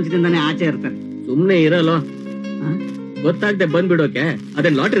ಅವ್ರಿಗೆ ಪ್ರಪಂಚದಿಂದಾನೇ ಆಚೆ ಇರ್ತಾರೆ. ಸುಮ್ನೆ ಇರಲ್ಲ. ಗೊತ್ತಾಗ್ದೆ ಬಂದ್ಬಿಡೋಕೆ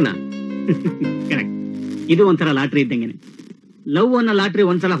ಅದೇನ್ ಲಾಟ್ರಿನಾ? ಕರೆಕ್ಟ್. ಇದು ಒಂಥರ ಲಾಟ್ರಿ ಇದ್ದಂಗೆನೆ. ಲವ್ ಅನ್ನೋ ಲಾಟ್ರಿ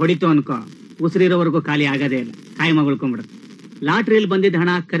ಒಂದ್ಸಲ ಹೊಡಿತು ಅನ್ಕೋ, ಉಸಿರಿರೋವರೆಗೂ ಖಾಲಿ ಆಗೋದೇ ಇಲ್ಲ, ಕಾಯಮ ಉಳ್ಕೊಂಡ್ಬಿಡುತ್ತೆ. ಲಾಟ್ರಿಯಲ್ಲಿ ಬಂದಿದ್ದ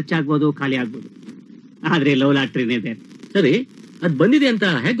ಹಣ ಖರ್ಚಾಗ್ಬೋದು, ಖಾಲಿ ಆಗ್ಬೋದು. ಆದ್ರೆ ಲವ್ ಲಾಟ್ರಿನೇ ಬೇರೆ. ಸರಿ, ಅದ್ ಬಂದಿದೆ ಅಂತ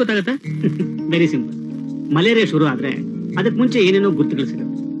ಹೇಗ್ ಗೊತ್ತಾಗತ್ತೆ? Very simple. ಮಲೇರಿಯಾ ಶುರು ಆದ್ರೆ ಅದಕ್ ಮುಂಚೆ ಏನೇನೋ ಗುರುತುಗಳು ಸಿಗುತ್ತೆ.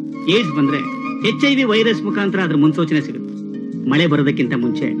 ಏಡ್ಸ್ ಬಂದ್ರೆ HIV ವೈರಸ್ ಮುಖಾಂತರ ಅದ್ರ ಮುನ್ಸೂಚನೆ ಸಿಗುತ್ತೆ. ಮಳೆ ಬರೋದಕ್ಕಿಂತ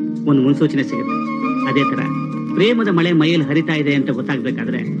ಮುಂಚೆ ಒಂದು ಮುನ್ಸೂಚನೆ ಸಿಗುತ್ತೆ. ಅದೇ ತರ ಪ್ರೇಮದ ಮಳೆ ಮೈಯಲ್ಲಿ ಹರಿತಾ ಇದೆ ಅಂತ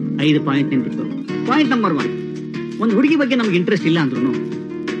ಗೊತ್ತಾಗ್ಬೇಕಾದ್ರೆ 5 ಪಾಯಿಂಟ್ ನಿಂತಿತ್ತು. ಪಾಯಿಂಟ್ ನಂಬರ್ 1, ಒಂದು ಹುಡುಗಿ ಬಗ್ಗೆ ನಮ್ಗೆ ಇಂಟ್ರೆಸ್ಟ್ ಇಲ್ಲ ಅಂದ್ರೂ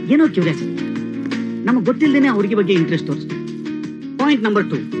ಏನೋ ಕ್ಯೂರಿಯಾಸಿಟಿ, ನಮಗ್ ಗೊತ್ತಿಲ್ಲದೇನೆ ಆ ಹುಡುಗಿ ಬಗ್ಗೆ ಇಂಟ್ರೆಸ್ಟ್ ತೋರಿಸ್ತೀವಿ. ಪಾಯಿಂಟ್ ನಂಬರ್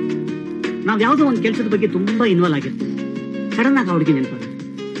 2, ನಾವ್ ಯಾವ್ದೋ ಒಂದು ಕೆಲಸದ ಬಗ್ಗೆ ತುಂಬಾ ಇನ್ವಾಲ್ವ್ ಆಗಿರ್ತೀವಿ. ಸಡನ್ ಆಗಿ ಆ ಹುಡುಗಿ ನೆನಪಾಗ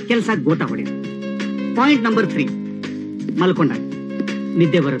ಕೆಲಸ ಗೋಟ ಹೊಡೆಯೋದು. ಪಾಯಿಂಟ್ ನಂಬರ್ 3, ಮಲ್ಕೊಂಡಾಗ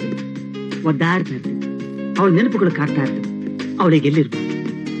ನಿದ್ದೆ ಬರೋದಿಲ್ಲ, ಒದ್ದಾಡ್ತಾ ಇರ್ತೀವಿ. ಅವಳ ನೆನಪುಗಳು ಕಾಡ್ತಾ ಇರ್ತವೆ. ಅವಳಿಗೆ ಎಲ್ಲಿರ್ಬೋದು,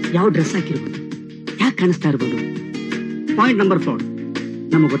 ಯಾವ ಡ್ರೆಸ್ ಹಾಕಿರ್ಬೋದು, ಯಾಕೆ ಕಾಣಿಸ್ತಾ ಇರ್ಬೋದು. ಪಾಯಿಂಟ್ ನಂಬರ್ 4,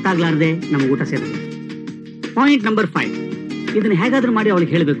 ನಮಗೆ ಗೊತ್ತಾಗ್ಲಾರ್ದೆ ನಮಗೆ ಊಟ ಸೇರ್ಬೋದು. ಪಾಯಿಂಟ್ ನಂಬರ್ 5, ಇದನ್ನ ಹೇಗಾದ್ರೂ ಮಾಡಿ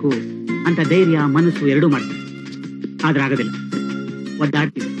ಅವಳಿಗೆ ಹೇಳಬೇಕು ಅಂತ ಧೈರ್ಯ ಮನಸ್ಸು ಎರಡೂ ಮಾಡ್ತೀವಿ. ಆದ್ರೆ ಆಗೋದಿಲ್ಲ,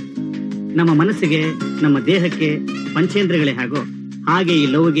 ಒದ್ದಾಡ್ತೀವಿ. ನಮ್ಮ ಮನಸ್ಸಿಗೆ ನಮ್ಮ ದೇಹಕ್ಕೆ ಪಂಚೇಂದ್ರಗಳೇ ಹಾಗೆ ಈ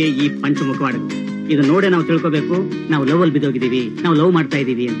ಲವ್ಗೆ ಈ ಪಂಚಮುಖವಾಡುತ್ತೆ. ಇದು ನೋಡೇ ನಾವು ತಿಳ್ಕೋಬೇಕು, ನಾವು ಲವ್ ಅಲ್ಲಿ ಬಿದ್ದೋಗಿದ್ದೀವಿ, ನಾವು ಲವ್ ಮಾಡ್ತಾ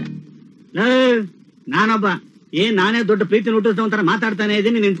ಇದ್ದೀವಿ ಅಂತ. ನಾನೊಬ್ಬ ನಾನೇ ದೊಡ್ಡ ಪ್ರೀತಿ ಹುಟ್ಟಿಸ್ದ ಒಂಥರ ಮಾತಾಡ್ತಾನೆ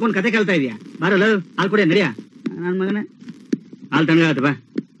ಇದೀನಿ, ನಿಂತ್ಕೊಂಡು ಕತೆ ಕೇಳ್ತಾ ಇದೀಯಾ? ಬಾರ ಲವ್, ಹಾಲ್ ಕೊಡಿಯ ನಡಿಯ. ನನ್ ಮಗನೇ ಹಾಲ್ ತಣ್ಣಗಾತ ಬಾ.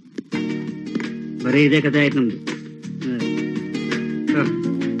 ಬರೀ ಇದೇ ಕತೆ ಆಯ್ತು ನಮ್ದು.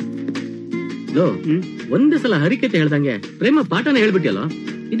 ಒಂದೇ ಸಲ ಹರಿಕತೆ ಹೇಳ್ದಂಗೆ ಪ್ರೇಮ ಪಾಠನ ಹೇಳ್ಬಿಟ್ಟಿಯಲ್ಲ,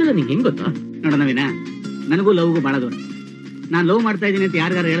 ಇದೆಲ್ಲ ನಿಂಗೆ ಹೆಂಗ್ ಗೊತ್ತಾ? ನೋಡ ನವೀನ, ನನಗೂ ಲವ್ಗೂ ಬಾಳ ದೂರ. ನಾನ್ ಲವ್ ಮಾಡ್ತಾ ಇದ್ದೀನಿ ಅಂತ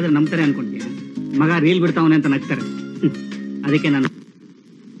ಯಾರ್ಯಾರು ಹೇಳಿದ್ರೆ ನಂಬ್ತಾರೆ ಅನ್ಕೊಂತೀಯ? ಮಗ ರೀಲ್ ಬಿಡ್ತಾವನೆ ಅಂತ ನಗ್ತಾರೆ. ಅದಕ್ಕೆ ನಾನು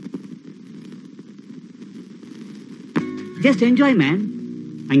ಜಸ್ಟ್ ಎಂಜಾಯ್ ಮ್ಯಾನ್.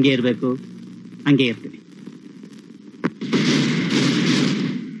 ಹಂಗೆ ಇರ್ಬೇಕು, ಹಂಗೆ ಇರ್ತೀನಿ.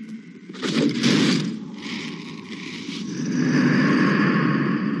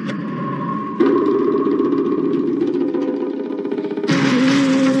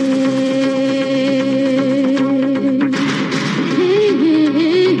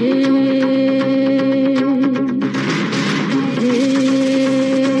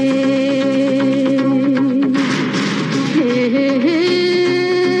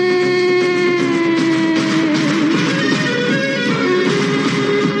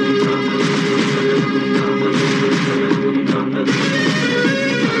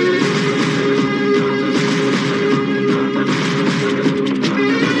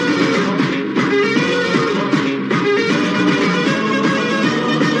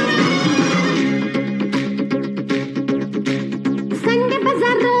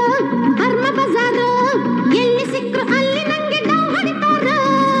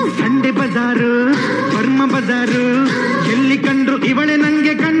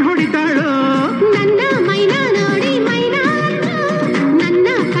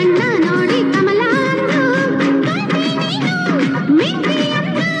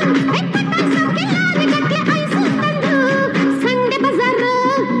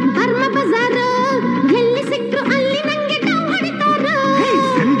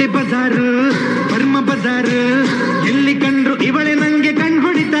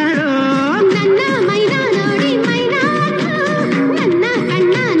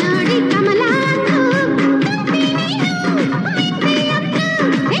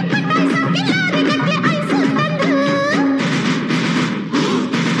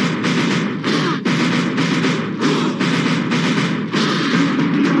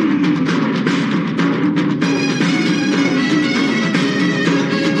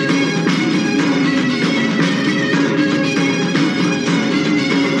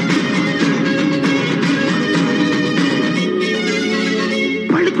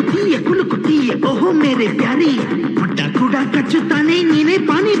 ಬಳುಕುತ್ತೀಯ ಕುಲುಕುತ್ತೀಯ ಓಹೋ ಮೇರೆ ಪ್ಯಾರಿ ಪುಟ್ಟ ಕೂಡ ಕಚ್ಚುತ್ತಾನೆ ನೀನೇ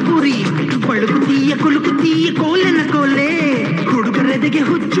ಪಾನಿಪುರಿ ಬಳುಕುತ್ತೀಯ ಕುಲುಕುತ್ತೀಯ ಕೋಲೆನ ಕೋಲೆ ಹುಡುಗರೆದೆಗೆ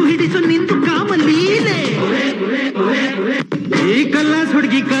ಹುಚ್ಚು ಹಿಡಿಸು ನಿಂದು ಕಾಮಲೀಲೆ ಈ ಕಲ್ಲಾಸ್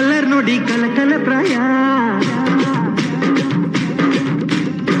ಹುಡುಗಿ ಕಲರ್ ನೋಡಿ ಕಲ ಕಲ ಪ್ರಾಯ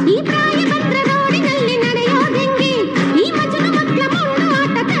ಈ ಪ್ರಾಯ ಬಂದ್ರ ರೋಡಿನಲ್ಲಿ ನಡೆಯೋದೆಂಗೆ ಈ ಮಜನು ಮಕ್ಕಳ ಮುಂಡು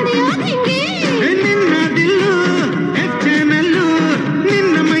ಆಟ ತಡೆಯೋದೆಂಗೆ ನಿನ್ನ ದಿಲ್ಲು ಎಚ್ಚನಲ್ಲು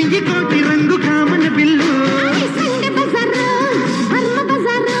ನಿನ್ನ ಮೈಗೆ ಕೋಟಿ ರಂಗು ಕಾಮನ ಬಿಲ್ಲು ಸಂಡೆ ಬಜಾರು ಬರ್ಮ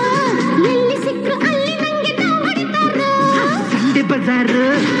ಬಜಾರು ಎಲ್ಲಿ ಸಿಕ್ರು ಅಲ್ಲಿ ನಂಗೆ ನಾವು ಹೊಡಿತಾರು ಸಂಡೆ ಬಜಾರು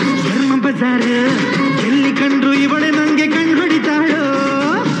ಬರ್ಮ ಬಜಾರು ಎಲ್ಲಿ ಕಂಡ್ರು ಇವಳೆ ನಂಗೆ ಕಣ್ ಹೊಡಿತಾಳು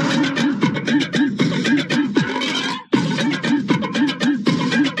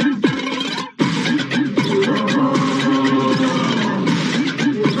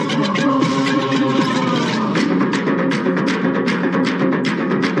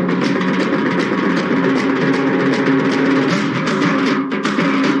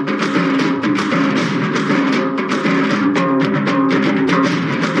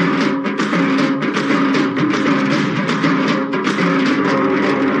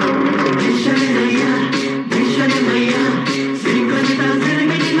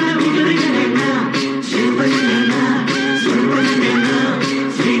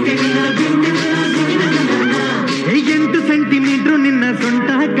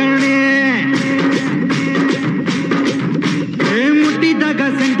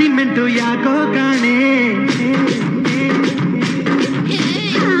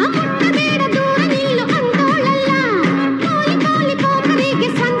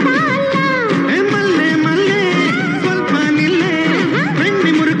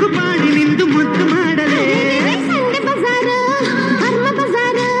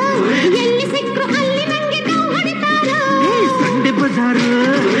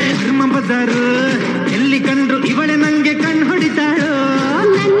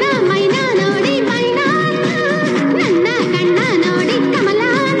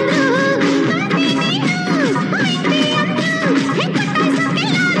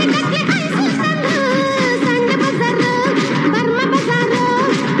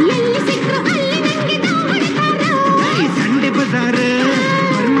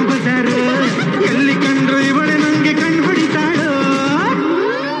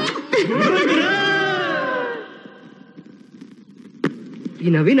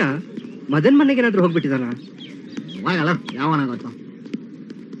ನವೀನ ಮದನ್ ಮನೆಗೆ ಏನಾದ್ರು ಹೋಗ್ಬಿಟ್ಟಿದಾನ? ಯಾವನ ಗೊತ್ತು.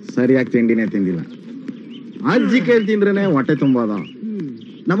 ಸರಿಯಾಗಿ ತಿಂಡಿನೇ ತಿಂದಿಲ್ಲ. ಅಜ್ಜಿ ಕೇಳಿ ತಿಂದ್ರೇನೆ ಹೊಟ್ಟೆ ತುಂಬೋದ.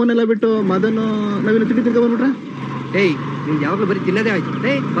 ನಮ್ಮನ್ನೆಲ್ಲ ಬಿಟ್ಟು ಮದನ್ ನವೀನ ತಿಂಡಿ ತಿನ್ಕ ಬಂದ್ಬಿಟ್ರ. ಏಯ್ ನಿಮ್ಗೆ ಯಾವಾಗ್ಲೂ ಬರೀ ತಿನ್ನದೇ ಆಯ್ತು.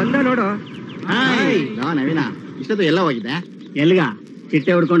 ಏಯ್ ಬಂದ ನೋಡು. ನವೀನ ಇಷ್ಟೊತ್ತು ಎಲ್ಲ ಹೋಗಿದ್ದೆ? ಎಲ್ಗ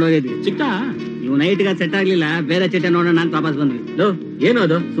ಚಿಟ್ಟೆ ಹುಡ್ಕೊಂಡು ಹೋಗಿದ್ವಿ. ಚಿಟ್ಟ ನೀವು ನೈಟ್ಗ ಸೆಟ್ ಆಗ್ಲಿಲ್ಲ, ಬೇರೆ ಚಿಟ್ಟೆ ನೋಡೋಣ ನಾನು ವಾಪಸ್ ಬಂದ್ವಿ. ಏನು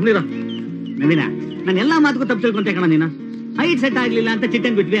ಅದು ಸುಮ್ನಿರ. ನವೀನ ನಾನು ಎಲ್ಲಾ ಮಾತುಗೂ ತಪ್ಪು ತಿಳ್ಕೊಂತೆ ಕಣ. ನೀನು ಹೈಟ್ ಸೆಟ್ ಆಗ್ಲಿಲ್ಲ ಅಂತ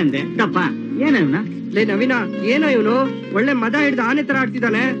ಚಿಟ್ಟೆನ್ ಬಿಟ್ವಿ ಅಂತೆ. ತಪ್ಪ ಏನ? ಲೇ ನವೀನ, ಏನೋ ಇವನು ಒಳ್ಳೆ ಮದ ಹಿಡ್ದು ಆನೆ ತರ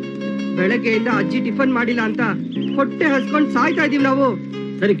ಆಡ್ತಿದ್ದಾನೆ. ಬೆಳಗ್ಗೆಯಿಂದ ಅಜ್ಜಿ ಟಿಫನ್ ಮಾಡಿಲ್ಲ ಅಂತ ಹೊಟ್ಟೆ ಹಸ್ಕೊಂಡ್ ಸಾಯ್ತಾ ಇದೀವಿ ನಾವು.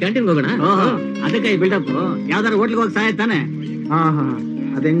 ಸರಿ ಕ್ಯಾಂಟೀನ್ ಹೋಗೋಣ. ಅದಕ್ಕೆ ಬಿಲ್ಡಪ್. ಯಾವ್ದಾರು ಹೋಟ್ಲಿಗೆ ಹೋಗಿ ಸಾಯ್ತಾನೆ.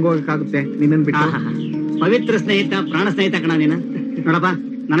 ಅದ್ ಹೆಂಗ್ ಹೋಗಕ್ಕಾಗುತ್ತೆ ನಿನ್ನನ್ ಬಿಟ್ಟು? ಪವಿತ್ರ ಸ್ನೇಹಿತ, ಪ್ರಾಣ ಸ್ನೇಹಿತ ಕಣ ನೀನು. ನೋಡಪ್ಪ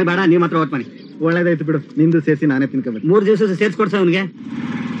ನನಗೆ ಬೇಡ, ನೀವ್ ಮಾತ್ರ ಓಟ್ ಮಾಡಿ. ಒಳ್ಳೇದಾಯ್ತು ಬಿಡು, ನಿಂದು ಸೇರಿಸಿ ನಾನೇ ತಿನ್ಕೋಬೇಕು. 3 ದಿವಸ ಸೇರ್ಸ್ಕೊಡ್ಸ ಅವನಿಗೆ.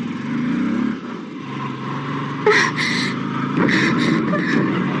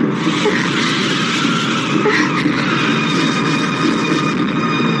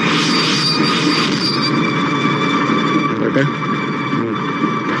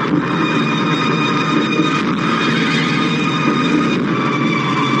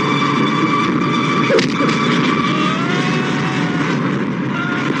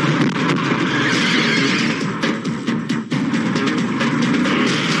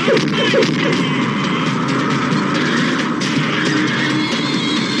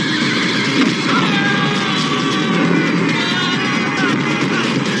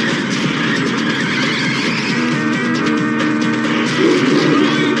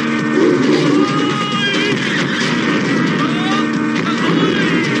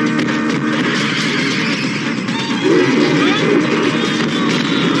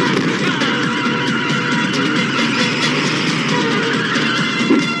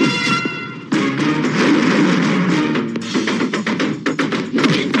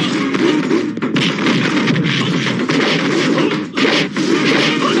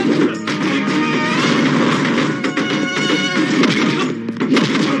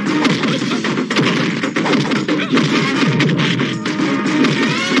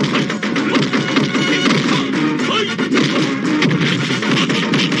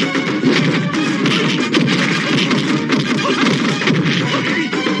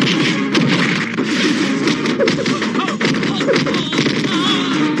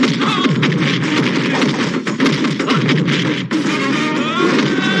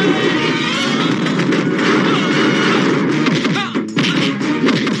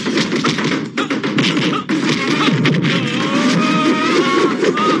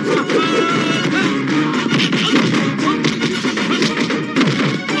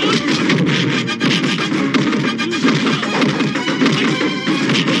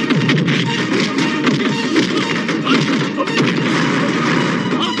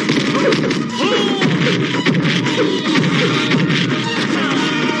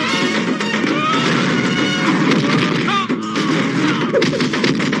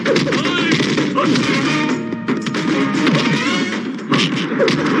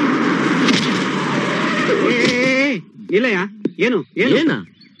 ಇಲ್ಲಯ್ಯ, ಏನು ಏನ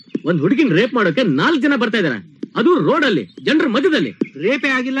ಒಂದ್ ಹುಡುಗಿನ ರೇಪ್ ಮಾಡೋಕೆ 4 ಜನ ಬರ್ತಾ ಇದಾರೆ, ಅದು ರೋಡ್ ಅಲ್ಲಿ, ಜನರ ಮಧ್ಯದಲ್ಲಿ. ರೇಪೇ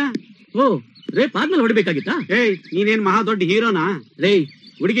ಆಗಿಲ್ಲ. ಓ, ರೇಪ್ ಆದ್ಮೇಲೆ ಹೊಡಿಬೇಕಾಗಿತ್ತಾ? ನೀನೇನ್ ಮಹಾ ದೊಡ್ಡ ಹೀರೋನಾ? ರೇ,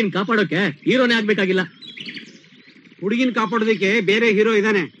 ಹುಡುಗಿನ ಕಾಪಾಡೋಕೆ ಹೀರೋನೇ ಆಗ್ಬೇಕಾಗಿಲ್ಲ. ಹುಡುಗಿನ ಕಾಪಾಡೋದಕ್ಕೆ ಬೇರೆ ಹೀರೋ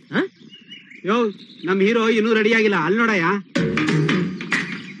ಇದಾನೆ. ಯೋ, ನಮ್ ಹೀರೋ ಇನ್ನೂ ರೆಡಿ ಆಗಿಲ್ಲ. ಅಲ್ಲಿ ನೋಡಯ್ಯ,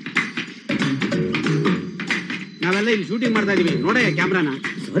 ನಾವೆಲ್ಲ ಇಲ್ಲಿ ಶೂಟಿಂಗ್ ಮಾಡ್ತಾ ಇದೀವಿ. ನೋಡಯ್ಯ ಕ್ಯಾಮ್ರಾನ.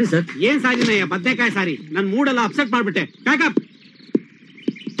 Sorry sir. ಏನ್ ಸಾರಿನಯ್ಯ, ಬದ್ನೆಕಾಯಿ ಸಾರಿ. ನನ್ ಮೂಡೆಲ್ಲ ಅಪ್ಸೆಟ್ ಮಾಡ್ಬಿಟ್ಟೆ. ಪ್ಯಾಕಪ್.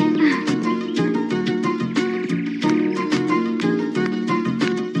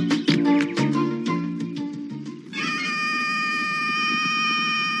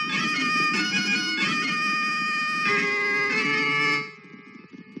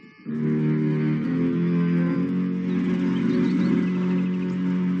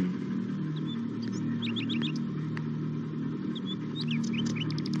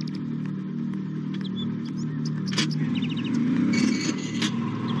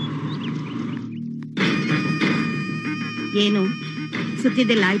 ಏನು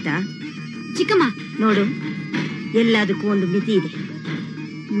ಸುತ್ತಿದ್ದೆಲ್ಲ ಆಯ್ತಾ? ಚಿಕ್ಕಮ್ಮ ನೋಡು, ಎಲ್ಲದಕ್ಕೂ ಒಂದು ಮಿತಿ ಇದೆ.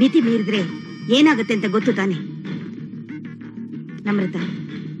 ಮಿತಿ ಮೀರಿದ್ರೆ ಏನಾಗುತ್ತೆ ಅಂತ ಗೊತ್ತು ತಾನೆ? ನಮ್ರತ,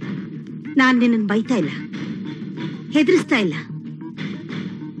 ನಾನ್ ನಿನ್ನನ್ನು ಬೈತಾ ಇಲ್ಲ, ಹೆದರಿಸ್ತಾ ಇಲ್ಲ.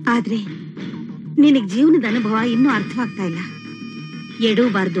 ಆದ್ರೆ ನಿನಗ್ ಜೀವನದ ಅನುಭವ ಇನ್ನೂ ಅರ್ಥವಾಗ್ತಾ ಇಲ್ಲ.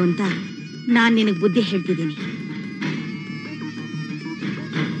 ಎಡವಬಾರ್ದು ಅಂತ ನಾನ್ ನಿನಗ್ ಬುದ್ಧಿ ಹೇಳ್ತಿದ್ದೀನಿ.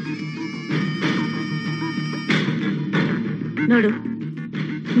 ನೋಡು,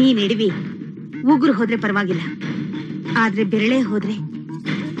 ನೀನ್ ಎಡವಿ ಉಗುರು ಹೋದ್ರೆ ಪರವಾಗಿಲ್ಲ, ಆದ್ರೆ ಬೆರಳೆ ಹೋದ್ರೆ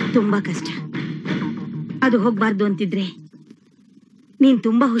ತುಂಬಾ ಕಷ್ಟ. ಅದು ಹೋಗ್ಬಾರ್ದು ಅಂತಿದ್ರೆ ನೀನ್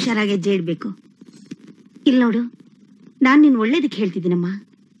ತುಂಬಾ ಹುಷಾರಾಗಿ ಹೆಜ್ಜೆ ಇಡ್ಬೇಕು. ಇಲ್ಲಿ ನೋಡು, ನಾನ್ ನಿನ್ ಒಳ್ಳೇದಕ್ಕೆ ಹೇಳ್ತಿದ್ದೀನಮ್ಮ.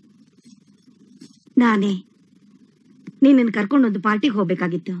 ನಾನೇ ನಿನ್ನನ್ನು ಕರ್ಕೊಂಡೊಂದು ಪಾರ್ಟಿಗೆ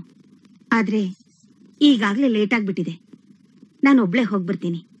ಹೋಗ್ಬೇಕಾಗಿತ್ತು, ಆದ್ರೆ ಈಗಾಗ್ಲೇ ಲೇಟ್ ಆಗ್ಬಿಟ್ಟಿದೆ. ನಾನು ಒಬ್ಳೆ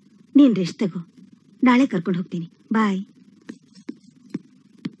ಹೋಗ್ಬರ್ತೀನಿ. ನೀನ್ ರೆಸ್ಟ್ ತಗೋ, ನಾಳೆ ಕರ್ಕೊಂಡು ಹೋಗ್ತೀನಿ. ಬಾಯ್.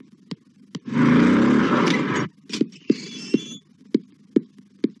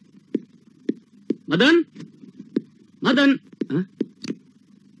 ಮದನ್, ಮದನ್,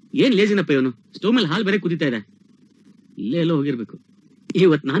 ಏನ್ ಲೇಜಿನಪ್ಪ ಇವನು? ಸ್ಟೋವ್ ಮೇಲೆ ಹಾಲು ಬೇರೆ ಕುದೀತಾ ಇದೆ. ಇಲ್ಲೇ ಎಲ್ಲೋ ಹೋಗಿರ್ಬೇಕು.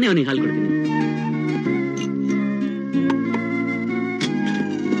 ಇವತ್ತು ನಾನೇ ಅವನಿಗೆ ಹಾಲು ಕೊಡ್ತೀನಿ.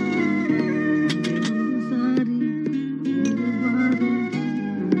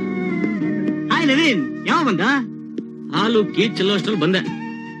 ಹಾಯ್ ನವೀನ್, ಯಾವ ಬಂದ? ಹಾಲು ಕೀಚ್ ಚೆಲ್ಲೋ ಅಷ್ಟ್ರಲ್ಲಿ ಬಂದೆ.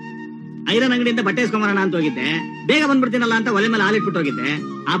 ಐರನ್ ಅಂಗಡಿಯಿಂದ ಬಟ್ಟೆ ಇಸ್ಕೊಂಬರೋಣ ಅಂತ ಹೋಗಿದ್ದೆ. ಬೇಗ ಬಂದ್ಬಿಡ್ತೀನಲ್ಲ ಅಂತ ಒಲೆ ಮೇಲೆ ಹಾಲಿಟ್ಬಿಟ್ಟು ಹೋಗಿದ್ದೆ.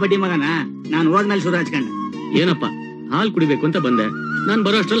 ಆ ಬಡ್ಡಿ ಮಗನ ನಾನು ಹೋದ್ಮೇಲೆ ಶುರು ಹಚ್ಕೊಂಡೆ. ಏನಪ್ಪ, ಹಾಲು ಕುಡಿಬೇಕು ಅಂತ ಬಂದೆ. ನಾನ್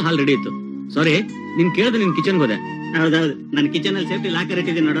ಬರೋ ಅಷ್ಟ್ರಲ್ಲಿ ಹಾಲು ರೆಡಿ ಇತ್ತು. ಸಾರಿ, ನೀನ್ ಕೇಳಿದ್ರೆ ನಿನ್ ಕಿಚನ್ ಹೋದೆ. ಹೌದೌದು, ನನ್ನ ಕಿಚನ್ ಅಲ್ಲಿ ಸೇಫ್ಟಿ ಲಾಕರ್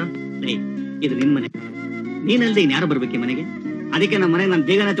ಇಟ್ಟಿದ್ದೀನಿ ನೋಡು. ಇದು ನಿನ್ ಮನೆ, ನೀನಲ್ದೆ ಇನ್ಯಾರು ಬರ್ಬೇಕು ಈ ಮನೆಗೆ? ಅದಕ್ಕೆ ನಮ್ಮ ಮನೆ ನಾನು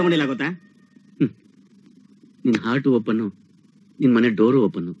ಬೇಗನೆ ತಗೊಂಡಿಲ್ಲ, ಗೊತ್ತಾ? ನಿನ್ ಹಾರ್ಟು ಓಪನ್ನು, ನಿನ್ ಮನೆ ಡೋರು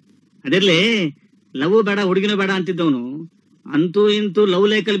ಓಪನ್ನು. ಅದಿರ್ಲಿ, ಲವ್ ಬೇಡ ಹುಡುಗಿನೂ ಬೇಡ ಅಂತಿದ್ದವನು ಅಂತೂ ಇಂತೂ ಲವ್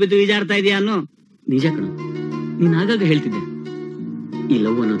ಲೇಕಲ್ ಬಿದ್ದು ಈಜಾಡ್ತಾ ಇದೆಯಾ ಅನ್ನೋ. ನಿಜ ಕಣ, ನೀನ್ ಆಗಾಗ ಹೇಳ್ತಿದ್ದೆ, ಈ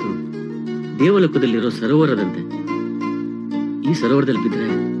ಲವ್ ಅನ್ನೋದು ದೇವಲೋಕದಲ್ಲಿರೋ ಸರೋವರದಂತೆ. ಈ ಸರೋವರದಲ್ಲಿ ಬಿದ್ರೆ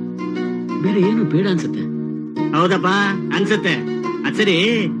ಬೇರೆ ಏನು ಬೇಡ ಅನ್ಸುತ್ತೆ. ಹೌದಪ್ಪ, ಅನ್ಸುತ್ತೆ. ಅದ್ ಸರಿ,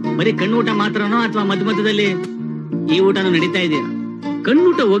 ಬರೀ ಕಣ್ಣೂಟ ಮಾತ್ರನೋ ಅಥವಾ ಮಧ್ಯ ಮಧ್ಯದಲ್ಲಿ ಈ ಊಟನೂ ನಡೀತಾ ಇದೆಯಾ?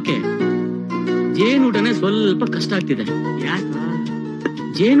 ಕಣ್ಣೂಟ ಓಕೆ, ಜೇನೂಟನೇ ಸ್ವಲ್ಪ ಕಷ್ಟ ಆಗ್ತಿದೆ. ಯಾಕ?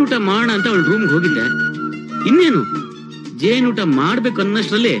 ಜೇನೂಟ ಮಾಡೋಣ ಅಂತ ಅವಳ ರೂಮ್ಗೆ ಹೋಗಿದ್ದೆ. ಇನ್ನೇನು ಜೇನೂಟ ಮಾಡ್ಬೇಕು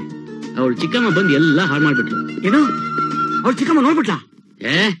ಅನ್ನಷ್ಟರಲ್ಲಿ ಅವಳು ಚಿಕ್ಕಮ್ಮ ಬಂದು ಎಲ್ಲಾ ಹಾಳು ಮಾಡ್ಬಿಟ್ರು. ಏನು, ಅವಳು ಚಿಕ್ಕಮ್ಮ ನೋಡ್ಬಿಟ್ಲಾ?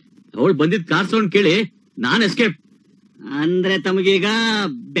 ಅವಳು ಬಂದಿದ್ ಕಾರ್ ಸೌಂಡ್ ಕೇಳಿ ನಾನ್ ಎಸ್ಕೇಪ್. ಅಂದ್ರೆ ತಮಗೀಗ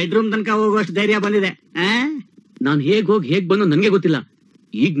ಬೆಡ್ರೂಮ್ ತನಕ ಹೋಗುವಷ್ಟು ಧೈರ್ಯ ಬಂದಿದೆ. ನಾನ್ ಹೇಗ್ ಹೋಗಿ ಹೇಗ್ ಬಂದು ನನ್ಗೆ ಗೊತ್ತಿಲ್ಲ.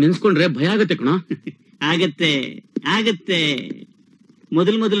 ಈಗ ನೆನ್ಸ್ಕೊಂಡ್ರೆ ಭಯ ಆಗತ್ತೆ ಕಣ. ಆಗತ್ತೆ ಆಗತ್ತೆ,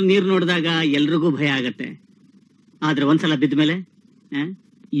 ಮೊದಲು ನೀರ್ ನೋಡಿದಾಗ ಎಲ್ರಿಗೂ ಭಯ ಆಗತ್ತೆ. ಆದ್ರೆ ಒಂದ್ಸಲ ಬಿದ್ಮೇಲೆ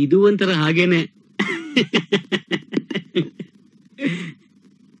ಇದು ಒಂಥರ ಹಾಗೇನೆ.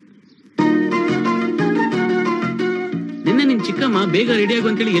 ನಿನ್ನೆ ನಿನ್ ಚಿಕ್ಕಮ್ಮ ಬೇಗ ರೆಡಿ ಆಗು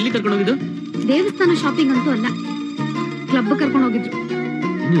ಅಂತೇಳಿ ಎಲ್ಲಿ ಕರ್ಕೊಂಡು ಹೋಗಿದ್ದು? ದೇವಸ್ಥಾನ ಶಾಪಿಂಗ್ ಅಂತೂ ಅಲ್ಲ, ಕ್ಲಬ್ ಕರ್ಕೊಂಡು ಹೋಗಿದ್ರು.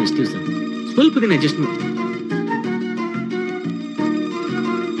 ಇನ್ನು ಎಷ್ಟು ದಿವಸ? ಸ್ವಲ್ಪ ದಿನ ಅಡ್ಜಸ್ಟ್ ಮಾಡಿ.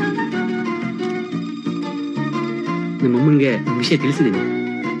 ನಮ್ಮಮ್ಮಂಗೆ ವಿಷಯ ತಿಳಿಸಿದೀನಿ.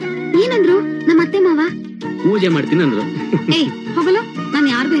 ಏನಂದ್ರು ನಮ್ಮ ಅತ್ತೆ ಮಾವ? ಪೂಜೆ ಮಾಡ್ತೀನಿ ಅಂದ್ರು. ಹೋಗಲು, ನಾನು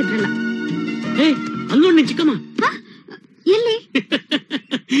ಯಾರಿಗೂ ಹೆದ್ರಲ್ಲ. ಅಲ್ಲಿ ನೋಡಿ ನಿನ್ ಚಿಕ್ಕಮ್ಮ. ಎಲ್ಲಿ?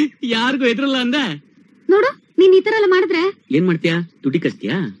 ಯಾರಿಗೂ ಹೆದ್ರಲ್ಲ ಅಂದ. ನೋಡು, ನೀನ್ ಈ ತರ ಎಲ್ಲ ಮಾಡಿದ್ರೆ ಏನ್ ಮಾಡ್ತೀಯಾ? ತುಟಿ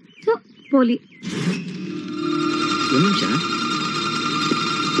ಕಚ್ತೀಯಾ? ಪೋಲಿ. ಒಂದ್ ನಿಮಿಷ.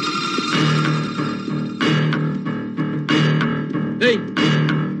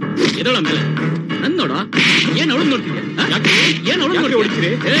 ಎದಳ ಮೇಲೆ ನನ್ ನೋಡ ಏನ್ ಅವಳು ನೋಡ್ತಿದ್ದೆ ಏನ್ ಅವಳು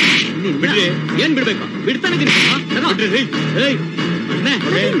ನೋಡ್ತೀರಿ ಏನ್ ಬಿಡ್ಬೇಕು ಬಿಡ್ತಾನೆ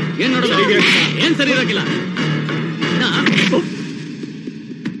ಏನ್ ನೋಡೋದು ಏನ್ ಸರಿ ಇರಾಗಿಲ್ಲ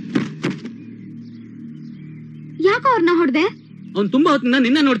ಯಾಕೋ ಅವ್ರನ್ನ ಹೊಡ್ದೆ? ಅವ್ನ್ ತುಂಬಾ ಹೊತ್ತಿಂದ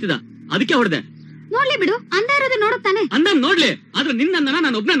ನಿನ್ನ ನೋಡ್ತಿದ್ದ, ಅದಕ್ಕೆ ಹೊಡ್ದೆ. ನೋಡ್ಲಿ ಬಿಡು, ಅಂದ ಇರೋದು ನೋಡುತ್ತಾನೆ. ಅಂದ ನೋಡ್ಲಿ, ಆದ್ರೆ ನಿನ್ನ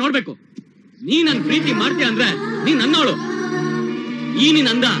ನಾನು ಒಬ್ನೇ ನೋಡ್ಬೇಕು. ನೀ ನನ್ ಪ್ರೀತಿ ಮಾಡ್ತೀಯ ಅಂದ್ರೆ ನೀನ್ ನನ್ನೋಳು. ಈ ನಿನ್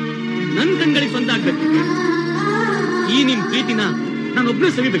ಅಂದ ನನ್ ಕಣ್ಗಳಿಗೆ ಸ್ವಂತ ಆಗ್ಬೇಕು. ಈ ನಿನ್ ಪ್ರೀತಿನ ನಾನು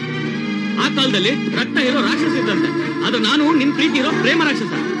ಒಬ್ನೇ ಸವಿಬೇಕು. ಆ ಕಾಲದಲ್ಲಿ ರಕ್ತ ಇರೋ ರಾಕ್ಷಸ ಇದ್ದಂತೆ, ಆದ್ರೆ ನಾನು ನಿನ್ ಪ್ರೀತಿ ಇರೋ ಪ್ರೇಮ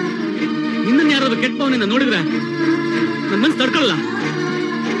ರಾಕ್ಷಸ. ನಿನ್ನ ಯಾರಾದ್ರು ಕೆಟ್ಟವನ್ನ ನೋಡಿದ್ರೆ ನನ್ ಮನ್ಸು ತಡ್ಕೊಳ್ಳಲ್ಲ.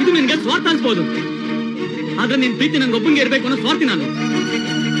 ಇದು ನಿನ್ಗೆ ಸ್ವಾರ್ಥ ಅನ್ಸ್ಬೋದು, ಆದ್ರೆ ನಿನ್ ಪ್ರೀತಿ ನಂಗೆ ಒಬ್ಬಂಗೆ ಇರ್ಬೇಕು ಅನ್ನೋ ಸ್ವಾರ್ಥಿ ನಾನು.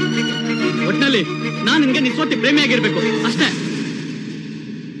 ಒಟ್ನಲ್ಲಿ ನಾನ್ ನಿನ್ಗೆ ನಿಸ್ವಾರ್ಥಿ ಪ್ರೇಮಿಯಾಗಿರ್ಬೇಕು ಅಷ್ಟೇ.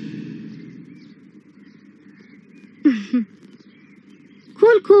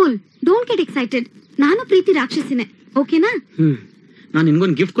 Cool cool, don't get excited. ನಾನು ಪ್ರೀತಿ ರಾಕ್ಷಸಿನೇ, ಓಕೆನಾ? ನಾನ್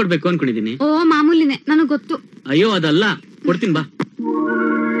ನಿನ್ಗೊಂದು ಗಿಫ್ಟ್ ಕೊಡ್ಬೇಕು ಅನ್ಕೊಂಡಿದೀನಿ. ಓ ಮಾಮೂಲಿನೇ, ನನಗ್ ಗೊತ್ತು. ಅಯ್ಯೋ ಅದಲ್ಲ, ಕೊಡ್ತೀನಿ ಬಾ.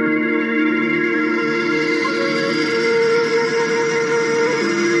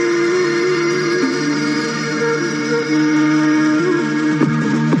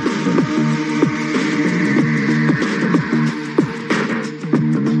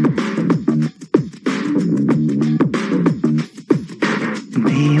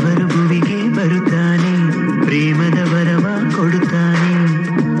 ದೇವರು ಭುವಿಗೆ ಬರುತ್ತಾನೆ, ಪ್ರೇಮದ ವರವ ಕೊಡುತ್ತಾನೆ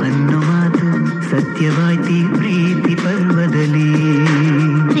ಅನ್ನೋ ಮಾತು ಸತ್ಯವಾಯ್ತಿ ಪ್ರೀತಿ ಪರ್ವದಲ್ಲಿ.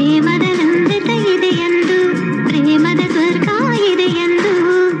 ಪ್ರೇಮದ ನಂದಿತ ಇದೆಯೆಂದು, ಪ್ರೇಮದ ಸ್ವರ್ಗ ಇದೆಯೆಂದು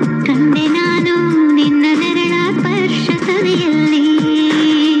ಕಂಡೆ ನಾನು ನಿನ್ನ ನೆರಳ ಸ್ಪರ್ಶ ಸವಿಯಲ್ಲಿ.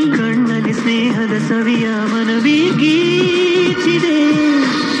 ಕಣ್ಣಲ್ಲಿ ಸ್ನೇಹದ ಸವಿಯ ಮನವೇ ಗೀಚಿದೆ,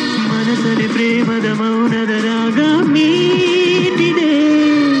 ಮನಸ್ಸಲ್ಲಿ ಪ್ರೇಮದ ಮೌನದ ರಾಗ ಮೀಟಿದೆ.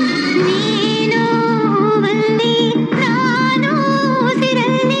 ನೀನು ಹೂವಲ್ಲಿ, ನಾನು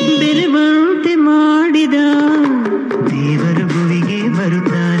ಉಸಿರಲ್ಲಿ ಬೆರೆವಂತೆ ಮಾಡಿದ ದೇವರು ಭುವಿಗೆ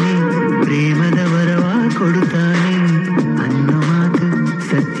ಬರುತ್ತಾನೆ, ಪ್ರೇಮದ ವರವ ಕೊಡುತ್ತಾನೆ ಅನ್ನೋ ಮಾತು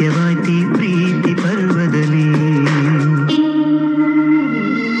ಸತ್ಯವಾಯ್ತಿ ಪ್ರೀತಿ ಪರ್ವದಲ್ಲಿ.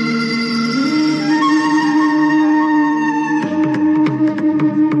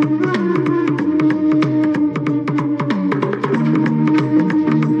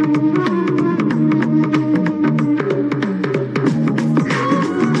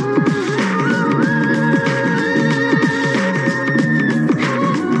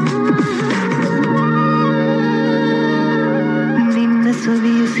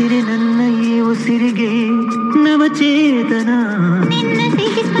 ಸವಿಯುಸಿರೆ ನನ್ನ ಈ ಉಸಿರಿಗೆ ನವಚೇತನ, ನಿನ್ನ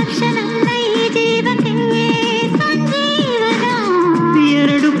ಸಿಹಿ ಸ್ಪರ್ಶ ನನ್ನ ಈ ಜೀವಕ್ಕೆ ಸಂಜೀವನ.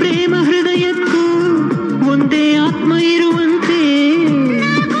 ಎರಡು ಪ್ರೇಮ ಹೃದಯಕ್ಕೂ ಒಂದೇ ಆತ್ಮ ಇರುವಂತೆ,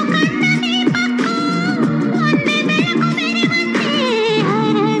 ನಾಲ್ಕು ಕಣ್ಣ ದೀಪಕ್ಕೂ ಒಂದೇ ಬೆಳಕು ಬೆರೆವಂತೆ.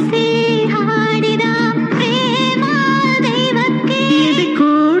 ಹರಸಿ ಹಾಡಿದ ಪ್ರೇಮ ದೈವಕ್ಕೆ ಎದೆ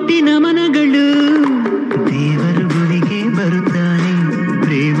ಕೋಟಿ ನಮನಗಳು. ದೇವರು ಭುವಿಗೆ ಬರುತ್ತಾನೆ,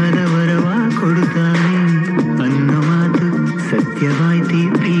 ಪ್ರೇಮದ ವರವ ಕೊಡುತ್ತಾನೆ ಅನ್ನೋ ಮಾತು ಸತ್ಯವಾಯ್ತಿ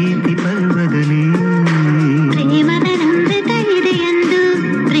ಪ್ರೀತಿ ಪರ್ವದಲ್ಲಿ. ಪ್ರೇಮದ ನಂಬಿತ ಇದೆಯೆಂದು,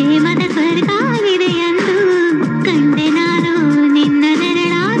 ಪ್ರೇಮದ ಸ್ವರ್ಗ ಇದೆಯೆಂದು ಕಂಡೆ ನಾನು ನಿನ್ನ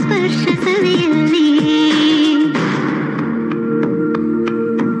ನೆರಳ ಸ್ಪರ್ಶ ಸವಿಯಲ್ಲಿ.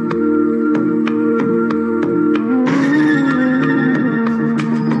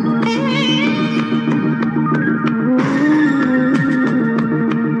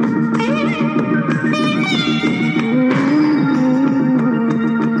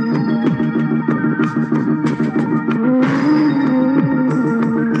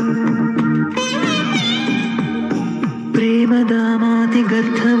 ಪ್ರೇಮದ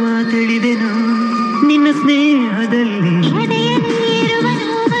ಮಾತಿಗರ್ಥವ ತಿಳಿದೆನು ನಿನ್ನ ಸ್ನೇಹದಲ್ಲಿ, ಎದೆಯಲ್ಲಿರುವ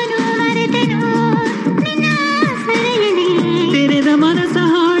ನೋವನ್ನು ಮರೆತೆನು ನಿನ್ನ ಸೆರೆಯಲ್ಲಿ. ತೆರೆದ ಮನಸ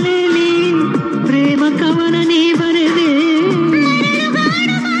ಹಾಳೆಯಲ್ಲಿ ಪ್ರೇಮ ಕವನ ನೀ ಬರೆದೆ,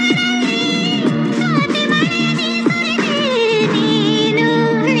 ಮರಳುಗಾಡು ಬಾಳಲ್ಲಿ ಸ್ವಾತಿ ಮಳೆಯ ನೀ ಸುರಿದೆ. ನೀನು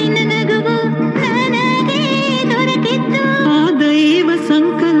ನಿನ್ನ ನಗುವು ನನಗೆ ದೊರಕಿತ್ತು, ಆ ದೈವ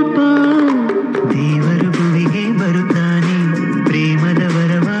ಸಂಕಲ್ಪ. ದೇವರು ಭುವಿಗೆ ಬರುತ್ತಾನೆ, ಪ್ರೇಮದ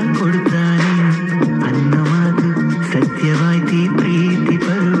ವರವ ಕೊಡುತ್ತಾನೆ ಅನ್ನೋ ಮಾತು ಸತ್ಯವಾಯ್ತು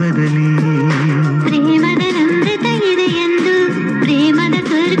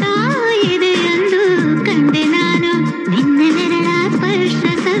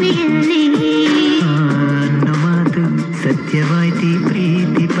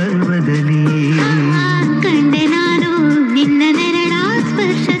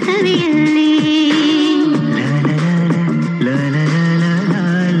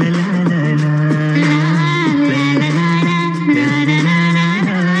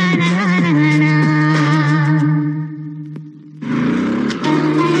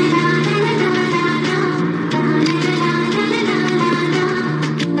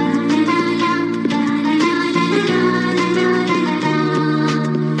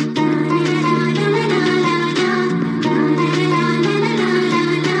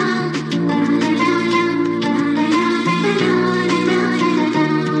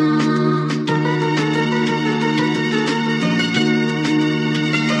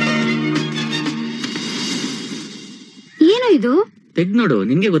ಇದು? ತೆಗ್ ನೋಡು,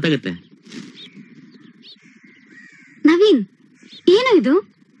 ನಿನ್ಗೆ ಗೊತ್ತಾಗತ್ತೆ. ನವೀನ್, ಏನು ಇದು?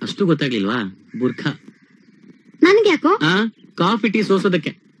 ಅಷ್ಟು ಗೊತ್ತಾಗ್ಲಿಲ್ವಾ? ಬುರ್ಖಾ. ನನ್ಗೆ ಯಾಕೋ? Coffee tea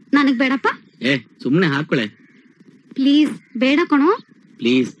ಸೋಸೋದಕ್ಕೆ. ನನಗ್ ಬೇಡಪ್ಪ. ಸುಮ್ನೆ ಹಾಕೊಳ್ಳೆ. ಪ್ಲೀಸ್ ಬೇಡ ಕಣೋ.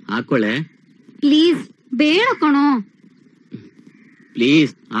 ಪ್ಲೀಸ್ ಹಾಕೊಳ್ಳೆ. ಪ್ಲೀಸ್ ಬೇಡ ಕಣೋ.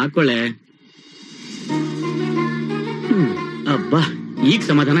 ಪ್ಲೀಸ್ ಹಾಕೊಳ್ಳೆ. ಅಬ್ಬಾ, ಈಗ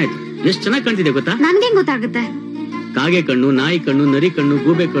ಸಮಾಧಾನ ಆಯ್ತು. ಎಷ್ಟ್ ಚೆನ್ನಾಗಿ ಕಾಣ್ತಿದೆ ಗೊತ್ತಾ? ನನ್ಗೇನ್ ಗೊತ್ತಾಗುತ್ತೆ? ಕಾಗೆ ಕಣ್ಣು, ನಾಯಿ ಕಣ್ಣು, ನರಿ ಕಣ್ಣು,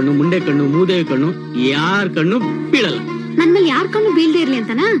 ಗೂಬೆ ಕಣ್ಣು, ಮುಂಡೆ ಕಣ್ಣು, ಮೂದೇವಿ ಕಣ್ಣು, ಯಾರ್ ಕಣ್ಣು ಬೀಳಲ್ಲ. ನನ್ ಮೇಲೆ ಯಾರ್ ಕಣ್ಣು ಬೀಳ್ದೆ ಇರ್ಲಿ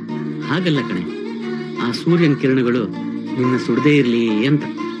ಅಂತನಾ? ಹಾಗಲ್ಲ ಕಣೆ, ಆ ಸೂರ್ಯನ ಕಿರಣಗಳು ನಿನ್ನ ಸುಡದೇ ಇರ್ಲಿ ಅಂತ.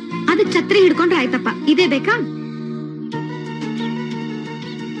 ಅದು ಛತ್ರಿ ಹಿಡ್ಕೊಂಡ್ರೆ ಆಯ್ತಪ್ಪ. ಇದೇ ಬೇಕಾ?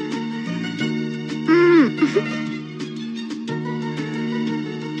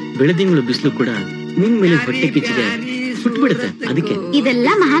 ಬೆಳದಿಂಗಳು ಬಿಸಿಲು ಕೂಡ ನಿನ್ ಮೇಲೆ ಹೊಟ್ಟೆ ಕಿಚ್ಚಿಗೆ ಸುಟ್ಬಿಡುತ್ತೆ. ಅದಕ್ಕೆ ಇದೆಲ್ಲ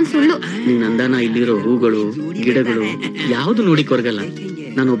ಮಹಾನ್ ಸುಳ್ಳು. ನಿನ್ನ ಅಂದಾನ ಇಲ್ಲಿರೋ ಹೂಗಳು, ಗಿಡಗಳು ಯಾವ್ದು ನೋಡಿ ಕೊರಗಲ್ಲ.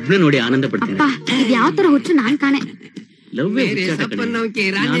 ನಾನು ಒಬ್ನೇ ನೋಡಿ ಆನಂದ ಪಡ್ತೀನಿ. ಇದ್ ಯಾವ ತರ ಹುಚ್ಚು ನಾನ್ ಕಾಣೆ. ಲವ್ सपनों के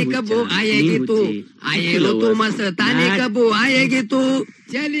रानी कब आएगी तू, आए लो तू मस्ताने कब आएगी तू,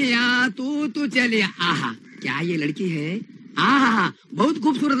 चलिया तू चलिया। आहा, क्या ये लड़की है? आहा, बहुत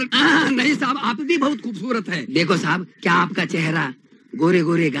खूबसूरत। नहीं साहब, आप भी बहुत खूबसूरत है। देखो साहब, क्या आपका चेहरा, गोरे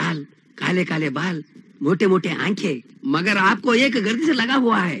गोरे गाल, काले काले बाल, मोटे मोटे आंखें, मगर आपको एक गर्दी से लगा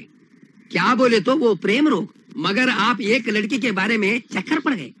हुआ है। क्या बोले तो वो प्रेम रोग। मगर आप एक लड़की के बारे में चक्कर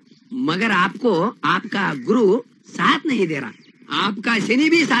पड़ गए, मगर आपको आपका गुरु साथ नहीं दे रहा, आपका शनि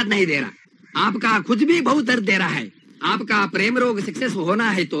भी साथ नहीं दे रहा, आपका खुद भी बहुत दर्द दे रहा है। आपका प्रेम रोग सक्सेस होना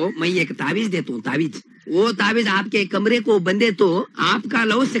है तो मैं एक तावीज देता हूँ। तावीज, वो तावीज आपके कमरे को बंदे तो आपका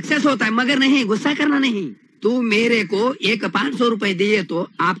लव सक्सेस होता है। मगर नहीं, गुस्सा करना नहीं। तू मेरे को एक 500 रुपए दिए तो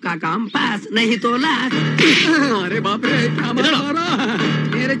आपका काम पास, नहीं तो लाश। अरे बाप रे, क्या मारा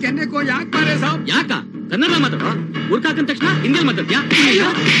मेरे चन्ने को याक मारे साहब। ಯಾಕ ಕನ್ನಡ ಮಾತಾಡೋ? ಊರ್ಕಾಕಂದ ತಕ್ಷಣ ಹಿಂದಿ ಮಾತಾಡ್ತೀಯಾ?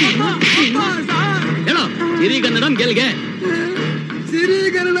 ಹೇಳೋ, ಸಿರಿಗನ್ನಡಂ ಗೆಲ್ಗೆ,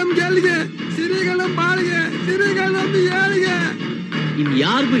 ಸಿರಿಗನ್ನಡಂ ಗೆಲ್ಗೆ, ಸಿರಿಗನ್ನಡಂ ಬಾಳ್ಗೆ, ಸಿರಿಗನ್ನಡಂ ಏಳ್ಗೆ. ಇನ್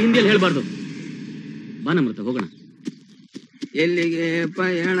ಯಾರಿಗೂ ಹಿಂದಿಯಲ್ಲಿ ಹೇಳ್ಬಾರ್ದು. ಬಾ ನಮ್ರತ, ಹೋಗೋಣ. ಎಲ್ಲಿಗೆ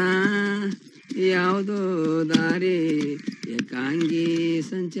ಪಯಣ, ಯಾವುದು ದಾರಿ, ಏಕಾಂಗಿ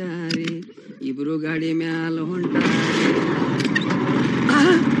ಸಂಚಾರಿ, ಇಬ್ರು ಗಾಡಿ ಮ್ಯಾಲ ಹೊಂಟ.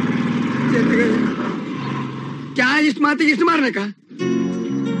 ಕ್ಯಾ ಇಷ್ಟು ಮಾತಿಗೆ ಇಷ್ಟು ಮಾರ್ನಕ?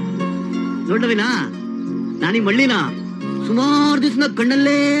 ನೋಡವಿನ, ನಾನೀ ಮಳ್ಳಿನ ಸುಮಾರು ದಿವಸ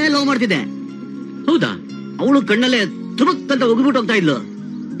ಕಣ್ಣಲ್ಲೇ ಲವ್ ಮಾಡ್ತಿದ್ದೆ. ಹೌದಾ? ಅವಳು ಕಣ್ಣಲ್ಲೇ ತುರುಕ್ ಅಂತ ಒಗ್ಬಿಟ್ಟು ಹೋಗ್ತಾ ಇದ್ಲು.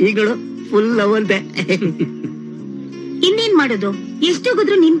 ಈಗ ನೋಡು, ಫುಲ್ ಲವ್ ಅಂತೆ. ಇನ್ನೇನ್ ಮಾಡೋದು? ಎಷ್ಟು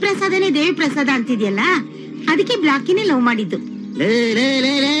ಹೋಗಿದ್ರು ನಿನ್ ಪ್ರಸಾದನೇ ದೇವಿ ಪ್ರಸಾದ ಅಂತಿದ್ಯಲ್ಲ, ಅದಕ್ಕೆ ಬ್ಲಾಕಿನೇ ಲವ್ ಮಾಡಿದ್ದು. ಲೇ ಲೇ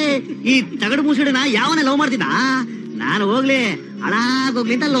ಲೇ ಲೇ, ಈ ತಗಡು ಮುಸುಡಿನ ಯಾವನ ಲವ್ ಮಾಡ್ತಿದ್ದ? ನಾನು ಹೋಗ್ಲಿ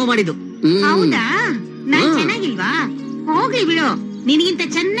ಹಾಳಾಗೋಗ್ಲಿ ಅಂತ ಲವ್ ಮಾಡಿದ್ದು. ಹೌದಾ? ನಾನ್ ಚೆನ್ನಾಗಿಲ್ವಾ? ಹೋಗ್ಲಿ ಬಿಡು, ನಿನಗಿಂತ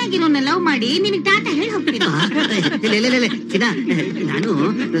ಚೆನ್ನಾಗಿರೋನ್ನ ಲವ್ ಮಾಡಿ ನಿನಗ್ ಟಾಟಾ ಹೇಳಿ ಹೋಗ್ತೀನಿ. ಚಿನ್ನ, ನಾನು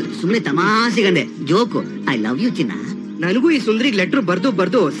ಸುಮ್ನೆ ತಮಾಷೆಗಂದೆ, ಜೋಕು. ಐ ಲವ್ ಯು ಚಿನ್ನ. ನನಗೂ ಈ ಸುಂದ್ರಿಗೆ ಲೆಟರ್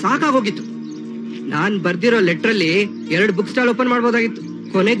ಬರ್ದು ಸಾಕಾಗೋಗಿತ್ತು. ನಾನ್ ಬರ್ದಿರೋ ಲೆಟರ್ ಅಲ್ಲಿ 2 ಬುಕ್ ಸ್ಟಾಲ್ ಓಪನ್ ಮಾಡ್ಬೋದಾಗಿತ್ತು.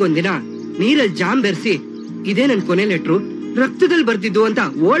 ಕೊನೆಗೊಂದಿನ ನೀರಲ್ಲಿ ಜಾಮ್ ಬೆರೆಸಿ, ಇದೇ ನನ್ ಕೊನೆ ಲೆಟ್ರು, ರಕ್ತದಲ್ಲಿ ಬರ್ದಿದ್ದು ಅಂತ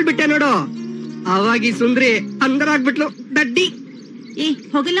ಓಲ್ಬಿಟ್ಟೆ ನೋಡು. ಅವಾಗ ಈ ಸುಂದ್ರಿ ಅಂದರಾಗ್ಬಿಟ್ಲು, ದಡ್ಡಿ. ಏ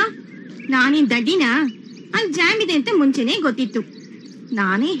ಹೋಗಲ್ಲ, ನಾನೇನ್ ದಡ್ಡಿನ? ಅಲ್ಲಿ ಜಾಮ್ ಇದೆ ಅಂತ ಮುಂಚೆನೆ ಗೊತ್ತಿತ್ತು,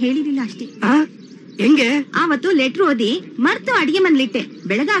 ನಾನೇ ಹೇಳಿದಿಲ್ಲ ಅಷ್ಟೇ. ಹೆಂಗೆ? ಆವತ್ತು ಲೆಟ್ರ್ ಓದಿ ಮರ್ತು ಅಡಿಗೆ ಮನ್ಲಿಟ್ಟೆ.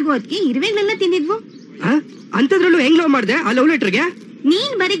 ಬೆಳಗಾಗೋದಕ್ಕೆ ಇರುವೆಗಳೆಲ್ಲ ತಿಂದಿದ್ವು. ಅಂತದ್ರಲ್ಲೂ ಹೆಂಗ್ ಲವ್ ಮಾಡ್ದೆ ಆ ಲವ್ ಲೆಟರ್ಗೆ?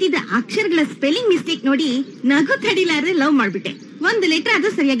 ನೀನ್ ಬರೆದಿದ್ದ ಅಕ್ಷರಗಳ ಸ್ಪೆಲ್ಲಿಂಗ್ ಮಿಸ್ಟೇಕ್ ನೋಡಿ ನಗು ತಡಿಲಾರ್ದೆ ಲವ್ ಮಾಡ್ಬಿಟ್ಟೆ. ಒಂದು ಲೆಟರ್ ಅದು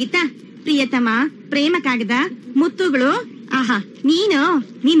ಸರಿಯಾಗಿತ್ತಾ? ಪ್ರಿಯತಮ, ಪ್ರೇಮ ಕಾಗದ, ಮುತ್ತುಗಳು. ಆಹಾ,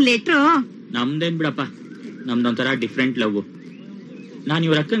 ನಿನ್ ಲೆಟ್ರು ನಮ್ದೇನ್ ಬಿಡಪ್ಪ, ನಮ್ದೊಂಥರ ಡಿಫ್ರೆಂಟ್ ಲವ್. ನಾನ್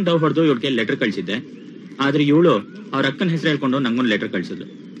ಇವ್ರ ಅಕ್ಕನ್ ಡವ್ ಹೊಡೆದು ಇವ್ರಿಗೆ ಲೆಟರ್ ಕಳ್ಸಿದ್ದೆ. ಆದ್ರೆ ಇವಳು ಅವ್ರ ಅಕ್ಕನ ಹೆಸರು ಹೇಳ್ಕೊಂಡು ನಂಗೊಂದು ಲೆಟರ್ ಕಳ್ಸಿದ್ಲು.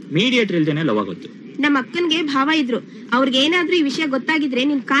 ಮೀಡಿಯೇಟರ್ ಇಲ್ದೇನೆ ಲವ್ ಆಗೋಯ್ತು. ನಮ್ಮ ಅಕ್ಕನ್ಗೆ ಭಾವ ಇದ್ರು. ಅವ್ರಿಗೆ ಏನಾದ್ರೂ ಈ ವಿಷಯ ಗೊತ್ತಾಗಿದ್ರೆ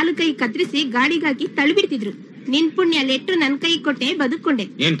ನಿನ್ ಕಾಲು ಕೈ ಕತ್ರಿಸಿ ಗಾಡಿಗಾಕಿ ತಳ್ಳಿಬಿಡ್ತಿದ್ರು. ನಿನ್ ಪುಣ್ಯ ಲೆಟ್ರು ನನ್ ಕೈ ಕೊಟ್ಟೆ, ಬದುಕೊಂಡೆ.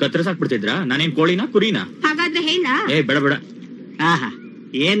 ಏನ್ ಕತ್ರಸಾಕ್ಬಿಡ್ತಿದ್ರಾ? ನಾನೇನ್ ಕೋಳಿನಾ ಕುರಿನಾ? ಹಾಗಾದ್ರೆ ಹೇಳ. ಏ ಬೇಡ. ಆಹಾ,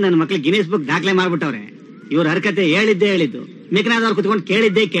 ಏನ್ ನನ್ನ ಮಕ್ಳು ಗಿನೀಸ್ ಬುಕ್ ದಾಖಲೆ ಮಾಡ್ಬಿಟ್ಟವ್ರೆ. ಇವ್ರ ಹರಕತೆ ಹೇಳಿದ್ದು, ಮಿಕ್ನಾದವ್ರು ಕುತ್ಕೊಂಡು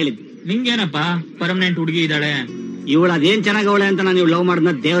ಕೇಳಿದ್ದು. ನಿಂಗೇನಪ್ಪ, ಪರ್ಮನೆಂಟ್ ಹುಡುಗಿ ಇದ್ದಾಳೆ. ಇವಳು ಅದೇನ್ ಚೆನ್ನಾಗವಳೆ ಅಂತ ನಾನು ಇವ್ಳು ಲವ್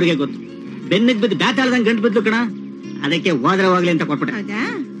ಮಾಡಿದ್ನ ದೇವ್ರಿಗೆ ಗೊತ್ತು. ಬೆನ್ನಿಗೆ ಬಿದ್ದು ಬ್ಯಾತಾಳ್ದಂಗ್ ಗಂಟು ಬಿದ್ದು ಕಣ, ಅದಕ್ಕೆ ಹೋದ್ರೆ ಹೋಗ್ಲಿ ಅಂತ ಕೊಟ್ಬಿಟ್ಟೆ. ಹೌದಾ?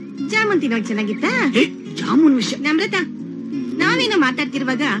 ಜಾಮೂನ್ ತಿನ್ನೋಕ್ ಚೆನ್ನಾಗಿತ್ತ? ಜಾಮೂನ್ ವಿಷಯ. ನಮ್ರತ, ನಾವೇನೋ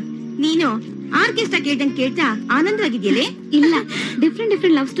ಮಾತಾಡ್ತಿರುವಾಗ ನೀನು ಆರ್ಕೆಸ್ಟ್ರಾ ಕೇಳ್ತಾ ಆನಂದವಾಗಿದ್ಯಲೇ? ಇಲ್ಲ, ಡಿಫ್ರೆಂಟ್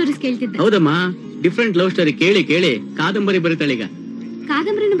ಲವ್ ಸ್ಟೋರೀಸ್ ಕೇಳ್ತಿದ್ದೆ. ಹೌದಮ್ಮ, ಡಿಫ್ರೆಂಟ್ ಲವ್ ಸ್ಟೋರಿ ಕೇಳಿ ಕಾದಂಬರಿ ಬರೀತಾಳೀಗ.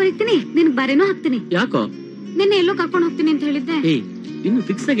 ಕಾದಂಬರಿನೂ ಬರೀತೀನಿ, ನಿನ್ಗ್ ಬರೇನೂ ಹಾಕ್ತೀನಿ. ಯಾಕೋ? ನಿನ್ನೆ ಎಲ್ಲೋ ಕರ್ಕೊಂಡು ಹೋಗ್ತೀನಿ ಅಂತ ಹೇಳಿದ್ದೆ. ಇನ್ನು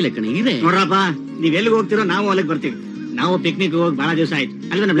ಫಿಕ್ಸ್ ಆಗಿಲ್ಲ ಕಣೆ. ಇದೆ ನೋಡ್ರಪ್ಪ, ನೀವ್ ಎಲ್ಲಿಗೆ ಹೋಗ್ತಿರೋ ನಾವು ಅಲ್ಲಿಗೆ ಬರ್ತೀವಿ. ನಾವು ಪಿಕ್ನಿಕ್ ಹೋಗಿ ಬಹಳ ದಿವಸ ಆಯ್ತು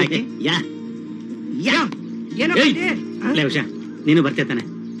ಅಲ್ವೇನ ಬ್ಲಾಕಿ? ಉಷಾ ನೀನು ಬರ್ತೀಯ ತಾನೆ?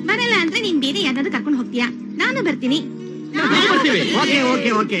 ಬರಲ್ಲ ಅಂದ್ರೆ ನೀನ್ ಬೇರೆ ಯಾರಾದ್ರೂ ಕರ್ಕೊಂಡು ಹೋಗ್ತೀಯಾ? ನಾನು ಬರ್ತೀನಿ. ಓಕೆ ಓಕೆ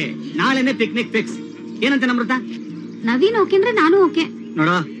ಓಕೆ, ನಾಳೆನೆ ಪಿಕ್ನಿಕ್ ಫಿಕ್ಸ್. ಏನಂತ ನಮ್ರತ? ನವೀನ್ ಓಕೆ ಅಂದ್ರೆ ನಾನು ಓಕೆ.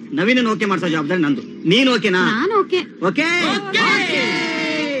 ನೋಡೋ, ನವೀನ್ ಓಕೆ ಮಾಡ್ಸೋ ಜವಾಬ್ದಾರಿ ನಂದು. ನೀನ್ ಓಕೆನಾ? ನಾನು ಓಕೆ. ಓಕೆ.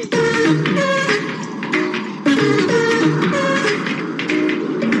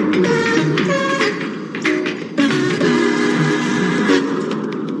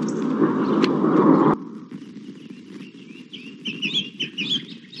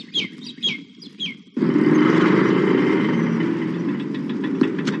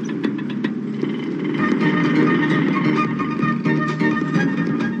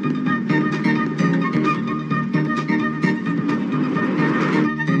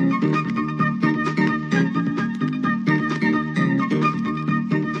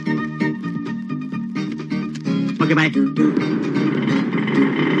 Okay bye.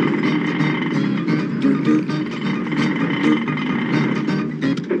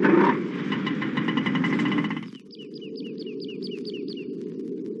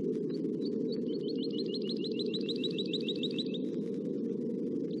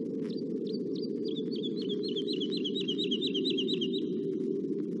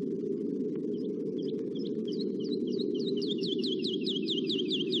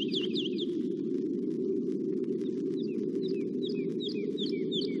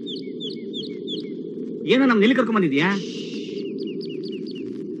 ಏನೋ ನಮ್ ನಿಲ್ಲಿ ಕರ್ಕೊಂಡ್ ಬಂದಿದ್ಯಾ?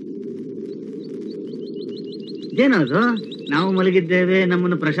 ಏನದು? ನಾವು ಮಲಗಿದ್ದೇವೆ,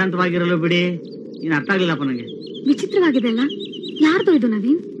 ನಮ್ಮನ್ನು ಪ್ರಶಾಂತವಾಗಿರಲು ಬಿಡಿ. ಏನ್ ಅರ್ಥ ಆಗ್ಲಿಲ್ಲಪ್ಪ ನಂಗೆ. ವಿಚಿತ್ರವಾಗಿದೆ ಅಲ್ಲ? ಯಾರ್ದು ಇದು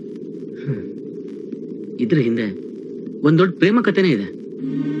ನವೀನ್? ಇದ್ರ ಹಿಂದೆ ಒಂದ್ ದೊಡ್ಡ ಪ್ರೇಮ ಕಥೆನೇ ಇದೆ.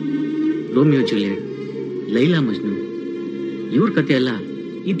 ರೋಮಿಯೋ ಜೂಲಿಯಟ್, ಲೈಲಾ ಮಜ್ನು, ಇವ್ರ ಕಥೆ ಎಲ್ಲ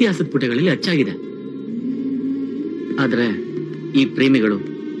ಇತಿಹಾಸದ ಪುಟಗಳಲ್ಲಿ ಅಚ್ಚಾಗಿದೆ. ಆದ್ರೆ ಈ ಪ್ರೇಮಿಗಳು,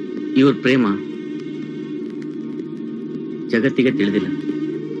 ಇವ್ರ ಪ್ರೇಮ ಜಗತ್ತಿಗೆ ತಿಳಿದಿಲ್ಲ.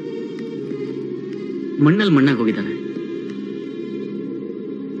 ಮಣ್ಣಲ್ಲಿ ಮಣ್ಣಾಗಿ ಹೋಗಿದ್ದಾರೆ.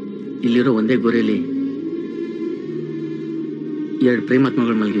 ಇಲ್ಲಿರೋ ಒಂದೇ ಗೋರೆಯಲ್ಲಿ 2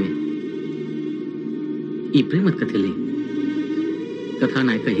 ಪ್ರೇಮಾತ್ಮಗಳು ಮಲಗಿವೆ. ಈ ಪ್ರೇಮದ ಕಥೆಯಲ್ಲಿ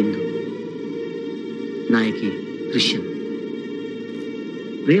ಕಥಾನಾಯಕ ಹಿಂದೂ, ನಾಯಕಿ ಕ್ರಿಶ್ಚಿಯನ್.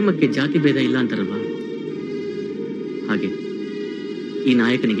 ಪ್ರೇಮಕ್ಕೆ ಜಾತಿ ಭೇದ ಇಲ್ಲ ಅಂತಾರಲ್ವಾ, ಹಾಗೆ ಈ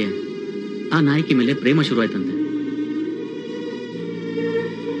ನಾಯಕನಿಗೆ ಆ ನಾಯಕಿ ಮೇಲೆ ಪ್ರೇಮ ಶುರುವಾಯ್ತಂತೆ.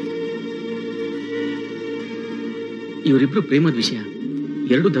 ಇವರಿಬ್ರು ಪ್ರೇಮದ ವಿಷಯ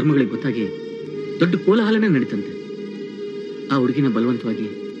 2 ಧರ್ಮಗಳಿಗೆ ಗೊತ್ತಾಗಿ ದೊಡ್ಡ ಕೋಲಾಹಲನೇ ನಡೀತಂತೆ. ಆ ಹುಡುಗಿನ ಬಲವಂತವಾಗಿ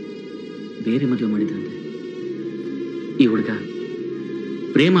ಬೇರೆ ಮದುವೆ ಮಾಡಿದ್ರಂತೆ. ಈ ಹುಡುಗ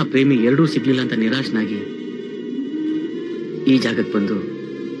ಪ್ರೇಮ ಪ್ರೇಮಿ 2 ಸಿಗ್ಲಿಲ್ಲ ಅಂತ ನಿರಾಶನಾಗಿ ಈ ಜಾಗಕ್ಕೆ ಬಂದು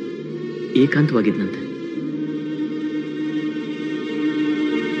ಏಕಾಂತವಾಗಿದ್ನಂತೆ.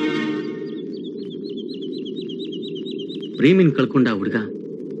 ಪ್ರೇಮಿನ ಕಳ್ಕೊಂಡ ಆ ಹುಡುಗ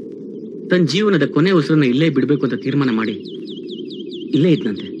ತನ್ನ ಜೀವನದ ಕೊನೆ ಉಸಿರನ್ನ ಇಲ್ಲೇ ಬಿಡ್ಬೇಕು ಅಂತ ತೀರ್ಮಾನ ಮಾಡಿ ಇಲ್ಲೇ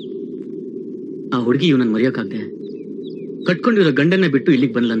ಇದ್ನಂತೆ. ಆ ಹುಡುಗಿ ಇವನನ್ನ ಮರೆಯೋಕಾಗ್ದೆ ಕಟ್ಕೊಂಡಿರೋ ಗಂಡನ್ನ ಬಿಟ್ಟು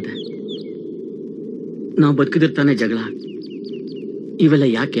ಇಲ್ಲಿಗೆ ಬಂದ್ಲಂತೆ. ನಾವು ಬದುಕಿದಿರ್ತಾನೆ ಜಗಳ, ಇವೆಲ್ಲ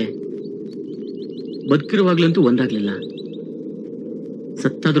ಯಾಕೆ? ಬದುಕಿರುವಾಗ್ಲಂತೂ ಒಂದಾಗ್ಲಿಲ್ಲ,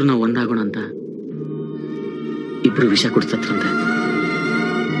 ಸತ್ತಾದ್ರೂ ನಾವು ಒಂದಾಗೋಣ ಅಂತ ಇಬ್ರು ವಿಷ ಕುಡ್ಸತ್ರಂತೆ.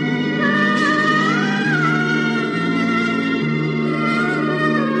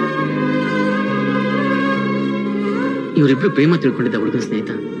 ಇವರಿಬ್ರು ಪ್ರೇಮ ತಿಳ್ಕೊಂಡಿದ್ದ ಹುಡುಗನ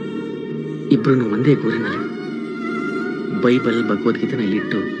ಸ್ನೇಹಿತ ಇಬ್ರು ಒಂದೇ ಗೂರಿನಲ್ಲಿ ಬೈಬಲ್ ಭಗವದ್ಗೀತೆನ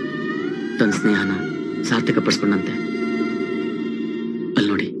ಇಲ್ಲಿಟ್ಟು ತನ್ನ ಸ್ನೇಹನ ಸಾರ್ಥಕ ಪಡಿಸ್ಕೊಂಡಂತೆ. ಅಲ್ಲಿ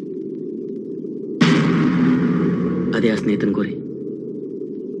ನೋಡಿ, ಅದೇ ಆ ಸ್ನೇಹಿತನ ಗೋರಿ.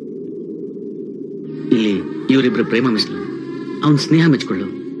 ಇಲ್ಲಿ ಇವರಿಬ್ರು ಪ್ರೇಮ ಮೆಚ್ಚಲು, ಅವನ್ ಸ್ನೇಹ ಮೆಚ್ಕೊಳ್ಳು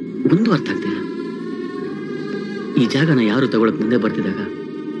ಒಂದು ಅರ್ಥ ಆಗ್ತಿಲ್ಲ. ಈ ಜಾಗನ ಯಾರು ತಗೊಳಕ್ ಮುಂದೆ ಬರ್ತಿದ್ದಾಗ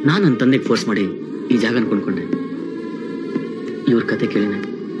ನಾನು ನನ್ನ ತಂದೆಗೆ ಫೋರ್ಸ್ ಮಾಡಿ ಈ ಜಾಗನ ಕೊಂಡ್ಕೊಂಡೆ. ಇವ್ರ ಕತೆ ಕೇಳಿನ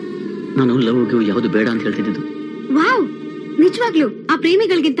ನಾನು ಲವ್ಗೆ ಯಾವುದು ಬೇಡ ಅಂತ ಹೇಳ್ತಿದ್ದು. ವಾವ್, ನಿಜವಾಗ್ಲು ಆ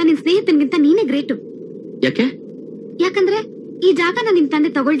ಪ್ರೇಮಿಗಳಿಗಿಂತ ನಿನ್ ಸ್ನೇಹಿತನಿಗಿಂತ ನೀನೇ ಗ್ರೇಟು. ಯಾಕೆ? ಯಾಕಂದ್ರೆ ಈ ಜಾಗನ ನಿಮ್ ತಂದೆ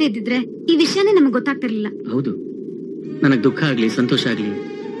ತಗೊಳ್ದೇ ಇದ್ದಿದ್ರೆ ಈ ವಿಷಯನೇ ನಮಗ್ ಗೊತ್ತಾಗ್ತಿರ್ಲಿಲ್ಲ. ಹೌದು, ನನಗ್ ದುಃಖ ಆಗ್ಲಿ ಸಂತೋಷ ಆಗ್ಲಿ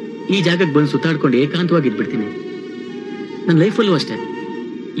ಈ ಜಾಗಕ್ಕೆ ಬಂದು ಸುತ್ತಾಡ್ಕೊಂಡು ಏಕಾಂತವಾಗಿ ಇದ್ಬಿಡ್ತೀನಿ. ನನ್ನ ಲೈಫಲ್ಲೂ ಅಷ್ಟೇ,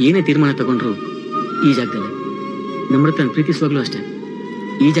 ಏನೇ ತೀರ್ಮಾನ ತಗೊಂಡ್ರು ಈ ಜಾಗದಲ್ಲೇ. ನಮ್ರತನ ಪ್ರೀತಿಸುವಾಗ್ಲೂ ಅಷ್ಟೇ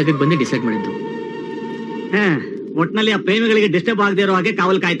ಈ ಜಾಗಕ್ಕೆ ಬಂದೇ ಡಿಸೈಡ್ ಮಾಡಿದ್ದು. ಒಟ್ನಲ್ಲಿ ಆ ಪ್ರೇಮಿಗಳಿಗೆ ಡಿಸ್ಟರ್ಬ್ ಆಗದೆ ಇರೋ ಹಾಗೆ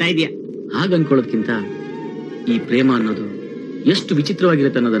ಕಾವಲ್ ಕಾಯ್ತಾ ಇದೆಯಾ? ಹಾಗ ಅನ್ಕೊಳ್ಳೋದ್ಕಿಂತ ಈ ಪ್ರೇಮ ಅನ್ನೋದು ಎಷ್ಟು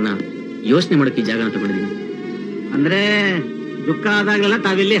ವಿಚಿತ್ರವಾಗಿರುತ್ತೆ ಅನ್ನೋದನ್ನ ಯೋಚನೆ ಮಾಡಕ್ಕೆ ಈ ಜಾಗನ ತಗೊಂಡಿದ್ದೀನಿ. ಅಂದ್ರೆ ದುಃಖ ಆದಾಗಲೆಲ್ಲ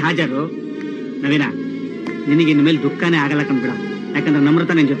ತಾವಿಲ್ಲಿ ಹಾಜರು. ನವೀನ, ನಿನಗೆ ಇನ್ ಮೇಲೆ ದುಃಖನೇ ಆಗಲ್ಲ ಕಂಡ್ಬಿಡ, ಯಾಕಂದ್ರೆ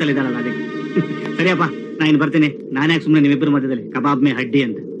ನಮ್ರತ ನಿನ್ ಜೊತೆಲಿ ಇದ್ದಾಳಲ್ಲ ಅದಕ್ಕೆ. ಸರಿಯಪ್ಪ, ನಾ ಇನ್ ಬರ್ತೀನಿ. ನಾನ್ಯಾಕೆ ಸುಮ್ನೆ ನಿಮ್ಮಿಬ್ಬರ ಮಧ್ಯದಲ್ಲಿ ಕಬಾಬ್ ಮೇ ಹಡ್ಡಿ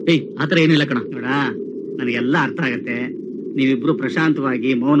ಅಂತ. ಏಯ್, ಆತರ ಏನಿಲ್ಲ ಕಣ. ನೋಡ, ನನಗೆಲ್ಲ ಅರ್ಥ ಆಗತ್ತೆ. ನೀವಿಬ್ರು ಪ್ರಶಾಂತವಾಗಿ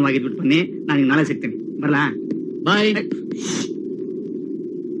ಮೌನವಾಗಿದ್ಬಿಟ್ಟು ಬನ್ನಿ. ನಾನು ನಾಳೆ ಸಿಗ್ತೀನಿ. ಬರ್ಲಾ? ಬಾಯ್.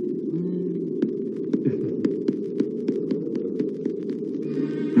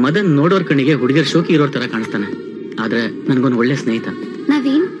 ಮದನ್ ನೋಡೋರ್ ಕಣ್ಣಿಗೆ ಹುಡುಗಿಯರ್ ಶೋಕಿ ಇರೋರ್ ತರ ಕಾಣಿಸ್ತಾನೆ, ಆದ್ರೆ ನನ್ಗೊಂದು ಒಳ್ಳೆ ಸ್ನೇಹಿತ.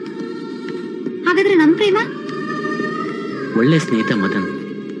 ನವೀನ್, ಹಾಗಾದ್ರೆ ನಮ್ ಪ್ರೇಮ? ಒಳ್ಳೆ ಸ್ನೇಹಿತ ಮದನ್,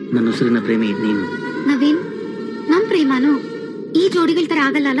 ನನ್ನ ಉಸಿರಿನ ಪ್ರೇಮಿ ನೀನು. ನವೀನ್, ನಮ್ ಪ್ರೇಮನು ಈ ಜೋಡಿಗಳ ತರ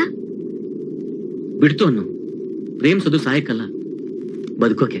ಆಗಲ್ಲ. ಬಿಡ್ತು ಅನ್ನು, ಪ್ರೇಮಿಸೋದು ಸಾಯಕ್ಕಲ್ಲ,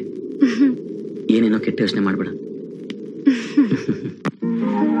 ಬದುಕೋಕೆ. ಏನೇನೋ ಕೆಟ್ಟ ಯೋಚನೆ ಮಾಡ್ಬೇಡ.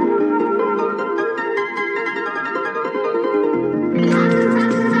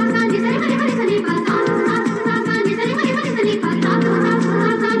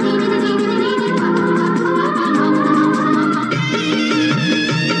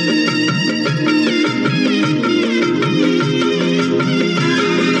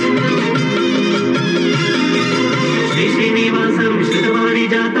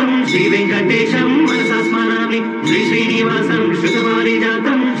 श्री वेंकटेशं मनसा स्मरामि श्री श्रीनिवासं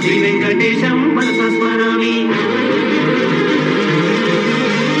श्रुतपारिजातं श्री वेंकटेशं मनसा स्मरामि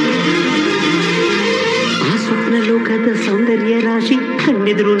आ स्वप्नलोकद सौंदर्य राशि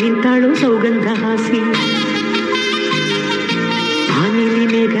कण्णेದುರು ನಿಂತಾಳು ಸೌಗಂಧ ಹಾಸಿ ಆ ನೀಲಿ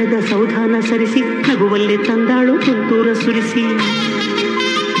ಮೇಘದ ಸೌಧಾನ ಸರಿಸಿ ನಗುವಲ್ಲೇ ತಂದಾಳು ತುಂತುರ ಸುರಿಸಿ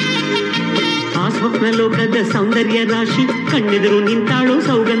ಆ ಸ್ವಪ್ನಲೋಕದ ಸೌಂದರ್ಯ ರಾಶಿ ಕಣ್ಣೆದುರು ನಿಂತಾಳು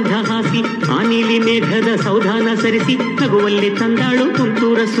ಸೌಗಂಧ ಹಾಸಿ ಆ ನೀಲಿ ಮೇಘದ ಸೌಧಾನ ಸರಿಸಿ ನಗುವಲ್ಲಿ ತಂದಾಳು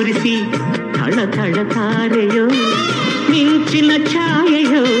ತುಂತುರ ಸುರಿಸಿ ಥಳ ಥಳ ತಾರೆಯೋ ಮಿಂಚಿನ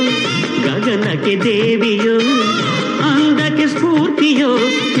ಛಾಯೆಯೋ ಗಗನಕ್ಕೆ ದೇವಿಯೋ ಅಂದಕ್ಕೆ ಸ್ಫೂರ್ತಿಯೋ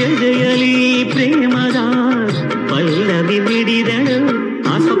ಎದೆಯಲಿ ಪ್ರೇಮದ ಪಲ್ಲವಿ ಮಿಡಿದಳು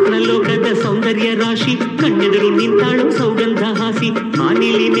ಆ ಸ್ವಪ್ನಲೋಕದ ಸೌಂದರ್ಯ ರಾಶಿ ಕಣ್ಣೆದುರು ನಿಂತಾಳು ಸೌಗಂಧ ಹಾಸಿ ಆ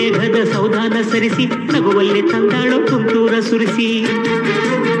ನೀಲಿ ಮೇಘದ ಸೌಧಾನ ಸರಿಸಿ ನಗುವಲ್ಲಿ ತಂದಾಳು ತುಂತುರ ಸುರಿಸಿ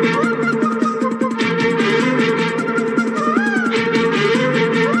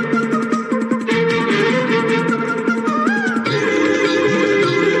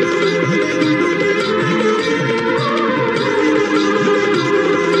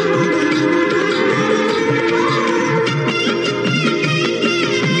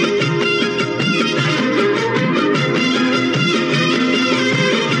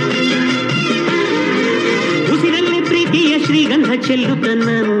ಶ್ರೀಗಂಧ ಚೆಲ್ಲುತ್ತ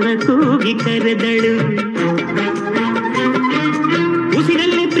ನನ್ನ ಕೂಗಿ ಕರೆದಳು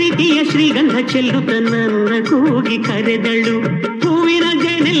ಉಸಿರಲ್ಲೇ ಪ್ರೀತಿಯ ಶ್ರೀಗಂಧ ಚೆಲ್ಲುತ್ತ ನನ್ನ ಕೂಗಿ ಕರೆದಳು ಹೂವಿನ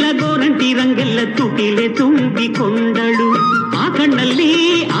ಜೇನೆಲ್ಲ ಗೋರಂಟಿ ರಂಗೆಲ್ಲ ತುಟಿಲೆ ತುಂಬಿಕೊಂಡಳು ಆ ಕಣ್ಣಲ್ಲಿ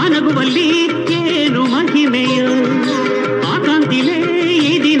ಆ ನಗುವಲ್ಲಿ ಏನು ಮಹಿಮೆಯೋ ಆ ಕಾಂತಿಲೇ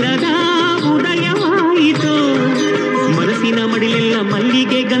ಈ ದಿನದ ಉದಯವಾಯಿತು ಮನಸ್ಸಿನ ಮಡಿಲೆಲ್ಲ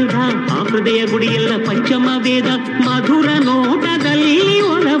ಮಲ್ಲಿಗೆ ಗಂಧ ಆ ಹೃದಯ ಗುಡಿಯೆಲ್ಲ ಪಂಚಮ ವೇದ ಮಧುರ ನೋಟದಲ್ಲಿ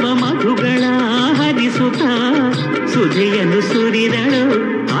ಒಲವ ಮಧುಗಳ ಹರಿಸುತ್ತ ಸುಧೆಯನ್ನು ಸುರಿದಳು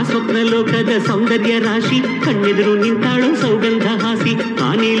ಆ ಸ್ವಪ್ನಲೋಕದ ಸೌಂದರ್ಯ ರಾಶಿ ಕಣ್ಣೆದುರು ನಿಂತಾಳು ಸೌಗಂಧ ಹಾಸಿ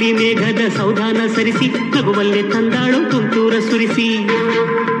ಆ ನೀಲಿ ಮೇಘದ ಸೌಧಾನ ಸರಿಸಿ ನಗುವಲ್ಲೇ ತಂದಾಳು ತುಂತುರ ಸುರಿಸಿ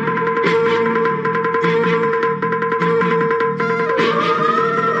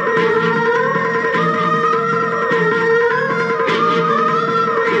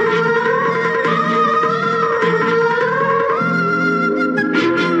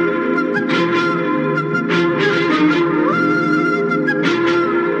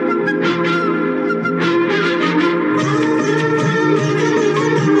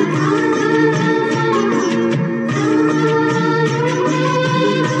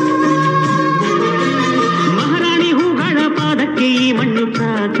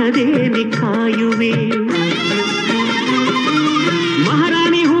ಕಾಯುವೆ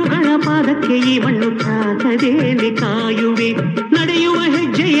ಮಹಾರಾಣಿ ಹೂಗಳ ಪಾದಕ್ಕೆ ಈ ಮಣ್ಣು ತಾಕದೇನೆ ಕಾಯುವೆ ನಡೆಯುವ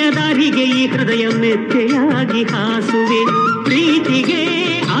ಹೆಜ್ಜೆಯ ದಾರಿಗೆ ಈ ಹೃದಯ ಮೆತ್ತೆಯಾಗಿ ಹಾಸುವೆ ಪ್ರೀತಿಗೆ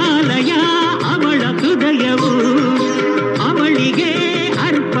ಆಲಯ ಅವಳ ಹೃದಯವು ಅವಳಿಗೆ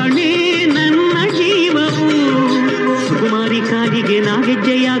ಅರ್ಪಣೆ ನನ್ನ ಜೀವವು ಸುಕುಮಾರಿ ಕಾಲಿಗೆ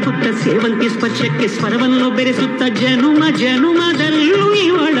ನಾಗೆಜ್ಜೆಯಾಗುತ್ತ ಸೇವಂತಿ ಸ್ಪರ್ಶಕ್ಕೆ ಸ್ವರವನ್ನು ಬೆರೆಸುತ್ತ ಜನುಮ ಜನುಮದಲ್ಲೂ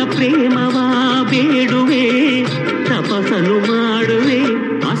ಇವಳ ಪ್ರೇಮವ ಬೇಡುವೆ ತಪಸ್ಸನ್ನು ಮಾಡುವೆ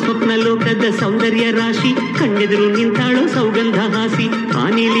ಆ ಸ್ವಪ್ನ ಲೋಕದ ಸೌಂದರ್ಯ ರಾಶಿ ಕಣ್ಣೆದುರು ನಿಂತಾಳು ಸೌಗಂಧ ಹಾಸಿ ಆ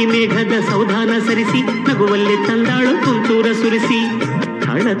ನೀಲಿ ಮೇಘದ ಸೌಧಾನ ಸರಿಸಿ ನಗುವಲ್ಲೇ ತಂದಾಳು ತುಂತುರ ಸುರಿಸಿ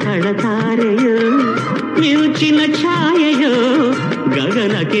ಥಳ ಥಳ ತಾರೆಯೋ ಮಿಂಚಿನ ಛಾಯೆಯೋ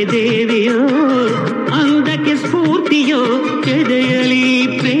ಗಗನಕ್ಕೆ ದೇವಿಯೋ ಅಂದಕ್ಕೆ ಸ್ಫೂರ್ತಿಯೋ ಎದೆಯಲಿ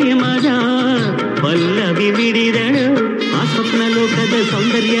ಪ್ರೇಮದ ಪಲ್ಲವಿ ಮಿಡಿದಳು ಆ ಸ್ವಪ್ನ ಲೋಕದ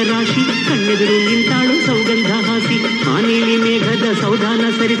ಸೌಂದರ್ಯ ರಾಶಿ ಕಣ್ಣೆದುರು ನಿಂತಾಳು ಸೌಗಂಧ ಹಾಸಿ ಆ ನೀಲಿ ಮೇಘದ ಸೌಧಾನ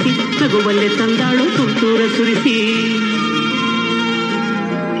ಸರಿಸಿ ನಗುವಲ್ಲೆ ತಂದಾಳು ತುಂತೂರ ಸುರಿಸಿ.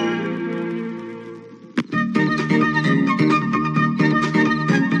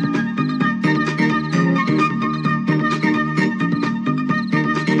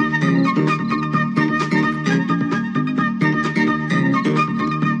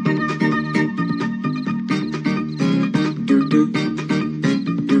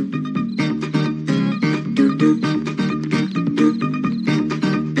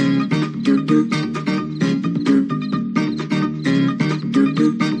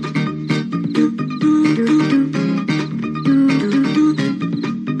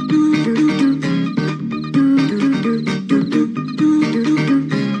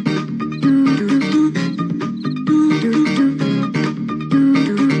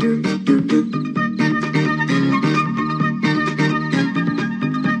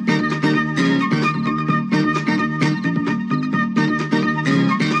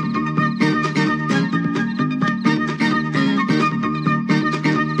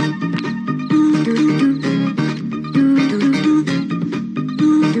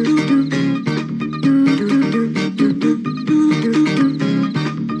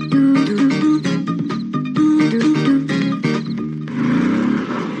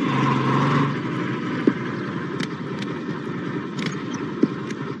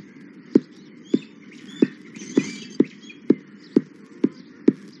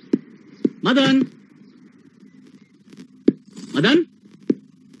 ಮದನ್ ಮದನ್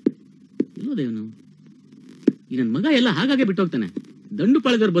ಎಲ್ಲೋದೇವನು ಈ ನನ್ ಮಗ ಎಲ್ಲ ಹಾಗಾಗೆ ಬಿಟ್ಟು ಹೋಗ್ತಾನೆ. ದಂಡು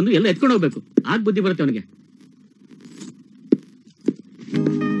ಪಾಳೆದವ್ರು ಬಂದು ಎಲ್ಲ ಎತ್ಕೊಂಡು ಹೋಗ್ಬೇಕು, ಆಗ ಬುದ್ಧಿ ಬರುತ್ತೆ ಅವನಿಗೆ.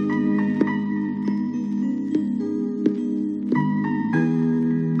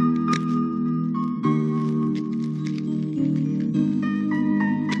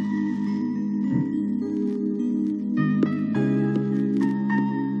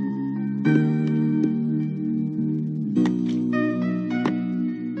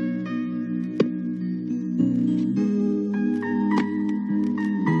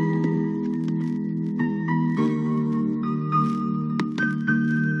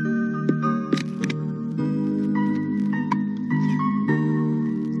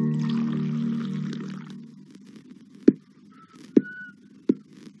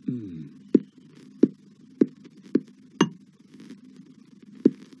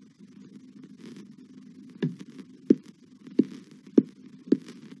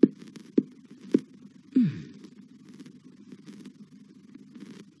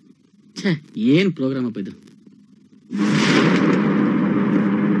 ಏನ್ ಪ್ರೋಗ್ರಾಮ್ ಅಪ್ಪ ಇದು.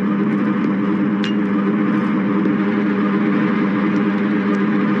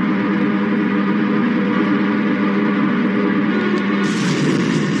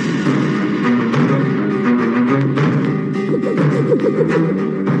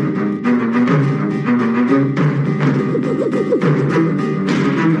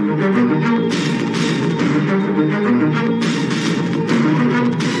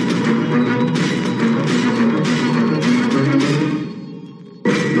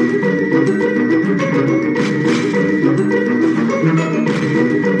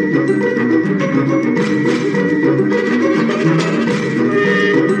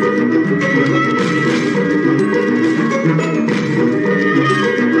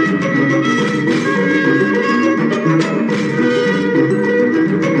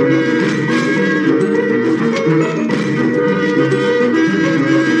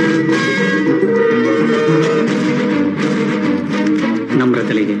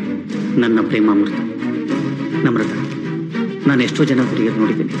 ನಮ್ರತಳಿಗೆ ನನ್ನ ಪ್ರೇಮಾಮೃತ. ನಮ್ರತ, ನಾನು ಎಷ್ಟೋ ಜನ ಹುಡುಗಿಯರು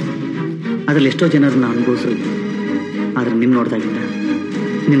ನೋಡಿದ್ದೀನಿ, ಅದರಲ್ಲಿ ಎಷ್ಟೋ ಜನರನ್ನ ಅನುಭವಿಸೋದು. ಆದರೆ ನಿನ್ನ ನೋಡಿದಾಗಿಂದ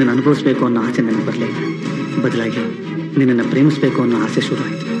ನಿನ್ನನ್ನು ಅನುಭವಿಸ್ಬೇಕು ಅನ್ನೋ ಆಸೆ ನನಗೆ ಬರಲಿಲ್ಲ. ಬದಲಾಗಿ ನಿನ್ನನ್ನು ಪ್ರೇಮಿಸ್ಬೇಕು ಅನ್ನೋ ಆಸೆ ಶುರು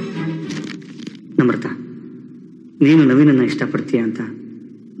ಆಯಿತು. ನಮ್ರತ, ನೀನು ನವೀನನ್ನು ಇಷ್ಟಪಡ್ತೀಯ ಅಂತ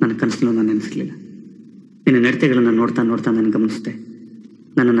ನನ್ನ ಕನಸಲ್ಲೂ ನಾನು ನೆನೆಸಲಿಲ್ಲ. ನಿನ್ನ ನಡತೆಗಳನ್ನು ನೋಡ್ತಾ ನೋಡ್ತಾ ನಾನು ಗಮನಿಸಿದೆ.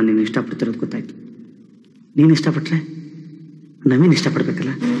 ನನ್ನನ್ನು ನೀನು ಇಷ್ಟಪಡ್ತಿರೋದು ಗೊತ್ತಾಯ್ತು. ನೀನು ಇಷ್ಟಪಟ್ರೆ ನವೀನ್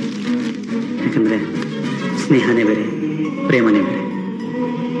ಇಷ್ಟಪಡ್ಬೇಕಲ್ಲ. ಯಾಕಂದರೆ ಸ್ನೇಹನೇ ಬೇರೆ, ಪ್ರೇಮನೇ ಬೇರೆ.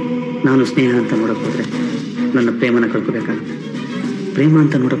 ನಾನು ಸ್ನೇಹ ಅಂತ ನೋಡೋಕೆ ಹೋದರೆ ನನ್ನ ಪ್ರೇಮನ ಕಳ್ಕೋಬೇಕಾಗುತ್ತೆ. ಪ್ರೇಮ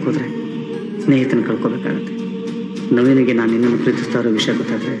ಅಂತ ನೋಡೋಕೆ ಹೋದರೆ ಸ್ನೇಹಿತನ ಕಳ್ಕೋಬೇಕಾಗತ್ತೆ. ನವೀನಿಗೆ ನಾನು ನಿನ್ನನ್ನು ಪ್ರೀತಿಸ್ತಾ ಇರೋ ವಿಷಯ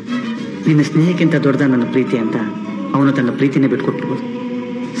ಗೊತ್ತಾದರೆ ನಿನ್ನ ಸ್ನೇಹಕ್ಕಿಂತ ದೊಡ್ಡದ ನನ್ನ ಪ್ರೀತಿ ಅಂತ ಅವನು ತನ್ನ ಪ್ರೀತಿನೇ ಬಿಟ್ಕೊಟ್ಬಿಡ್ಬೋದು.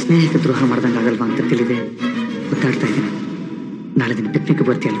 ಸ್ನೇಹಕ್ಕೆ ದ್ರೋಹ ಮಾಡ್ದಂಗೆ ಆಗಲ್ವಾ ಅಂತ ತಿಳಿದೆ ಗೊತ್ತಾಡ್ತಾ ಇದ್ದೀನಿ. ನಾಳೆ ದಿನ ಪಿಕ್ನಿಕ್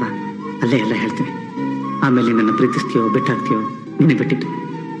ಬರ್ತೀಯಲ್ವಾ, ಅಲ್ಲೇ ಎಲ್ಲ ಹೇಳ್ತೀನಿ. ಆಮೇಲೆ ನನ್ನ ಪ್ರೀತಿಸ್ತೀಯೋ ಬಿಟ್ಟಾಗ್ತೀಯೋ ನಿನ್ನೆ ಬಿಟ್ಟಿದ್ದು.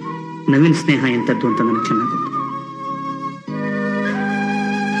 ನವೀನ್ ಸ್ನೇಹ ಎಂಥದ್ದು ಅಂತ ನನಗೆ ಚೆನ್ನಾಗಿ ಗೊತ್ತು.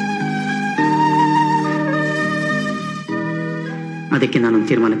 ಅದಕ್ಕೆ ನಾನೊಂದು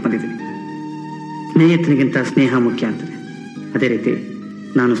ತೀರ್ಮಾನಕ್ಕೆ ಬಂದಿದ್ದೀನಿ. ಸ್ನೇಹಿತನಿಗಿಂತ ಸ್ನೇಹ ಮುಖ್ಯ ಅಂತಾರೆ. ಅದೇ ರೀತಿ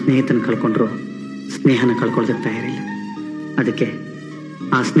ನಾನು ಸ್ನೇಹಿತನ ಕಳ್ಕೊಂಡ್ರು ಸ್ನೇಹನ ಕಳ್ಕೊಳ್ಳೋದಕ್ಕೆ ತಯಾರಿಲ್ಲ. ಅದಕ್ಕೆ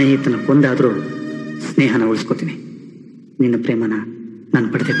ಆ ಸ್ನೇಹಿತನ ಕೊಂದಾದರೂ ಸ್ನೇಹನ ಉಳಿಸ್ಕೋತೀನಿ. ನಿನ್ನ ಪ್ರೇಮನ ನಾನು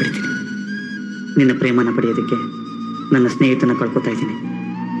ಪಡೆದೇ ಪಡಿತೀನಿ. ನಿನ್ನ ಪ್ರೇಮನ ಪಡೆಯೋದಕ್ಕೆ ನನ್ನ ಸ್ನೇಹಿತನ ಕಳ್ಕೊತಾ ಇದ್ದೀನಿ.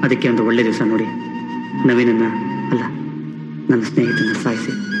 ಅದಕ್ಕೆ ಒಂದು ಒಳ್ಳೆ ದಿವಸ ನೋಡಿ ನವೀನನ್ನ ಅಲ್ಲ, ನನ್ನ ಸ್ನೇಹಿತನ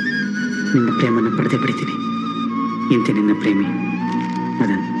ಸಾಯಿಸಿ ನಿನ್ನ ಪ್ರೇಮನ ಪಡೆದೇ ಪಡಿತೀನಿ. ಇಂತೆ ನಿನ್ನ ಪ್ರೇಮಿ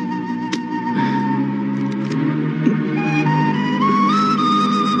ಮದನ್.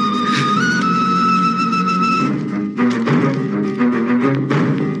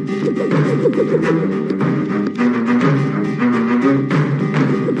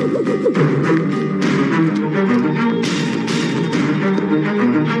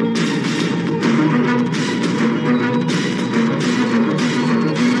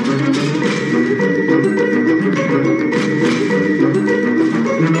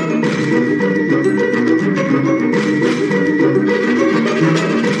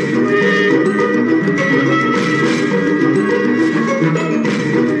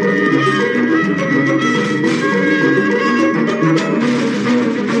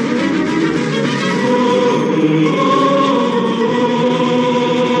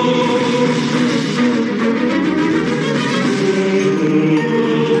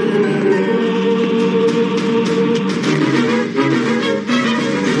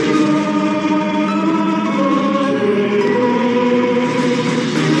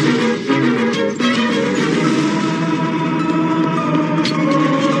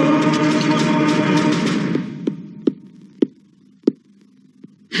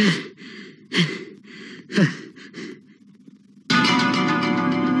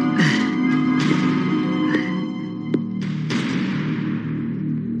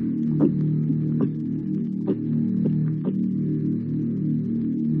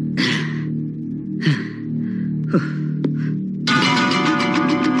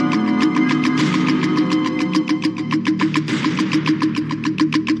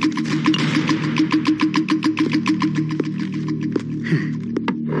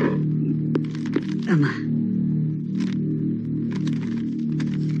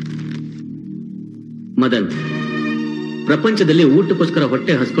 ಮದನ್, ಪ್ರಪಂಚದಲ್ಲಿ ಊಟಕ್ಕೋಸ್ಕರ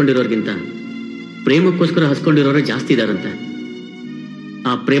ಹೊಟ್ಟೆ ಹಸ್ಕೊಂಡಿರೋರ್ಗಿಂತ ಪ್ರೇಮಕ್ಕೋಸ್ಕರ ಹಸ್ಕೊಂಡಿರೋರೇ ಜಾಸ್ತಿ ಇದಾರಂತೆ.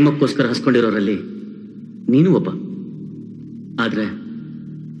 ಆ ಪ್ರೇಮಕ್ಕೋಸ್ಕರ ಹಸ್ಕೊಂಡಿರೋರಲ್ಲಿ ನೀನು ಒಬ್ಬ. ಆದ್ರೆ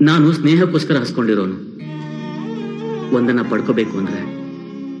ನಾನು ಸ್ನೇಹಕ್ಕೋಸ್ಕರ ಹಸ್ಕೊಂಡಿರೋನು. ಒಂದನ್ನ ಪಡ್ಕೋಬೇಕು ಅಂದ್ರೆ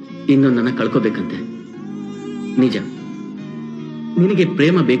ಇನ್ನೊಂದನ್ನ ಕಳ್ಕೋಬೇಕಂತೆ. ನಿಜ, ನಿನಗೆ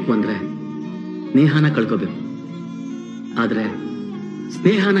ಪ್ರೇಮ ಬೇಕು ಅಂದ್ರೆ ಸ್ನೇಹನ ಕಳ್ಕೋಬೇಕು. ಆದ್ರೆ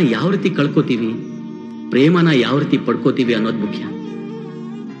ಸ್ನೇಹನ ಯಾವ ರೀತಿ ಕಳ್ಕೋತೀವಿ, ಪ್ರೇಮನ ಯಾವ ರೀತಿ ಪಡ್ಕೋತೀವಿ ಅನ್ನೋದು ಮುಖ್ಯ.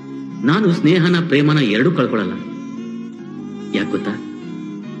 ನಾನು ಸ್ನೇಹನ ಪ್ರೇಮನ ಎರಡೂ ಕಳ್ಕೊಳ್ಳಲ್ಲ. ಯಾಕೆ ಗೊತ್ತಾ?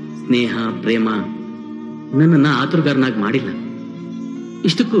 ಸ್ನೇಹ ಪ್ರೇಮ ನನ್ನನ್ನ ಆತುರಗಾರನಾಗಿ ಮಾಡಿಲ್ಲ.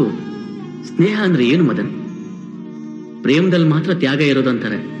 ಇಷ್ಟಕ್ಕೂ ಸ್ನೇಹ ಅಂದ್ರೆ ಏನು ಮದನ್? ಪ್ರೇಮದಲ್ಲಿ ಮಾತ್ರ ತ್ಯಾಗ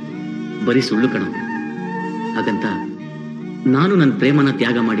ಇರೋದಂತಾರೆ, ಬರೀ ಸುಳ್ಳು ಕಣ. ಹಾಗಂತ ನಾನು ನನ್ನ ಪ್ರೇಮನ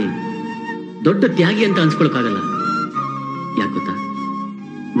ತ್ಯಾಗ ಮಾಡಿ ದೊಡ್ಡ ತ್ಯಾಗಿ ಅಂತ ಅನ್ಸ್ಕೊಳಕ್ಕಾಗಲ್ಲ. ಯಾಕೆ ಗೊತ್ತಾ?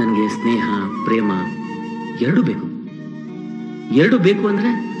 ನನಗೆ ಸ್ನೇಹ ಪ್ರೇಮ ಎರಡೂ ಬೇಕು. ಎರಡೂ ಬೇಕು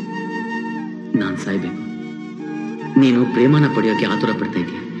ಅಂದ್ರೆ ನಾನು ಸಾಯ್ಬೇಕು. ನೀನು ಪ್ರೇಮನ ಪಡೆಯೋಕೆ ಆತುರ ಪಡ್ತಾ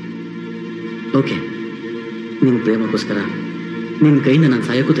ಇದೀಯ. ಓಕೆ, ನಿನ್ ಪ್ರೇಮಕ್ಕೋಸ್ಕರ ನಿನ್ ಕೈಯಿಂದ ನಾನು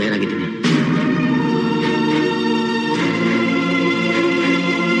ಸಾಯೋಕ್ಕೂ ತಯಾರಾಗಿದ್ದೀನಿ.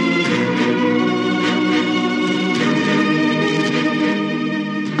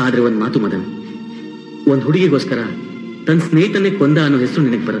 ಆದ್ರೆ ಒಂದ್ ಮಾತು ಮದನ್, ಒಂದ್ ಹುಡುಗಿಗೋಸ್ಕರ ತನ್ನ ಸ್ನೇಹಿತನೇ ಕೊಂದ ಅನ್ನೋ ಹೆಸರು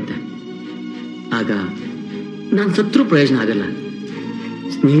ನಿನಗೆ ಬರುತ್ತೆ. ಆಗ ನಾನು ಸತ್ರು ಪ್ರಯೋಜನ ಆಗಲ್ಲ.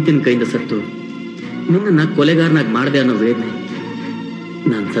 ಸ್ನೇಹಿತನ ಕೈಯಿಂದ ಸತ್ತು ನಿನ್ನ ಕೊಲೆಗಾರನಾಗಿ ಮಾಡಿದೆ ಅನ್ನೋ ವೇದನೆ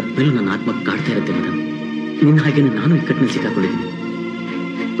ನಾನು ಸತ್ ಮೇಲೂ ನನ್ನ ಆತ್ಮಕ್ಕೆ ಕಾಡ್ತಾ ಇರುತ್ತೆ ಮದನ್. ನಿನ್ನ ಹಾಗೇನೆ ನಾನು ಇಕ್ಕಟ್ಟಿನಲ್ಲಿ ಸಿಕ್ಕಾಕೊಂಡಿದ್ದೀನಿ.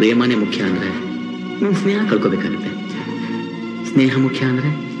 ಪ್ರೇಮನೇ ಮುಖ್ಯ ಅಂದ್ರೆ ನಿನ್ ಸ್ನೇಹ ಕಳ್ಕೋಬೇಕಾಗತ್ತೆ. ಸ್ನೇಹ ಮುಖ್ಯ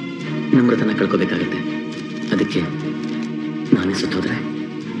ಅಂದ್ರೆ ನಮ್ರತನ ಕಳ್ಕೋಬೇಕಾಗತ್ತೆ. ಅದಕ್ಕೆ ನಾನೇ ಸುತ್ತೋದ್ರೆ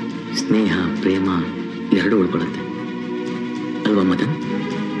ಸ್ನೇಹ ಪ್ರೇಮ ಎರಡೂ ಉಳ್ಕೊಳ್ಳುತ್ತೆ ಅಲ್ವಾ ಮದನ್?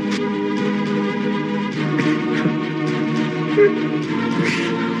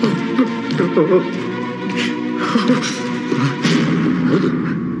 ಹೌದು,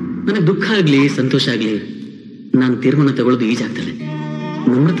 ನನಗೆ ದುಃಖ ಆಗ್ಲಿ ಸಂತೋಷ ಆಗ್ಲಿ ನಾನು ತೀರ್ಮಾನ ತಗೊಳ್ಳೋದು ಈ ಜಾಗದಲ್ಲೇ.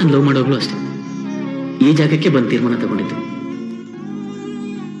 ನಮ್ರತನ ಲವ್ ಮಾಡೋಗ್ಲೂ ಅಷ್ಟೇ ಈ ಜಾಗಕ್ಕೆ ಬಂದು ತೀರ್ಮಾನ ತಗೊಂಡಿದ್ದು.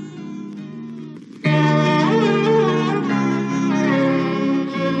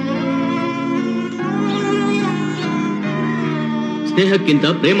 ಸ್ನೇಹಕ್ಕಿಂತ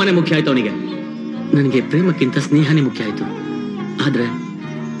ಪ್ರೇಮನೇ ಮುಖ್ಯ ಆಯ್ತು ಅವನಿಗೆ. ನನಗೆ ಪ್ರೇಮಕ್ಕಿಂತ ಸ್ನೇಹನೇ ಮುಖ್ಯ ಆಯ್ತು. ಆದ್ರೆ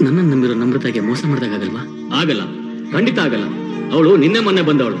ನನ್ನನ್ನು ನಂಬಿರೋ ನಮ್ರತಾಗೆ ಮೋಸ ಮಾಡಿದಾಗಲ್ವಾ? ಆಗಲ್ಲ, ಖಂಡಿತ ಆಗಲ್ಲ. ಅವಳು ನಿನ್ನೆ ಮೊನ್ನೆ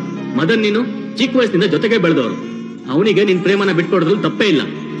ಬಂದವಳು. ಮದನ್ ನೀನು ಚಿಕ್ಕ ವಯಸ್ಸಿನಿಂದ ಜೊತೆಗೆ ಬೆಳೆದವರು. ಅವನಿಗೆ ನಿನ್ ಪ್ರೇಮನ ಬಿಟ್ಕೊಡೋದ್ರಲ್ಲಿ ತಪ್ಪೇ ಇಲ್ಲ.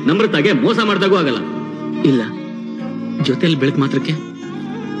 ನಮ್ರತಾಗೆ ಮೋಸ ಮಾಡ್ದಾಗೂ ಆಗಲ್ಲ. ಇಲ್ಲ, ಜೊತೆಲಿ ಬೆಳಕ್ ಮಾತ್ರಕ್ಕೆ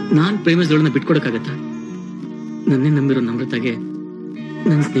ನಾನ್ ಪ್ರೇಮಿಸಿದವಳನ್ನ ಬಿಟ್ಕೊಡಕ್ಕಾಗತ್ತ? ನನ್ನೇ ನಂಬಿರೋ ನಮ್ರತಾಗೆ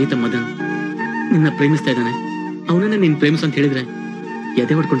ನನ್ನ ಸ್ನೇಹಿತ ಮದನ್ ನಿನ್ನ ಪ್ರೇಮಿಸ್ತಾ ಇದ್ದಾನೆ, ಅವನನ್ನೇ ನೀನ್ ಪ್ರೇಮಿಸು ಅಂತ ಹೇಳಿದ್ರೆ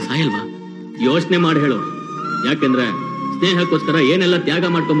ಎದೆ ಹೊಡ್ಕೊಂಡು ಸಾಯಲ್ವಾ? ಯೋಚನೆ ಮಾಡಿ ಹೇಳು. ಯಾಕೆಂದ್ರೆ ಸ್ನೇಹಕ್ಕೋಸ್ಕರ ಏನೆಲ್ಲ ತ್ಯಾಗ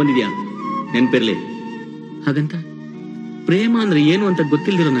ಮಾಡ್ಕೊಂಡ್ ಬಂದಿದ್ಯಾ, ನೆನ್ಪಿರ್ಲಿ. ಹಾಗಂತ ಪ್ರೇಮ ಅಂದ್ರೆ ಏನು ಅಂತ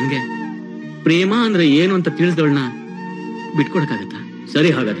ಗೊತ್ತಿಲ್ದಿರೋ ನನ್ಗೆ ಪ್ರೇಮ ಅಂದ್ರೆ ಏನು ಅಂತ ತಿಳಿಸ್ದವಳನ್ನ ಬಿಟ್ಕೊಡಕ್ಕಾಗತ್ತ? ಸರಿ,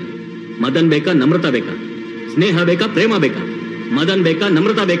 ಹಾಗಾದ್ರೆ ಮದನ್ ಬೇಕಾ ನಮ್ರತಾ ಬೇಕಾ? ಸ್ನೇಹ ಬೇಕಾ ಪ್ರೇಮ ಬೇಕಾ? ಮದನ್ ಬೇಕಾ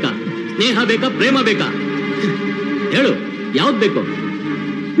ನಮ್ರತಾ ಬೇಕಾ? ಸ್ನೇಹ ಬೇಕಾ ಪ್ರೇಮ ಬೇಕಾ? ಹೇಳು, ಯಾವ್ದು ಬೇಕು?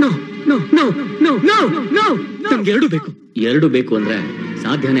 ನನ್ಗೆ ಎರಡು ಬೇಕು. ಎರಡು ಬೇಕು ಅಂದ್ರೆ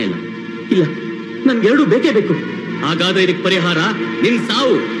ಸಾಧ್ಯನೇ ಇಲ್ಲ. ಇಲ್ಲ, ನನ್ಗೆ ಎರಡು ಬೇಕೇ ಬೇಕು. ಹಾಗಾದ್ರೆ ಇದಕ್ ಪರಿಹಾರ ನಿನ್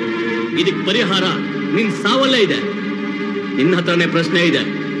ಸಾವು. ಇದಕ್ ಪರಿಹಾರ ನಿನ್ ಸಾವಲ್ಲೇ ಇದೆ. ನಿನ್ನ ಹತ್ರನೇ ಪ್ರಶ್ನೆ ಇದೆ,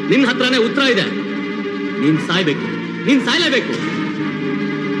 ನಿನ್ನ ಹತ್ರನೇ ಉತ್ತರ ಇದೆ. ನೀನ್ ಸಾಯ್ಬೇಕು, ನೀನ್ ಸಾಯ್ಲೇಬೇಕು.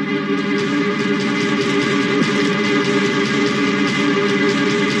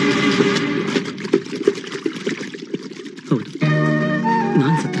 ಹೌದು,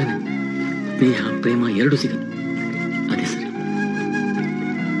 ನಾನ್ ಸತ್ರನೆ ಸ್ನೇಹ ಪ್ರೇಮ ಎರಡು ಸಿಗದು. ಅದೇ ಸರಿ,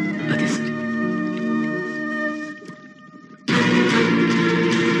 ಅದೇ ಸರಿ.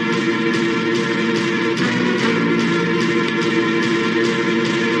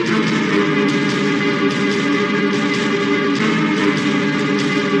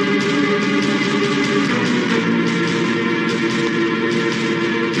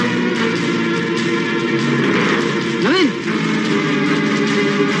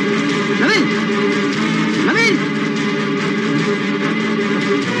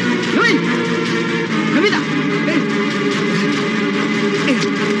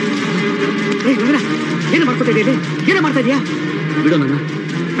 ಏನು ಮಾಡ್ಕೊತಾ ಇದೀಯ? ಏನೇ ಮಾಡ್ತಾ ಇದೀಯಾ? ಬಿಡೋ ನನ್ನ.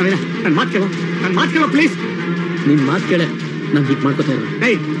 ನನ್ ಮಾತು ಕೇಳೋ ಪ್ಲೀಸ್. ನಿನ್ ಮಾತು ಕೇಳೆ ನಾನು ಹೀಗೆ ಮಾಡ್ಕೊತಾ ಇರೋ.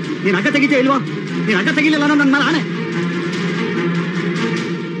 ನೀನ್ ಅಡ್ಡ ತೆಗಿತೀಯ ಇಲ್ವಾ? ನೀನ್ ಅಡ್ಡ ತೆಗಿಲಿಲ್ಲ ನನ್ನ ಮೇಲೆ ಆಣೆ.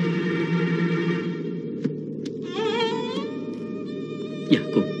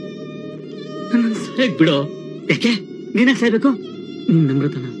 ಯಾಕೋ ನನ್ನ ಸಾಯಕ್ ಬಿಡೋ. ಯಾಕೆ ನೀನಾಗ ಸಾಯ್ಬೇಕು? ನೀನ್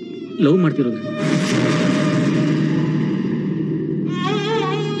ನಮ್ರತನ ಲವ್ ಮಾಡ್ತಿರೋದು.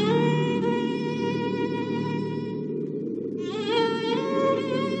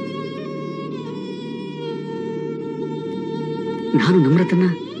 ನಾನು ನಮ್ರತನ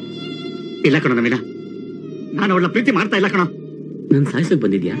ಇಲ್ಲ ಕಣೋ ನವೀನ, ನಾನು ಅವಳ ಪ್ರೀತಿ ಮಾಡ್ತಾ ಇಲ್ಲ ಕಣೋ. ನನ್ ಸಾಯಿಸಕ್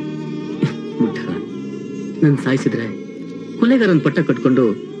ಬಂದಿದ್ಯಾ? ಮುಟ್ಟ ನನ್ ಸಾಯಿಸಿದ್ರೆ ಕೊಲೆಗಾರನ್ ಪಟ್ಟ ಕಟ್ಕೊಂಡು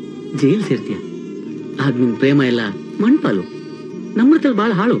ಜೈಲ್ ಸೇರ್ತೀಯ. ಆಗ ನಿನ್ ಪ್ರೇಮ ಎಲ್ಲ ಮಣ್ಪಾಲು, ನಮ್ರತಲ್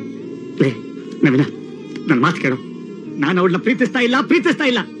ಬಾಳ ಹಾಳು. ನವೀನ, ನನ್ ಮಾತು ಕೇಳು. ನಾನು ಅವಳನ್ನ ಪ್ರೀತಿಸ್ತಾ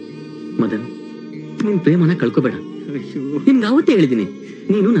ಇಲ್ಲ. ಮದನ್, ನಿನ್ ಪ್ರೇಮನ ಕಳ್ಕೊಬೇಡ. ನಿನ್ಗೆ ಅವತ್ತೇ ಹೇಳಿದೀನಿ,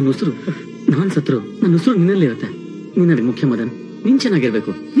 ನೀನು ನನ್ನ ಉಸಿರು. ನಾನ್ ಸತ್ರು ನನ್ನ ಉಸಿರು ನಿನ್ನಲ್ಲಿ ಇರುತ್ತೆ. ನೀನ್ ಮುಖ್ಯ ಮದನ್. ನೀನ್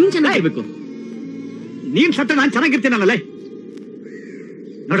ಚೆನ್ನಾಗಿರ್ಬೇಕು. ನೀನ್ ಸತ್ತ ನಾನ್ ಚೆನ್ನಾಗಿರ್ತೀನಲ್ಲೇ.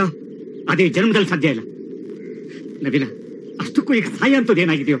 ನೋಡೋ, ಅದೇ ಜನ್ಮದಲ್ಲಿ ಸಾಧ್ಯ ಇಲ್ಲ ನವೀನ. ಅಷ್ಟಕ್ಕೂ ಈಗ ಸಾಯ ಅಂತದ್ದು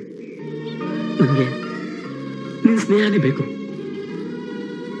ಏನಾಗಿದೆಯೋ? ನನಗೆ ನಿನ್ ಸ್ನೇಹನೇ ಬೇಕು.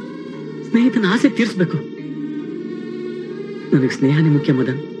 ಸ್ನೇಹಿತನ ಆಸೆ ತೀರ್ಸ್ಬೇಕು. ನನಗೆ ಸ್ನೇಹನೇ ಮುಖ್ಯ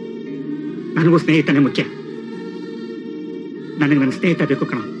ಮದನ್. ನನಗೂ ಸ್ನೇಹಿತನೇ ಮುಖ್ಯ. ನನಗೆ ನನ್ನ ಸ್ನೇಹಿತ ಬೇಕು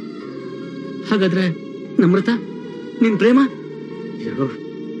ಕಣ. ಹಾಗಾದ್ರೆ ನಮ್ರತಾ, ನಿನ್ ಪ್ರೇಮ?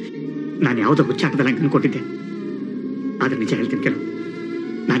 ನಾನು ಯಾವುದೋ ಹುಚ್ಚಾಟದಲ್ಲಿ ಅನ್ಕೊಂಡಿದ್ದೆ. ಆದ್ರೆ ನಿಜ ಹೇಳ್ತೀನಿ ಕೆಲವು,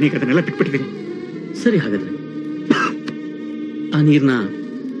 ನಾನೀಗ ಅದನ್ನೆಲ್ಲ ಬಿಟ್ಬಿಟ್ಟಿದ್ದೀನಿ. ಸರಿ, ಹಾಗಾದ್ರೆ ಆ ನೀರ್ನ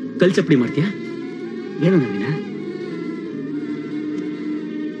ಕಲ್ಚಪ್ಪಡಿ ಮಾಡ್ತೀಯಾ? ಏನು ನವೀನ?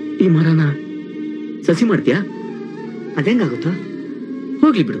 ಈ ಮರನ ಸಸಿ ಮಾಡ್ತೀಯಾ? ಅದೇಂಗಾಗುತ್ತೋ?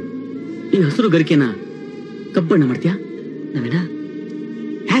 ಹೋಗ್ಲಿ ಬಿಡು. ಈ ಹಸಿರು ಗರಿಕೆನ ಕಬ್ಬಣ್ಣ ಮಾಡ್ತೀಯಾ? ನವೀನ,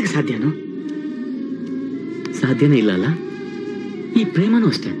 ಹೇಗೆ ಸಾಧ್ಯನೋ? ಸಾಧ್ಯನೇ ಇಲ್ಲ ಅಲ್ಲ. ಈ ಪ್ರೇಮನೂ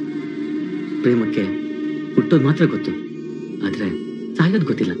ಅಷ್ಟೇ. ಪ್ರೇಮಕ್ಕೆ ಹುಟ್ಟೋದು ಮಾತ್ರ ಗೊತ್ತು, ಆದ್ರೆ ಸಾಯೋದು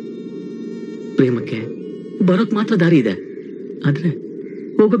ಗೊತ್ತಿಲ್ಲ. ಪ್ರೇಮಕ್ಕೆ ಬರೋಕ್ ಮಾತ್ರ ದಾರಿ ಇದೆ, ಆದ್ರೆ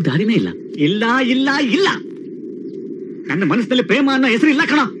ಹೋಗೋಕ್ ದಾರಿನೇ ಇಲ್ಲ. ಇಲ್ಲ ಇಲ್ಲ ಇಲ್ಲ, ನನ್ನ ಮನಸ್ಸಲ್ಲಿ ಪ್ರೇಮ ಅನ್ನೋ ಹೆಸರು ಇಲ್ಲ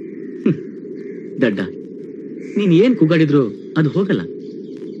ಕಣ. ದಡ್ಡ, ನೀನ್ ಏನ್ ಕೂಗಾಡಿದ್ರು ಅದು ಹೋಗಲ್ಲ.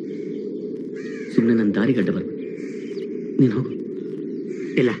 ಸುಮ್ಮನೆ ನನ್ನ ದಾರಿಗಡ್ಡ ಬರ್ಬೇಕು. ನೀನ್ ಹೋಗು.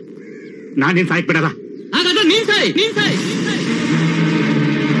 ಇಲ್ಲ, ನಾನೇನ್ ಸಾಯ್ಕ್ ಬಿಡಲ್ಲ. ಹಾಗಾದ್ರೆ ನೀನ್ ಸಾಯ್.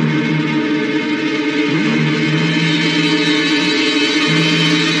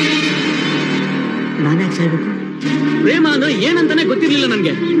 ನಾನ್ಯಾಕೆ ಸಾಯ್ಬೇಕು? ಪ್ರೇಮ ಅಂದ್ರೆ ಏನಂತಾನೆ ಗೊತ್ತಿರ್ಲಿಲ್ಲ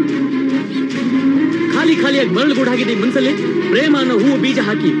ನನ್ಗೆ. ಖಾಲಿಯಾಗಿ ಮರಳು ಗೂಡಾಗಿದೆ ಮನ್ಸಲ್ಲಿ. ಪ್ರೇಮ ಅನ್ನೋ ಹೂವು ಬೀಜ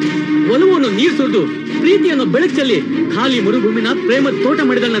ಹಾಕಿ, ಒಲವನ್ನು ನೀರ್ ಸುರಿದು, ಪ್ರೀತಿಯನ್ನು ಬೆಳಕು ಚೆಲ್ಲಿ, ಖಾಲಿ ಮರುಭೂಮಿನ ಪ್ರೇಮ ತೋಟ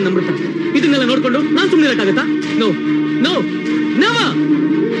ಮಾಡಿದಳ ನನ್ನ ನಮ್ರತ. ಇದನ್ನೆಲ್ಲ ನೋಡ್ಕೊಂಡು ನಾನ್ ಸುಮ್ಮನೆ ಇರಕ್ಕಾಗತ್ತಾ? ನೋ ನೋ ನವ.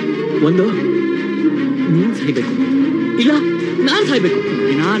 ಒಂದು ನೀನ್ ಸಾಯ್ಬೇಕು, ಇಲ್ಲ ನಾನ್ ಸಾಯ್ಬೇಕು.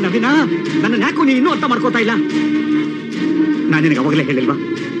 ನವೀನ, ನನ್ನ ಯಾಕೋ ನೀನು ಇನ್ನೂ ಅರ್ಥ ಮಾಡ್ಕೋತಾ ಇಲ್ಲ. ನಾನು ನಿನಗೆ ಅವಾಗಲೇ ಹೇಳಿಲ್ವಾ,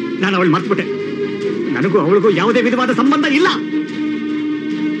 ನಾನು ಅವಳು ಮರ್ತ್ಬಿಟ್ಟೆ. ನನಗೂ ಅವಳಿಗೂ ಯಾವುದೇ ವಿಧವಾದ ಸಂಬಂಧ ಇಲ್ಲ.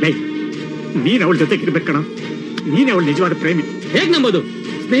 ನೀನ್ ಅವಳ ಜೊತೆಗೆ ಇರ್ಬೇಕು ಕಣ. ನೀನೇ ಅವಳು ನಿಜವಾದ ಪ್ರೇಮಿ. ಹೇಗ್ ನಂಬೋದು?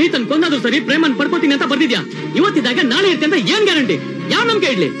 ಸ್ನೇಹಿತನ್ ಕೊಂದಾದ್ರು ಸರಿ ಪ್ರೇಮನ್ ಪಡ್ಕೋತೀನಿ ಅಂತ ಬರ್ದಿದ್ಯಾ. ಇವತ್ತಿದ್ದಾಗ ನಾಳೆ ಇರ್ತೆ ಅಂತ ಏನ್ ಗ್ಯಾರಂಟಿ? ಯಾವ ನಂಬಿಕೆ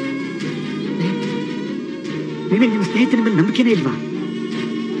ಇಡ್ಲಿ? ನಿನಗೆ ನಿಮ್ಮ ಸ್ನೇಹಿತನ ಮೇಲೆ ನಂಬಿಕೆನೇ ಇಲ್ವಾ?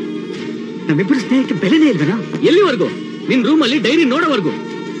 ನಮ್ಮಿಬ್ಬರು ಸ್ನೇಹಕ್ಕೆ ಬೆಲೆನೇ ಇಲ್ವನಾ? ಎಲ್ಲಿವರೆಗೂ? ನಿನ್ ರೂಮ್ ಅಲ್ಲಿ ಡೈರಿ ನೋಡೋವರೆಗೂ.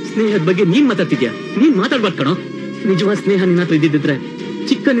 ಸ್ನೇಹದ ಬಗ್ಗೆ ನೀನ್ ಮಾತಾಡ್ತಿದ್ಯಾ? ನೀನ್ ಮಾತಾಡ್ಬಾರ್ದು ಕಣೋ. ನಿಜವಾದ ಸ್ನೇಹ ನಿನ್ನ ಹತ್ರ ಇದ್ದಿದ್ರೆ,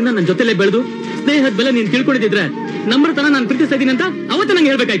 ಚಿಕ್ಕನಿಂದ ನನ್ನ ಜೊತೆಲೆ ಬೆಳೆದು ಸ್ನೇಹದ ಬೆಲೆ ನೀನ್ ತಿಳ್ಕೊಂಡಿದ್ರೆ, ನಮ್ರತನ ನಾನು ಪ್ರೀತಿಸ್ತಾ ಇದೀನಿ ಅಂತ ಅವತ್ತು ನಂಗೆ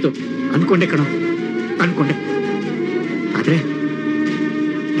ಹೇಳ್ಬೇಕಾಯ್ತು. ಅನ್ಕೊಂಡೆ ಕಣೋ, ಅನ್ಕೊಂಡೆ. ಆದ್ರೆ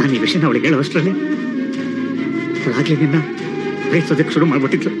ನಾನು ಈ ವಿಷಯನ ಅವಳಿಗೆ ಹೇಳೋ ಅಷ್ಟರಲ್ಲಿ ಅವಳಾಗ್ಲೇ ನಿನ್ನ ಪ್ರೀತಿಸೋದಕ್ಕೆ ಶುರು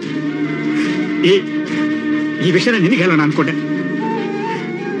ಮಾಡ್ಬಿಟ್ಟಿದ್ಲು. ಈ ವಿಷಯನ ನಿನಗೆ ಹೇಳೋಣ ಅನ್ಕೊಂಡೆ.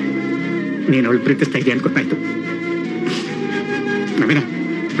 ನೀನು ಅವಳು ಪ್ರೀತಿಸ್ತಾ ಇದೆಯಾ ಅನ್ಕೊತಾಯ್ತು. ನವೀನ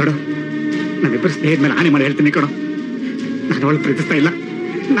ನೋಡು, ನಾವಿಬ್ಬರು ಸ್ನೇಹಿತ ಮೇಲೆ ಆನೆ ಮಾಡಿ ಹೇಳ್ತೀನಿ ಕಣೋ, ನಾನು ಅವಳು ಪ್ರೀತಿಸ್ತಾ ಇಲ್ಲ.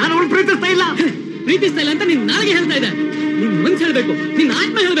 ನಾನು ಅವಳು ಪ್ರೀತಿಸ್ತಾ ಇಲ್ಲ. ಪ್ರೀತಿಸ್ತಾ ಇಲ್ಲ ಅಂತ ನಿನ್ ನಾಲ್ಗೆ ಹೇಳ್ತಾ ಇದೆ. ನಿನ್ ಮನ್ಸು ಹೇಳ್ಬೇಕು, ನಿನ್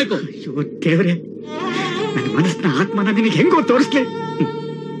ಆತ್ಮ ಹೇಳ್ಬೇಕು. ಅಯ್ಯೋ ದೇವ್ರೆ, ನನ್ನ ಮನಸ್ಸಿನ ಆತ್ಮನ ನಿನಗೆ ಹೆಂಗೋ ತೋರಿಸ್ಲಿ?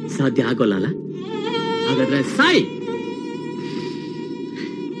 ಸಾಧ್ಯ ಆಗೋಲ್ಲ ಅಲ್ಲ? ಹಾಗಾದ್ರೆ ಸಾಯಿ.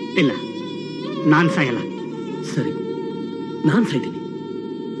 ಇಲ್ಲ, ನಾನ್ ಸಾಯಲ್ಲ. ಸರಿ, ನಾನ್ ಸಾಯ್ತೀನಿ.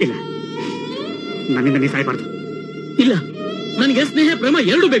 ಇಲ್ಲ, ನನ್ನಿಂದ ನೀ ಸಾಯ್ಬಾರ್ದು. ಇಲ್ಲ, ನನಗೆ ಸ್ನೇಹ ಪ್ರೇಮ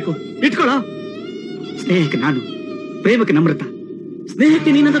ಎರಡೂ ಬೇಕು. ಇಟ್ಕೊಳ್ಳೋ. ಸ್ನೇಹಕ್ಕೆ ನಾನು, ಪ್ರೇಮಕ್ಕೆ ನಮ್ರತ.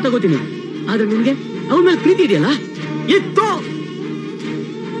 ಸ್ನೇಹಕ್ಕೆ ನೀನಂತ ತಗೋತೀನಿ, ಆದ್ರೆ ನಿನ್ಗೆ ಅವನ ಮೇಲೆ ಪ್ರೀತಿ ಇದೆಯಲ್ಲ? ಇತ್ತು.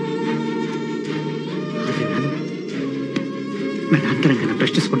 ಆದ್ರೆ ನನ್ನ ಅಂತರಂಗನ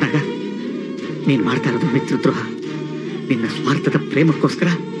ಪ್ರಶ್ನಿಸ್ಕೊಂಡಾಗ ನೀನ್ ಮಾಡ್ತಾ ಇರೋದು ಮಿತ್ರದ್ರೋಹ. ನಿನ್ನ ಸ್ವಾರ್ಥದ ಪ್ರೇಮಕ್ಕೋಸ್ಕರ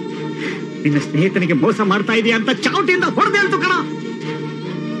ನಿನ್ನ ಸ್ನೇಹಿತನಿಗೆ ಮೋಸ ಮಾಡ್ತಾ ಇದೀಯ ಅಂತ ಚಾವಟಿಯಿಂದ ಹೊಡೆದು ಹೇಳ್ತು ಕಣ.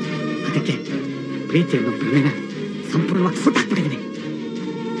 ಅದಕ್ಕೆ ಪ್ರೀತಿಯನ್ನು ಪ್ರೇಮನ ಸಂಪೂರ್ಣವಾಗಿ ಸುಟ್ಟಾಕ್ಬಿಟ್ಟಿದ್ದೀನಿ.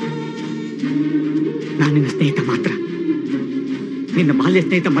 ನಾನು ನಿನ್ನ ಸ್ನೇಹಿತ ಮಾತ್ರ, ನಿನ್ನ ಬಾಲ್ಯ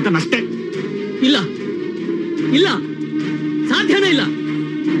ಸ್ನೇಹಿತ ಮದನ್ ಅಷ್ಟೇ. ಇಲ್ಲ ಇಲ್ಲ, ಸಾಧ್ಯನೇ ಇಲ್ಲ.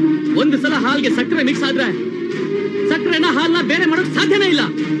 ಒಂದು ಸಲ ಹಾಲ್ಗೆ ಸಕ್ಕರೆ ಮಿಕ್ಸ್ ಆದ್ರೆ ಸಕ್ಕರೆನ ಹಾಲ್ನ ಬೇರೆ ಮಾಡೋಕ್ ಸಾಧ್ಯನೇ ಇಲ್ಲ.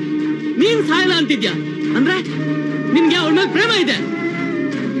 ನೀನ್ ಸಾಯಲ್ಲ ಅಂತಿದ್ಯಾ ಅಂದ್ರೆ ನಿನ್ಗೆ ಅವಳ ಮೇಲೆ ಪ್ರೇಮ ಇದೆ.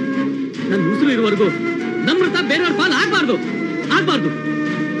 ನನ್ ಉಸಿರು ಇರುವವರೆಗೂ ನಮ್ರತ ಬೇರೆಯವ್ರ ಪಾಲ್ ಆಗ್ಬಾರ್ದು, ಆಗ್ಬಾರ್ದು.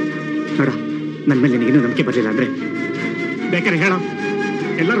 ನೋಡ, ನನ್ ಮೇಲೆ ನಿನಗಿನ್ನೂ ನಂಬಿಕೆ ಬರ್ಲಿಲ್ಲ ಅಂದ್ರೆ ಬೇಕಾದ್ರೆ ಹೇಳೋ,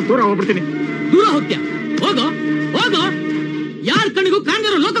 ಎಲ್ಲರೂ ದೂರ ಹೋಗ್ಬಿಡ್ತೀನಿ. ದೂರ ಹೋಗ್ತೀಯ? ಹೋಗೋ ಹೋಗೋ, ಯಾರ ಕಣ್ಣಿಗೂ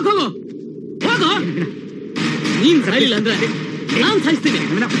ಕಾಣ್ದಿರೋ ಲೋಕಕ್ಕೆ ಹೋಗೋ, ಹೋಗೋ. ನೀನ್ ಸಾಯಿಲ್ಲ ಅಂದ್ರೆ ನಾನ್ ಸಾಯಿಸ್ತೀನಿ.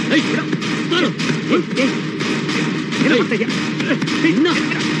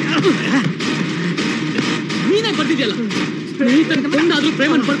 ನೀನೇ ಬರ್ತಿದ್ಯಲ್ಲ, ಸ್ನೇಹಿತನ ಕೊಂದಾದ್ರೂ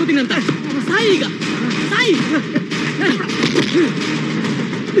ಪ್ರೇಮನ್ ಪಡ್ಕೋತೀನಿ ಅಂತ. ಸಾಯಿ ಈಗ, ಸಾಯಿ.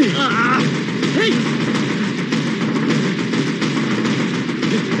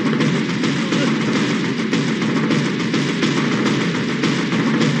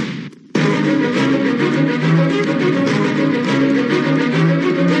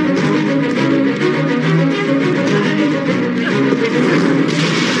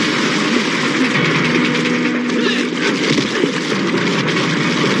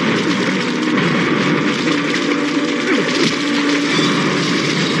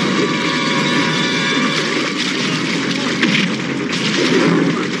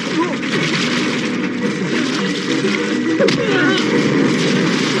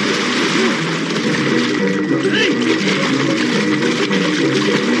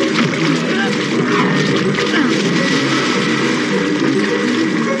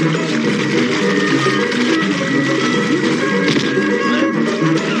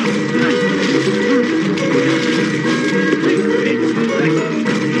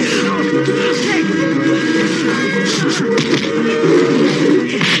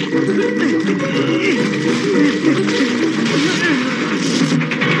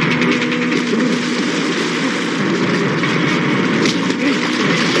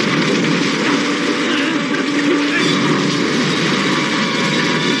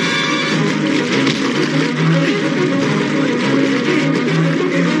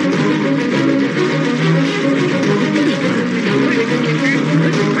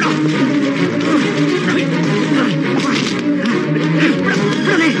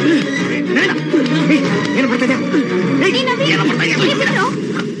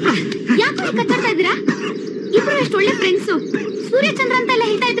 ಯಾಕೋ ಕಚ್ಚಾಡ್ತಾ ಇದ್ದೀರಾ? ಇಬ್ರು ಎಷ್ಟು ಒಳ್ಳೆ ಫ್ರೆಂಡ್ಸು, ಸೂರ್ಯಚಂದ್ರ ಅಂತ ಎಲ್ಲ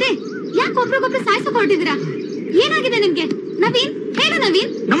ಹೇಳ್ತಾ ಇದ್ರಿ. ಯಾಕೆ ಒಬ್ರಿಗೊಬ್ರು ಸಾಯ್ಸಕ್ ಹೊರಟಿದ್ದೀರಾ? ಏನಾಗಿದೆ ನಿಮ್ಗೆ? ನವೀನ್, ಹೇಳು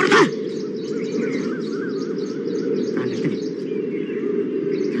ನವೀನ್.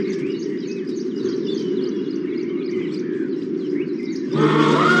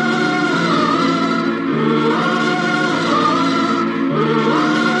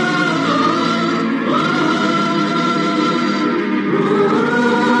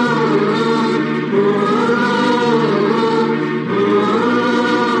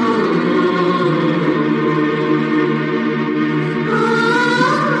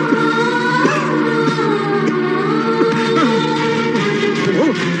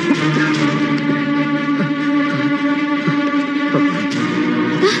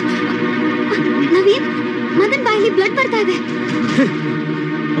 ಬ್ಲಡ್ ಬರ್ತಾ ಇದೆ.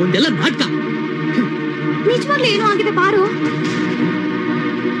 ಅವನ್ನೆಲ್ಲ ನಾಟಕ. ನಿಜವಾಗ್ಲೂ ಏನೋ ಆಗಿದೆ ಪಾರು.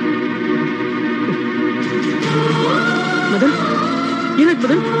 ಮದನ್ ಏನಾಯ್ತು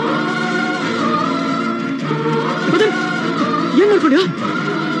ಮದನ್? ಮದನ್ ಏನ್ ಮಾಡ್ಕೊಂಡ್ಯಾ?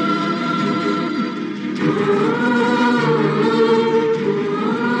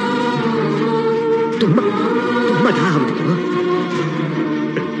 ತುಂಬಾ ತುಂಬಾ ದಾಹ ಆಗ್ಬಿಟ್ಟಿತ್ತು.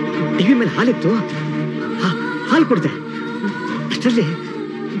 ಟಿವಿ ಮೇಲೆ ಹಾಲಿತ್ತು, ಹಾಲು ಕೊಡ್ದೆ. ಅಷ್ಟರಲ್ಲಿ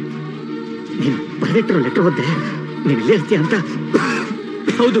ನೀನು ಬರೆದಿಟ್ಟಿರೋ ಲೆಟರ್ ಓದ್ದೆ. ನೀನು ಇಲ್ಲೇ ಇರ್ತೀಯ ಅಂತ.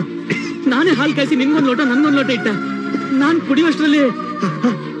 ಹೌದು, ನಾನೇ ಹಾಲು ಕಾಯಿಸಿ ನಿನ್ಗೊಂದು ಲೋಟ ನನ್ಗೊಂದು ಲೋಟ ಇಟ್ಟ. ನಾನ್ ಕುಡಿಯೋಷ್ಟರಲ್ಲಿ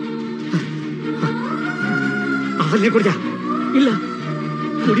ಹಾಲೇ ಕುಡ್ದ? ಇಲ್ಲ,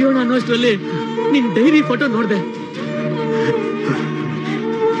 ಕುಡಿಯೋಣ ಅನ್ನೋಷ್ಟರಲ್ಲಿ ನಿನ್ ಡೈರಿ ಫೋಟೋ ನೋಡ್ದೆ.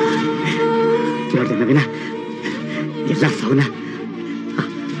 ನೋಡ್ದೆ ನವೀನ, ಎಲ್ಲ ಸಾವನ್ನ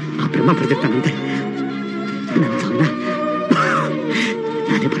ಆ ಬ್ರಹ್ಮ ಬರೆದಿರ್ತಾನಂತೆ. ನನ್ನ ಸಾವನ್ನ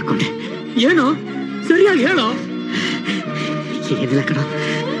ನಾನೇ ಬರ್ಕೊಂಡೆ. ಏನೋ ಸರಿಯಾಗಿ ಹೇಳೋ. ಏನಿಲ್ಲ ಕಣ,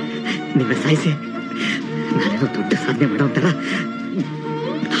 ನಿನ್ನ ಸಾಯಿಸಿ ನಾನೇನೋ ದೊಡ್ಡ ಸಾಧನೆ ಮಾಡೋ ಒಂಥರ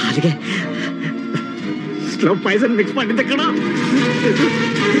ಹಾಲಿಗೆ ಸ್ಲೋ ಪಾಯ್ಸನ್ ಮಿಕ್ಸ್ ಮಾಡಿದ್ದೆ ಕಣ.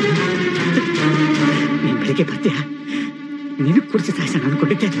 ನೀನ್ ಬೆಳಿಗ್ಗೆ ಬರ್ತೀಯ, ನೀನು ಕುಡಿಸಿ ಸಾಯಿಸೋಣ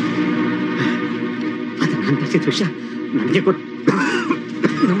ಅನ್ಕೊಂಡಿದ್ದೆ. ಅದು ನಾನು ಬರ್ಸಿದ ವಿಷಯ ನನಗೆ ಕೊಟ್ಟು.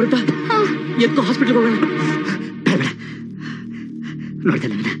 ನಮ್ರತ ಎತ್ಕೋ, ಹಾಸ್ಪಿಟಲ್ಗೆ ಹೋಗೋಣ. ಬೇಡ, ನೋಡ್ದೆ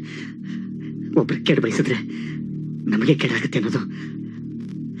ನವೀನ, ಒಬ್ರು ಕೇಳು ಬಯಸಿದ್ರೆ ನಮಗೆ ಕೇಳಾಗುತ್ತೆ ಅನ್ನೋದು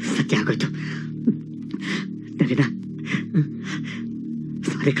ಸತ್ಯ ಆಗೋಯ್ತು. ನವೀನ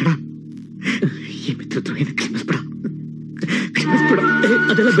ಸಾರಿ ಕಣ, ಈ ಮಿತ್ರದ್ರೋಹಿನ ಕ್ಷಮಿಸ್ಬಿಡ.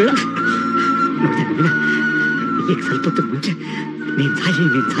 ಅದೆಲ್ಲ ಬೇಡ. ನೋಡ್ದೆ ನವೀನ, ಈಗ ಸ್ವಲ್ಪ ಹೊತ್ತು ಮುಂಚೆ ನೀನ್ ಸಾಯಿ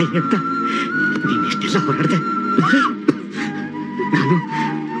ಅಂತ ನೀನ್ ಎಷ್ಟೆಲ್ಲ ಹೋರಾಡ್ದೆ. ನಾನು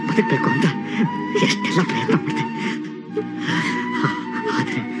ಬದುಕಬೇಕು ಅಂತ ಎಷ್ಟೆಲ್ಲ ಪ್ರಯತ್ನ ಮಾಡಿದೆ.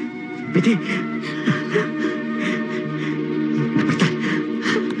 ಆದ್ರೆ ವಿಧಿ ನಮ್ರತ,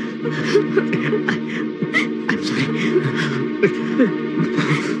 I'm sorry.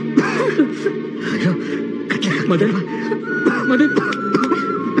 ಅಯ್ಯೋ ಮದನ್ ಮದನ್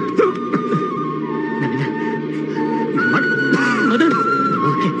ಮದನ್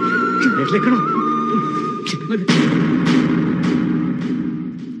ಓಕೆ ಇರ್ಲಿ ಕಣೋ.